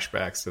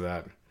flashbacks to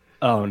that.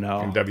 Oh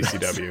no, from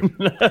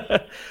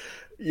WCW.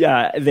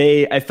 Yeah,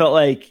 I felt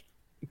like,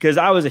 because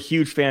I was a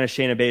huge fan of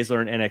Shayna Baszler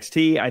in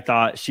NXT. I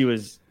thought she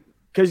was,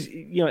 because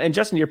and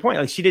Justin, to your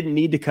point, she didn't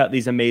need to cut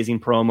these amazing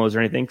promos or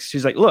anything.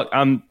 She's like, look,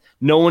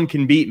 no one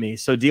can beat me,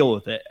 so deal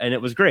with it, and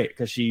it was great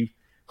because she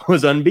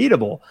was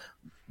unbeatable.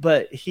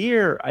 But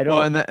here, I don't.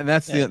 Well, and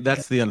that's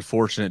the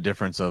unfortunate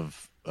difference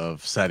of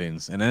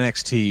settings. In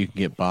NXT, you can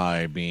get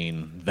by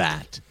being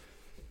that.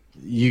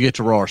 You get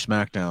to Raw or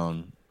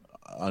SmackDown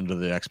under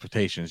the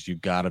expectations.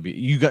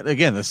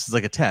 Again, this is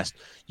like a test.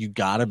 You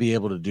got to be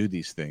able to do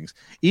these things.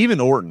 Even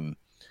Orton,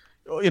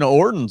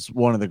 Orton's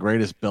one of the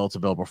greatest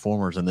bell-to-bell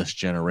performers in this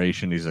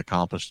generation. He's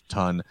accomplished a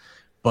ton.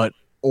 But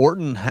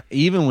Orton,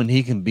 even when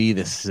he can be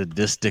this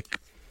sadistic,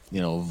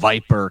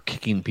 viper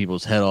kicking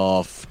people's head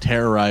off,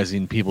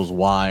 terrorizing people's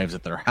wives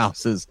at their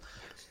houses,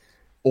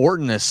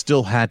 Orton has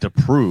still had to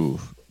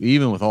prove,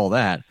 even with all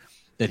that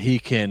he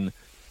can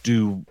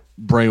do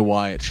Bray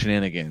Wyatt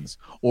shenanigans,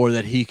 or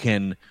that he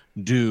can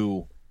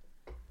do,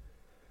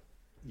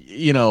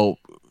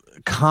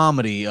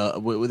 comedy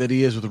that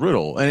he is with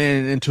Riddle.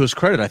 And to his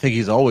credit, I think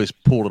he's always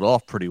pulled it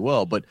off pretty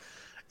well. But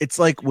it's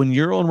like when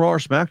you're on Raw or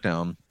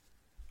SmackDown,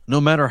 no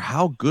matter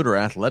how good or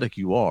athletic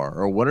you are,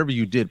 or whatever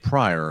you did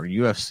prior,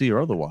 UFC or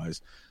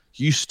otherwise,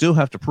 you still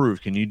have to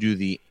prove, can you do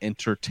the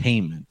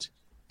entertainment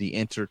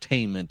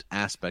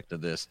aspect of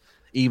this,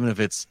 even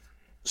if it's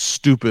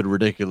stupid,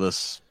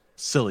 ridiculous,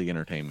 silly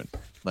entertainment.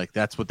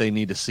 That's what they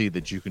need to see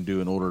that you can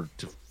do in order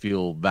to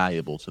feel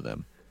valuable to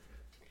them.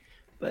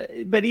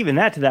 But even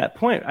to that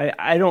point,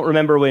 I don't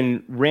remember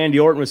when Randy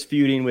Orton was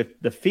feuding with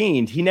The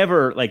Fiend. He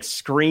never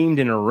screamed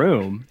in a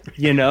room,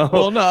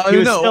 Well, no, he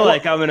was still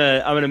I'm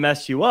gonna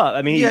mess you up.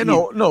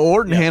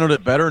 Orton handled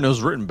it better and it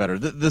was written better.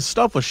 This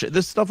stuff with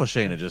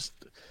Shayna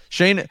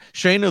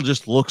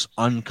just looks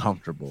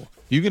uncomfortable.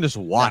 You can just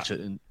watch it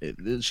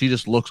and she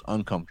just looks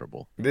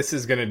uncomfortable. This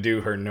is gonna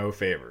do her no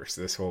favors.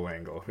 This whole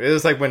angle. It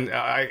was like when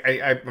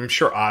I'm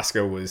sure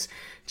Asuka was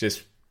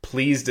just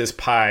pleased as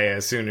pie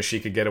as soon as she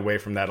could get away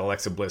from that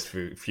Alexa Bliss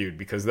feud,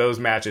 because those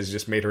matches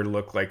just made her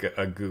look like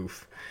a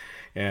goof.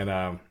 And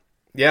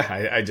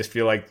I just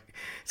feel like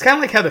it's kind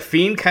of like how The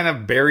Fiend kind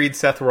of buried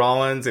Seth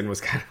Rollins and was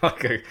kind of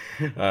like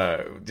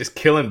just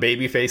killing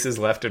baby faces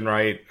left and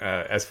right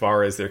as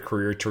far as their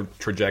career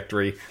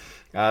trajectory.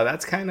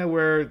 That's kind of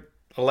where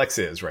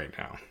Alexa is right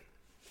now.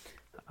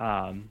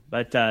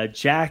 But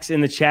Jax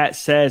in the chat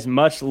says,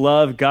 much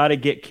love, gotta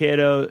get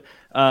Kiddo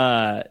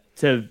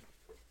to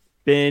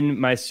Ben.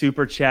 My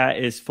super chat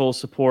is full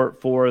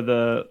support for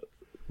the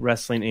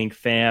Wrestling Inc.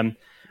 fam.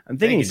 I'm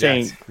thinking he's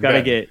saying,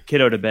 gotta get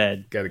Kiddo to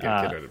bed. Gotta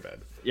get Kiddo to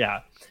bed.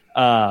 Yeah.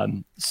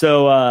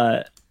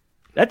 So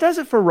that does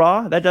it for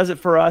Raw. That does it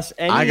for us.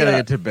 I gotta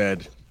get to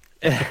bed.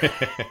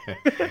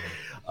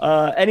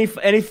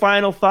 Any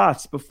final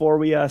thoughts before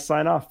we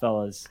sign off,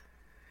 fellas?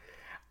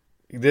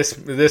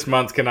 This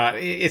month cannot.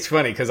 It's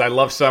funny because I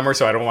love summer,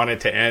 so I don't want it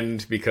to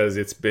end because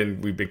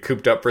we've been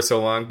cooped up for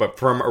so long. But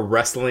from a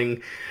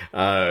wrestling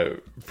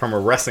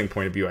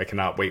point of view, I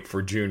cannot wait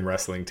for June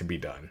wrestling to be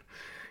done.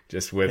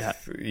 Just with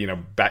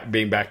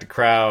being back to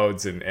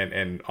crowds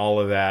and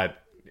all of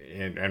that,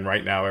 and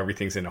right now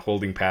everything's in a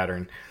holding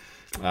pattern.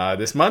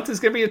 This month is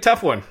going to be a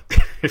tough one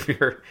if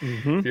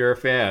you're a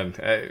fan.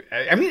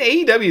 I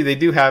mean, AEW, they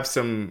do have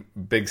some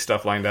big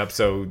stuff lined up.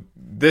 So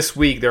this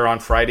week they're on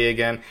Friday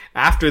again.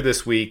 After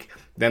this week,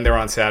 then they're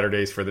on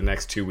Saturdays for the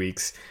next 2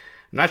 weeks.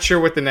 I'm not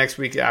sure what the next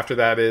week after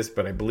that is,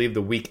 but I believe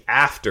the week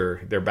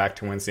after they're back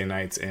to Wednesday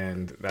nights,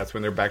 and that's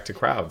when they're back to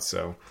crowds.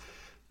 So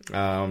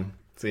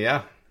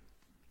yeah.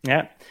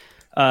 Yeah.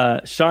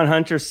 Sean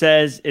Hunter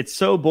says, it's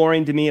so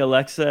boring to me.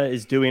 Alexa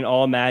is doing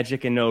all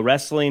magic and no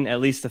wrestling. At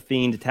least the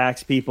Fiend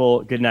attacks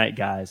people. Good night,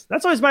 guys.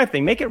 That's always my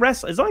thing. Make it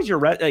wrestle. As long as you're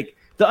like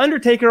the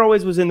Undertaker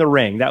always was in the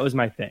ring. That was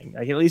my thing.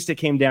 Like, at least it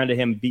came down to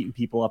him beating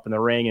people up in the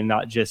ring and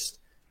not just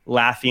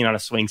laughing on a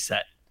swing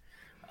set.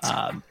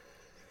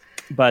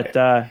 But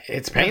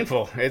it's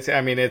painful. It's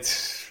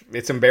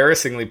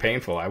embarrassingly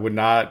painful. I would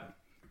not.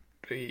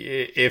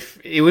 If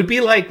it would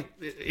be like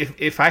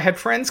if I had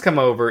friends come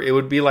over, it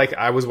would be like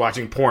I was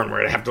watching porn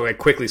where I'd have to like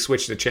quickly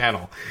switch the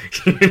channel,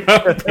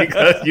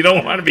 because you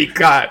don't want to be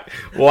caught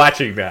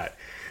watching that.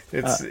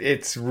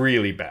 It's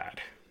really bad.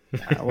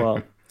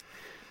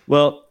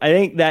 Well, I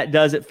think that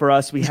does it for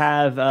us. We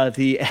have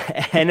the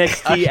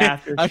NXT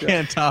after show. I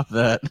can't top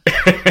that.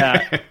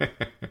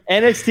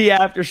 NXT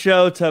after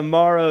show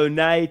tomorrow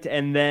night,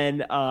 and then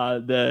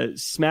the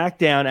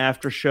SmackDown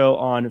after show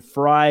on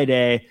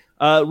Friday.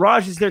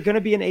 Raj, is there going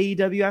to be an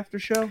AEW after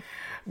show?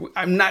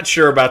 I'm not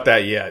sure about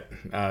that yet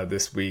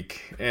this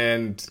week.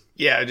 And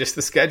yeah, just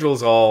the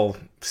schedule's all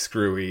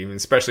screwy,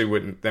 especially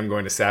with them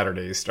going to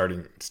Saturdays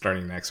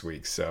starting next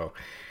week. So,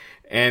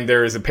 and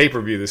there is a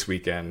pay-per-view this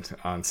weekend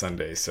on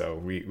Sunday. So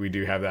we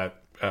do have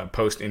that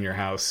Post in Your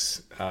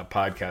House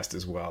podcast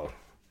as well.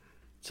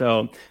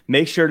 So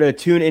make sure to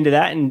tune into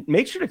that, and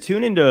make sure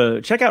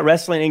to check out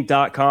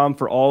WrestlingInc.com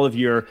for all of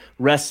your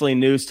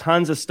wrestling news.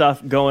 Tons of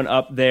stuff going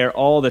up there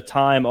all the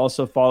time.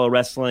 Also follow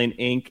Wrestling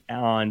Inc.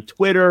 on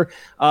Twitter.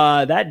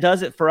 That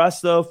does it for us,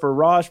 though. For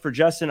Raj, for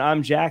Justin,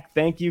 I'm Jack.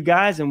 Thank you,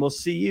 guys, and we'll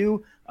see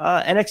you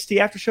NXT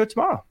After Show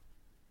tomorrow.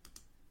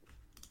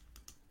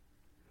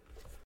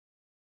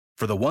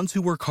 For the ones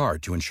who work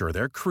hard to ensure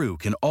their crew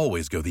can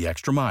always go the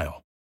extra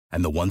mile,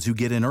 and the ones who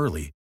get in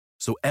early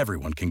so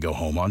everyone can go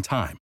home on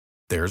time,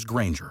 there's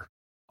Grainger,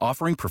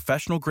 offering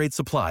professional-grade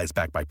supplies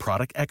backed by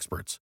product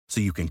experts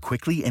so you can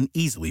quickly and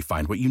easily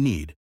find what you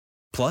need.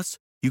 Plus,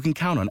 you can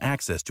count on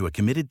access to a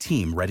committed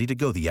team ready to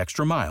go the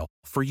extra mile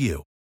for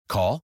you.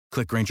 Call,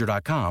 click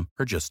Grainger.com,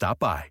 or just stop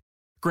by.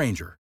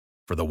 Grainger,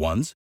 for the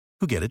ones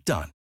who get it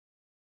done.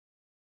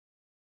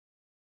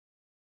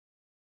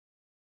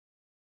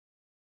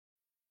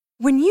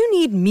 When you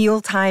need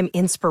mealtime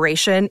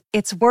inspiration,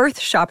 it's worth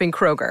shopping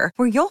Kroger,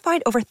 where you'll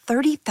find over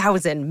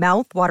 30,000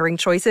 mouth-watering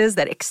choices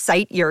that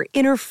excite your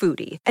inner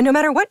foodie. And no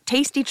matter what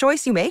tasty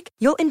choice you make,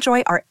 you'll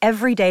enjoy our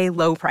everyday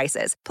low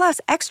prices, plus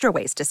extra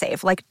ways to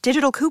save, like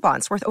digital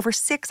coupons worth over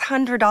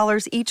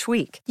 $600 each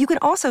week. You can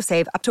also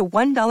save up to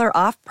 $1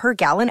 off per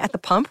gallon at the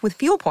pump with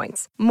fuel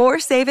points. More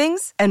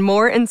savings and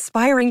more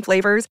inspiring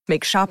flavors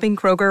make shopping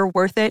Kroger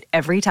worth it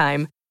every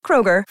time.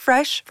 Kroger,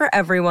 fresh for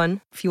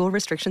everyone. Fuel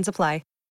restrictions apply.